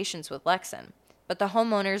negotiations with Lexon. But the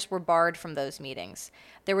homeowners were barred from those meetings.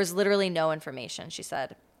 There was literally no information, she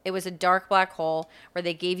said. It was a dark black hole where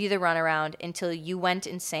they gave you the runaround until you went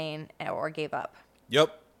insane or gave up.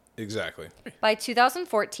 Yep, exactly. By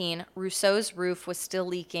 2014, Rousseau's roof was still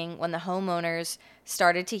leaking when the homeowners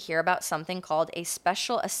started to hear about something called a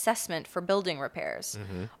special assessment for building repairs.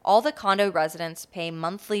 All the condo residents pay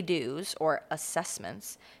monthly dues, or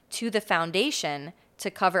assessments, to the foundation to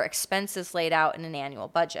cover expenses laid out in an annual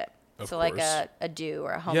budget. Of so course. like a due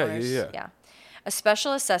or a homeowner's. Yeah. A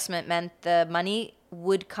special assessment meant the money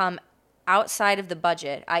would come outside of the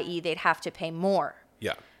budget, i.e. they'd have to pay more.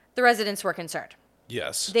 Yeah. The residents were concerned.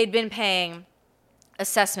 Yes. They'd been paying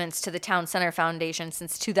assessments to the Town Center Foundation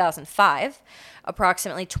since 2005,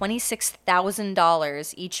 approximately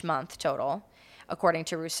 $26,000 each month total, according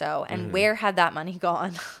to Rousseau. And where had that money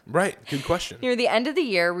gone? Right. Good question. Near the end of the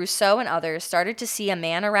year, Rousseau and others started to see a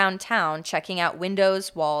man around town checking out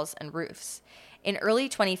windows, walls, and roofs. In early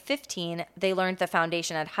 2015, they learned the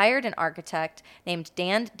foundation had hired an architect named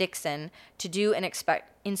Dan Dixon to do an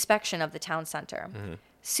inspection of the town center.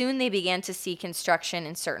 Soon they began to see construction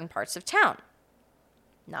in certain parts of town.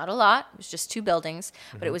 Not a lot, it was just 2 buildings,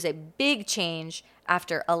 but it was a big change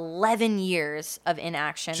after 11 years of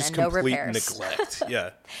inaction Just and no complete repairs. neglect.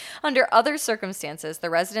 Yeah. Under other circumstances, the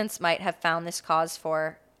residents might have found this cause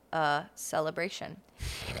for a celebration.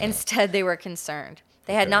 Instead, they were concerned.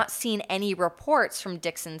 They had not seen any reports from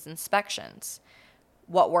Dixon's inspections.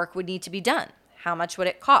 What work would need to be done? How much would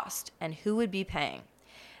it cost? And who would be paying?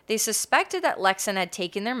 They suspected that Lexon had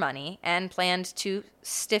taken their money and planned to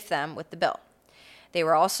stiff them with the bill. They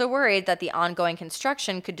were also worried that the ongoing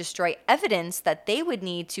construction could destroy evidence that they would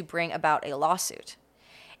need to bring about a lawsuit.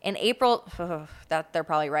 In April, they're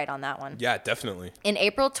probably right on that one. Yeah, definitely. In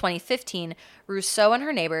April 2015, Rousseau and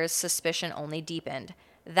her neighbors' suspicion only deepened.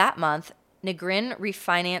 That month, Negrin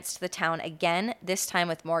refinanced the town again, this time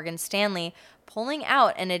with Morgan Stanley, pulling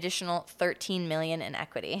out an additional $13 million in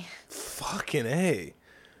equity. Fucking A.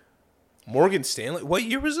 Morgan Stanley. What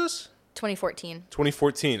year was this? 2014.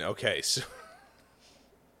 2014. Okay, so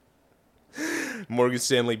Morgan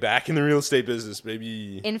Stanley back in the real estate business,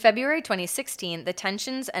 baby. In February 2016, the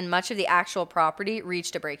tensions and much of the actual property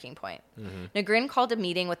reached a breaking point. Negrin called a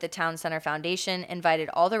meeting with the Town Center Foundation, invited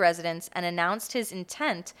all the residents, and announced his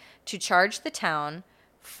intent to charge the town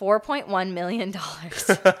 $4.1 million.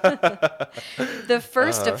 The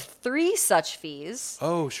first of 3 such fees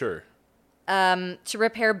Oh, sure. to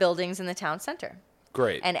repair buildings in the town center.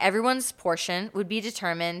 Great. And everyone's portion would be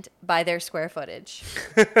determined by their square footage.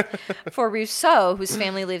 For Rousseau, whose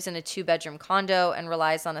family lives in a 2-bedroom condo and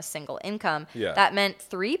relies on a single income, that meant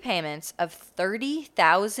 3 payments of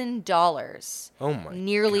 $30,000. Oh my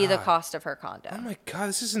Nearly the God. cost of her condo. Oh my God,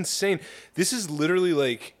 this is insane. This is literally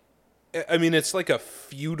like, I mean, it's like a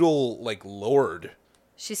feudal, lord.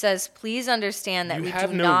 She says, please understand that You we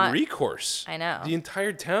have do no not... recourse. I know. The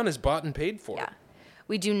entire town is bought and paid for. Yeah.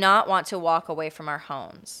 We do not want to walk away from our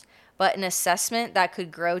homes, but an assessment that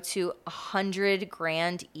could grow to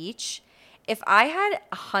 $100,000 each. If I had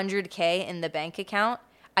 $100K in the bank account,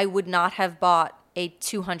 I would not have bought a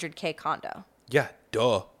 $200K condo. Yeah,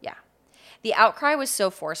 duh. Yeah. The outcry was so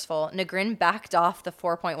forceful, Negrin backed off the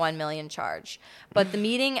 $4.1 million charge. But the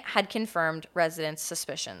meeting had confirmed residents'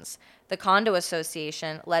 suspicions. The condo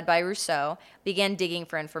association, led by Rousseau, began digging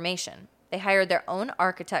for information. They hired their own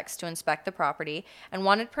architects to inspect the property and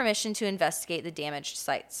wanted permission to investigate the damaged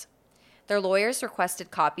sites. Their lawyers requested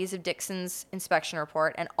copies of Dixon's inspection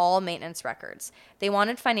report and all maintenance records. They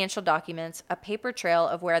wanted financial documents, a paper trail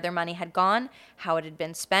of where their money had gone, how it had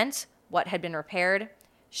been spent, what had been repaired.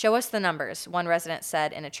 Show us the numbers, one resident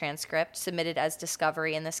said in a transcript submitted as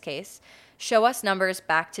discovery in this case. Show us numbers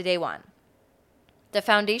back to day one. The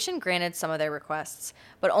foundation granted some of their requests,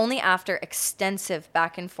 but only after extensive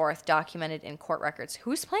back and forth documented in court records.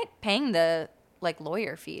 Who's paying the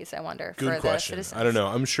lawyer fees, I wonder, Good for question. the citizens? I don't know.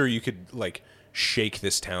 I'm sure you could shake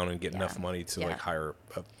this town and get enough money to hire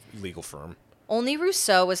a legal firm. Only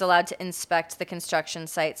Rousseau was allowed to inspect the construction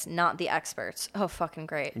sites, not the experts. Oh, fucking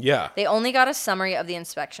great. Yeah. They only got a summary of the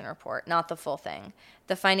inspection report, not the full thing.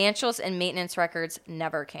 The financials and maintenance records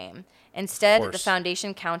never came. Instead, the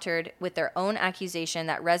foundation countered with their own accusation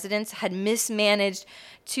that residents had mismanaged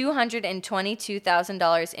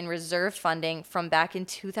 $222,000 in reserve funding from back in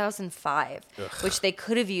 2005, which they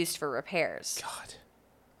could have used for repairs. God.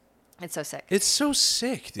 It's so sick. It's so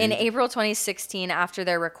sick, dude. In April 2016, after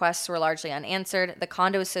their requests were largely unanswered, the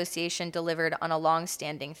condo association delivered on a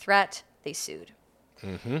long-standing threat. They sued.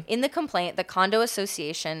 Mm-hmm. In the complaint, the condo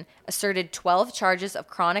association asserted 12 charges of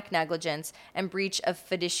chronic negligence and breach of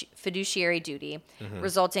fiduciary duty,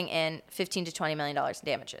 resulting in $15 to $20 million in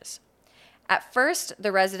damages. At first,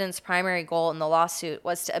 the residents' primary goal in the lawsuit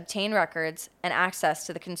was to obtain records and access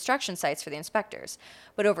to the construction sites for the inspectors.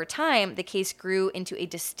 But over time, the case grew into a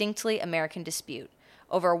distinctly American dispute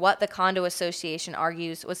over what the condo association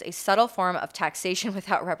argues was a subtle form of taxation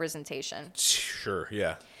without representation. Sure,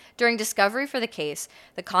 yeah. During discovery for the case,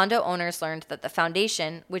 the condo owners learned that the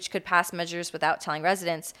foundation, which could pass measures without telling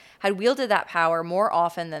residents, had wielded that power more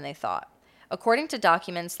often than they thought. According to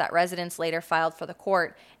documents that residents later filed for the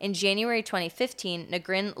court, in January 2015,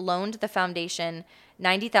 Negrin loaned the foundation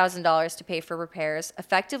 $90,000 to pay for repairs,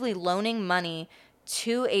 effectively loaning money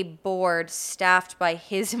to a board staffed by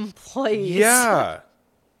his employees. Yeah.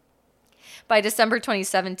 By December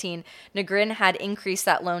 2017, Negrin had increased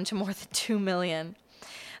that loan to more than $2 million.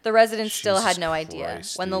 The residents still had no idea.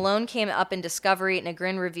 When the loan came up in discovery,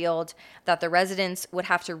 Negrin revealed that the residents would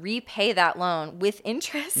have to repay that loan with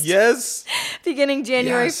interest. Yes. Beginning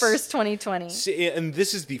January 1st, 2020. See, and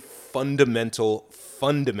this is the fundamental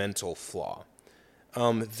flaw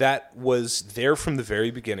that was there from the very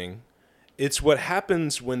beginning. It's what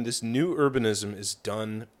happens when this new urbanism is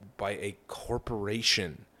done by a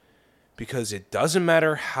corporation. Because it doesn't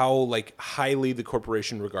matter how highly the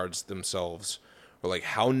corporation regards themselves, or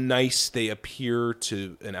how nice they appear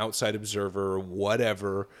to an outside observer or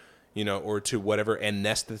whatever, or to whatever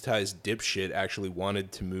anesthetized dipshit actually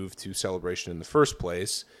wanted to move to Celebration in the first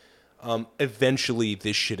place. Eventually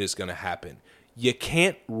this shit is going to happen. You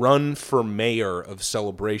can't run for mayor of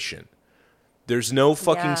Celebration. There's no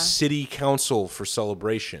fucking city council for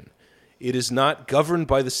Celebration. It is not governed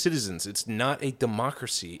by the citizens. It's not a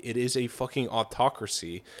democracy. It is a fucking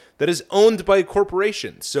autocracy that is owned by a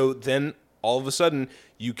corporation. So then all of a sudden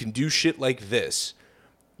you can do shit like this.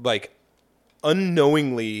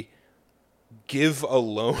 Unknowingly give a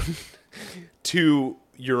loan to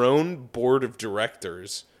your own board of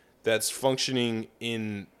directors that's functioning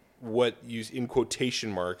in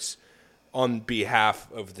quotation marks on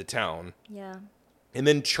behalf of the town. Yeah. And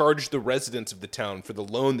then charge the residents of the town for the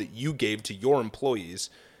loan that you gave to your employees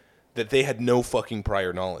that they had no fucking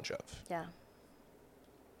prior knowledge of. Yeah.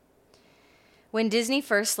 When Disney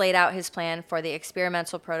first laid out his plan for the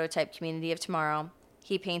experimental prototype community of tomorrow,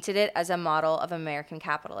 he painted it as a model of American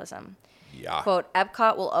capitalism. Yeah. Quote,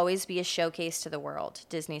 Epcot will always be a showcase to the world,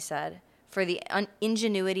 Disney said, for the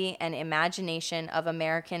ingenuity and imagination of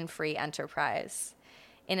American free enterprise.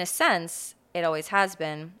 In a sense, it always has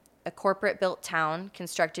been. A corporate-built town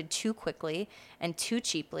constructed too quickly and too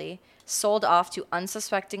cheaply, sold off to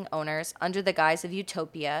unsuspecting owners under the guise of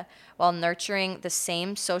utopia while nurturing the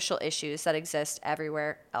same social issues that exist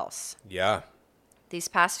everywhere else. Yeah. These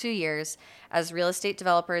past few years, as real estate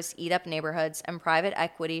developers eat up neighborhoods and private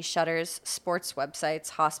equity shutters sports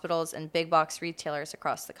websites, hospitals, and big box retailers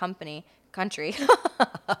across the country.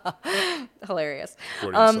 Hilarious.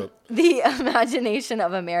 The imagination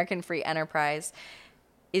of American free enterprise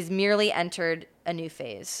is merely entered a new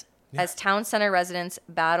phase. Yeah. As town center residents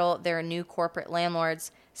battle their new corporate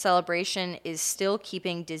landlords, Celebration is still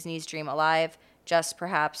keeping Disney's dream alive, just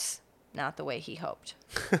perhaps not the way he hoped.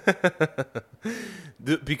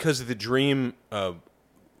 Because the dream,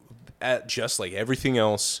 just like everything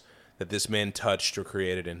else that this man touched or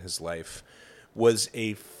created in his life was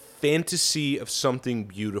a fantasy of something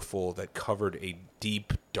beautiful that covered a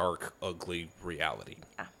deep, dark, ugly reality.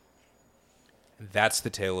 Yeah. That's the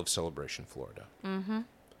tale of Celebration, Florida. Mm-hmm.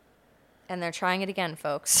 And they're trying it again,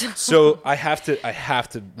 folks. So I have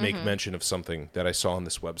to make mention of something that I saw on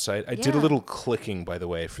this website. I did a little clicking, by the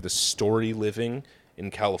way, for the Story Living in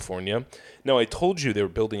California. Now, I told you they were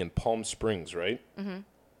building in Palm Springs, right? Mm-hmm.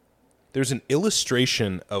 There's an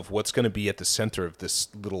illustration of what's going to be at the center of this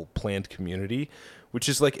little planned community, which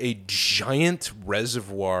is like a giant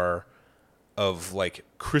reservoir of like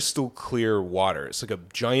crystal clear water. It's like a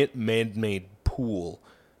giant man-made pool,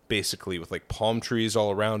 basically, with like palm trees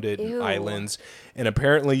all around it and islands. And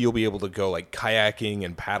apparently you'll be able to go like kayaking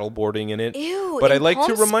and paddleboarding in it. But I'd like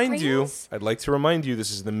to remind you,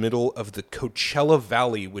 this is in the middle of the Coachella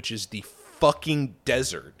Valley, which is the fucking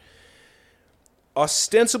desert.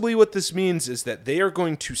 Ostensibly what this means is that they are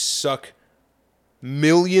going to suck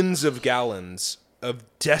millions of gallons of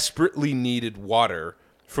desperately needed water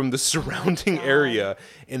from the surrounding area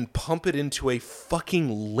and pump it into a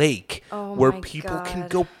fucking lake where people can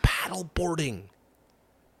go paddleboarding.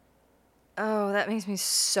 Oh, that makes me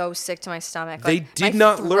so sick to my stomach. They did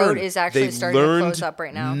not learn. My throat is actually starting to close up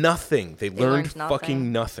right now. Nothing. They learned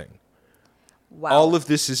fucking nothing. Wow. All of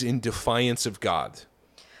this is in defiance of God.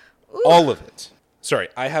 Ooh. All of it. Sorry,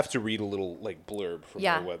 I have to read a little like blurb from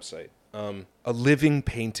their website. A living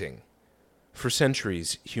painting. For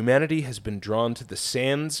centuries, humanity has been drawn to the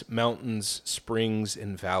sands, mountains, springs,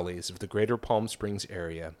 and valleys of the greater Palm Springs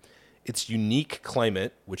area. Its unique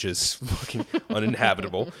climate, which is fucking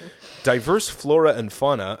uninhabitable, diverse flora and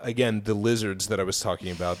fauna, again, the lizards that I was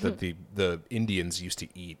talking about that the Indians used to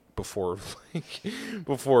eat before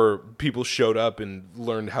people showed up and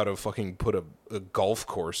learned how to fucking put a golf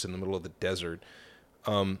course in the middle of the desert,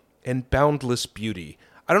 and boundless beauty.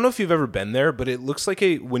 I don't know if you've ever been there, but it looks like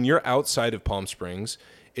when you're outside of Palm Springs,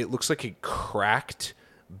 it looks like a cracked,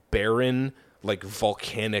 barren, like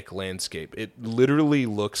volcanic landscape. It literally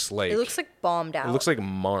looks like... It looks like bombed out. It looks like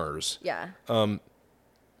Mars. Yeah.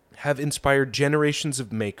 Have inspired generations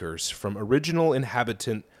of makers, from original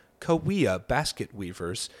inhabitant Kauai basket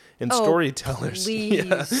weavers and storytellers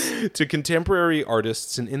to contemporary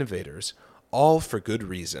artists and innovators, all for good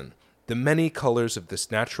reason. The many colors of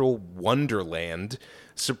this natural wonderland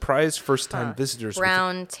surprise first-time visitors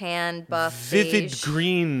brown, tan, buff, vivid beige.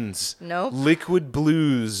 Greens, Nope. liquid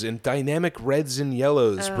blues, and dynamic reds and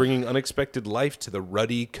yellows, bringing unexpected life to the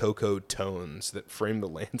ruddy cocoa tones that frame the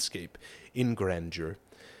landscape in grandeur.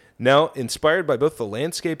 Now, inspired by both the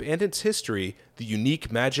landscape and its history, the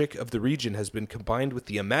unique magic of the region has been combined with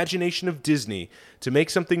the imagination of Disney to make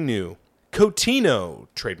something new. Cotino,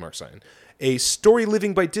 trademark sign. A story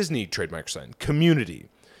living by Disney, trademark sign. Community.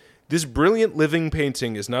 This brilliant living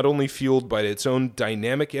painting is not only fueled by its own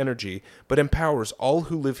dynamic energy, but empowers all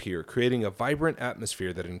who live here, creating a vibrant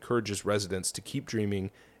atmosphere that encourages residents to keep dreaming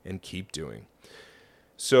and keep doing.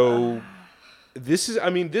 So,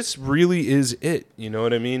 this really is it. You know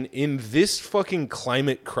what I mean? In this fucking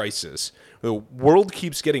climate crisis, the world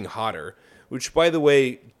keeps getting hotter. Which, by the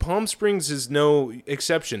way, Palm Springs is no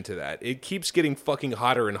exception to that. It keeps getting fucking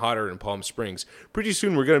hotter and hotter in Palm Springs. Pretty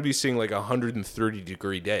soon we're going to be seeing like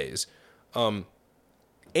 130-degree days. And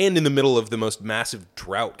in the middle of the most massive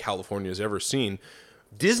drought California's ever seen,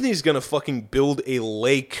 Disney's going to fucking build a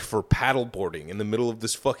lake for paddleboarding in the middle of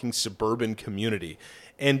this fucking suburban community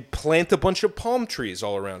and plant a bunch of palm trees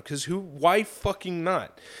all around. Because why fucking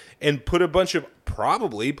not? And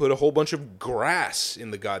probably put a whole bunch of grass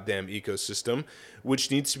in the goddamn ecosystem,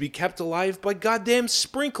 which needs to be kept alive by goddamn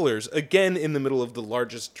sprinklers, again in the middle of the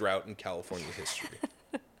largest drought in California history.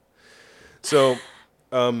 So,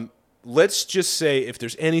 let's just say, if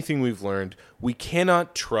there's anything we've learned, we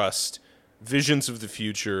cannot trust visions of the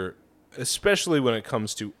future, especially when it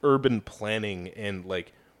comes to urban planning and,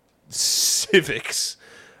 like, civics,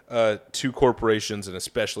 to corporations, and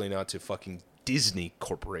especially not to fucking Disney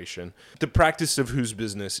Corporation, the practice of whose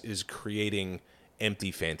business is creating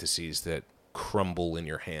empty fantasies that crumble in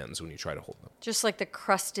your hands when you try to hold them. Just like the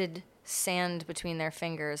crusted sand between their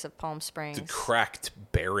fingers of Palm Springs. The cracked,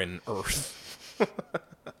 barren earth.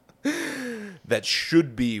 That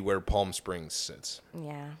should be where Palm Springs sits.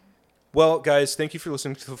 Yeah. Well, guys, thank you for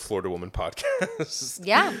listening to the Florida Woman podcast.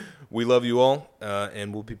 Yeah. We love you all,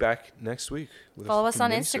 and we'll be back next week. Follow us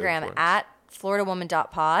on Instagram at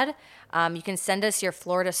floridawoman.pod. You can send us your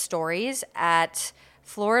Florida stories at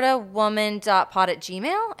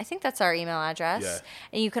floridawoman.pod@gmail.com. I think that's our email address. Yeah.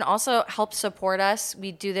 And you can also help support us.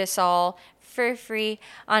 We do this all for free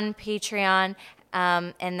on Patreon.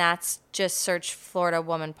 And that's just search Florida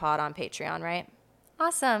Woman Pod on Patreon, right?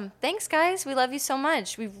 Awesome. Thanks, guys. We love you so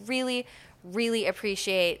much. We really, really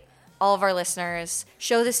appreciate all of our listeners.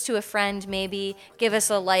 Show this to a friend, maybe. Give us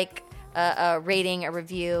a like, a rating, a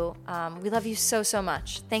review. We love you so, so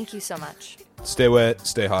much. Thank you so much. Stay wet,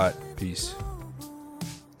 stay hot. Peace.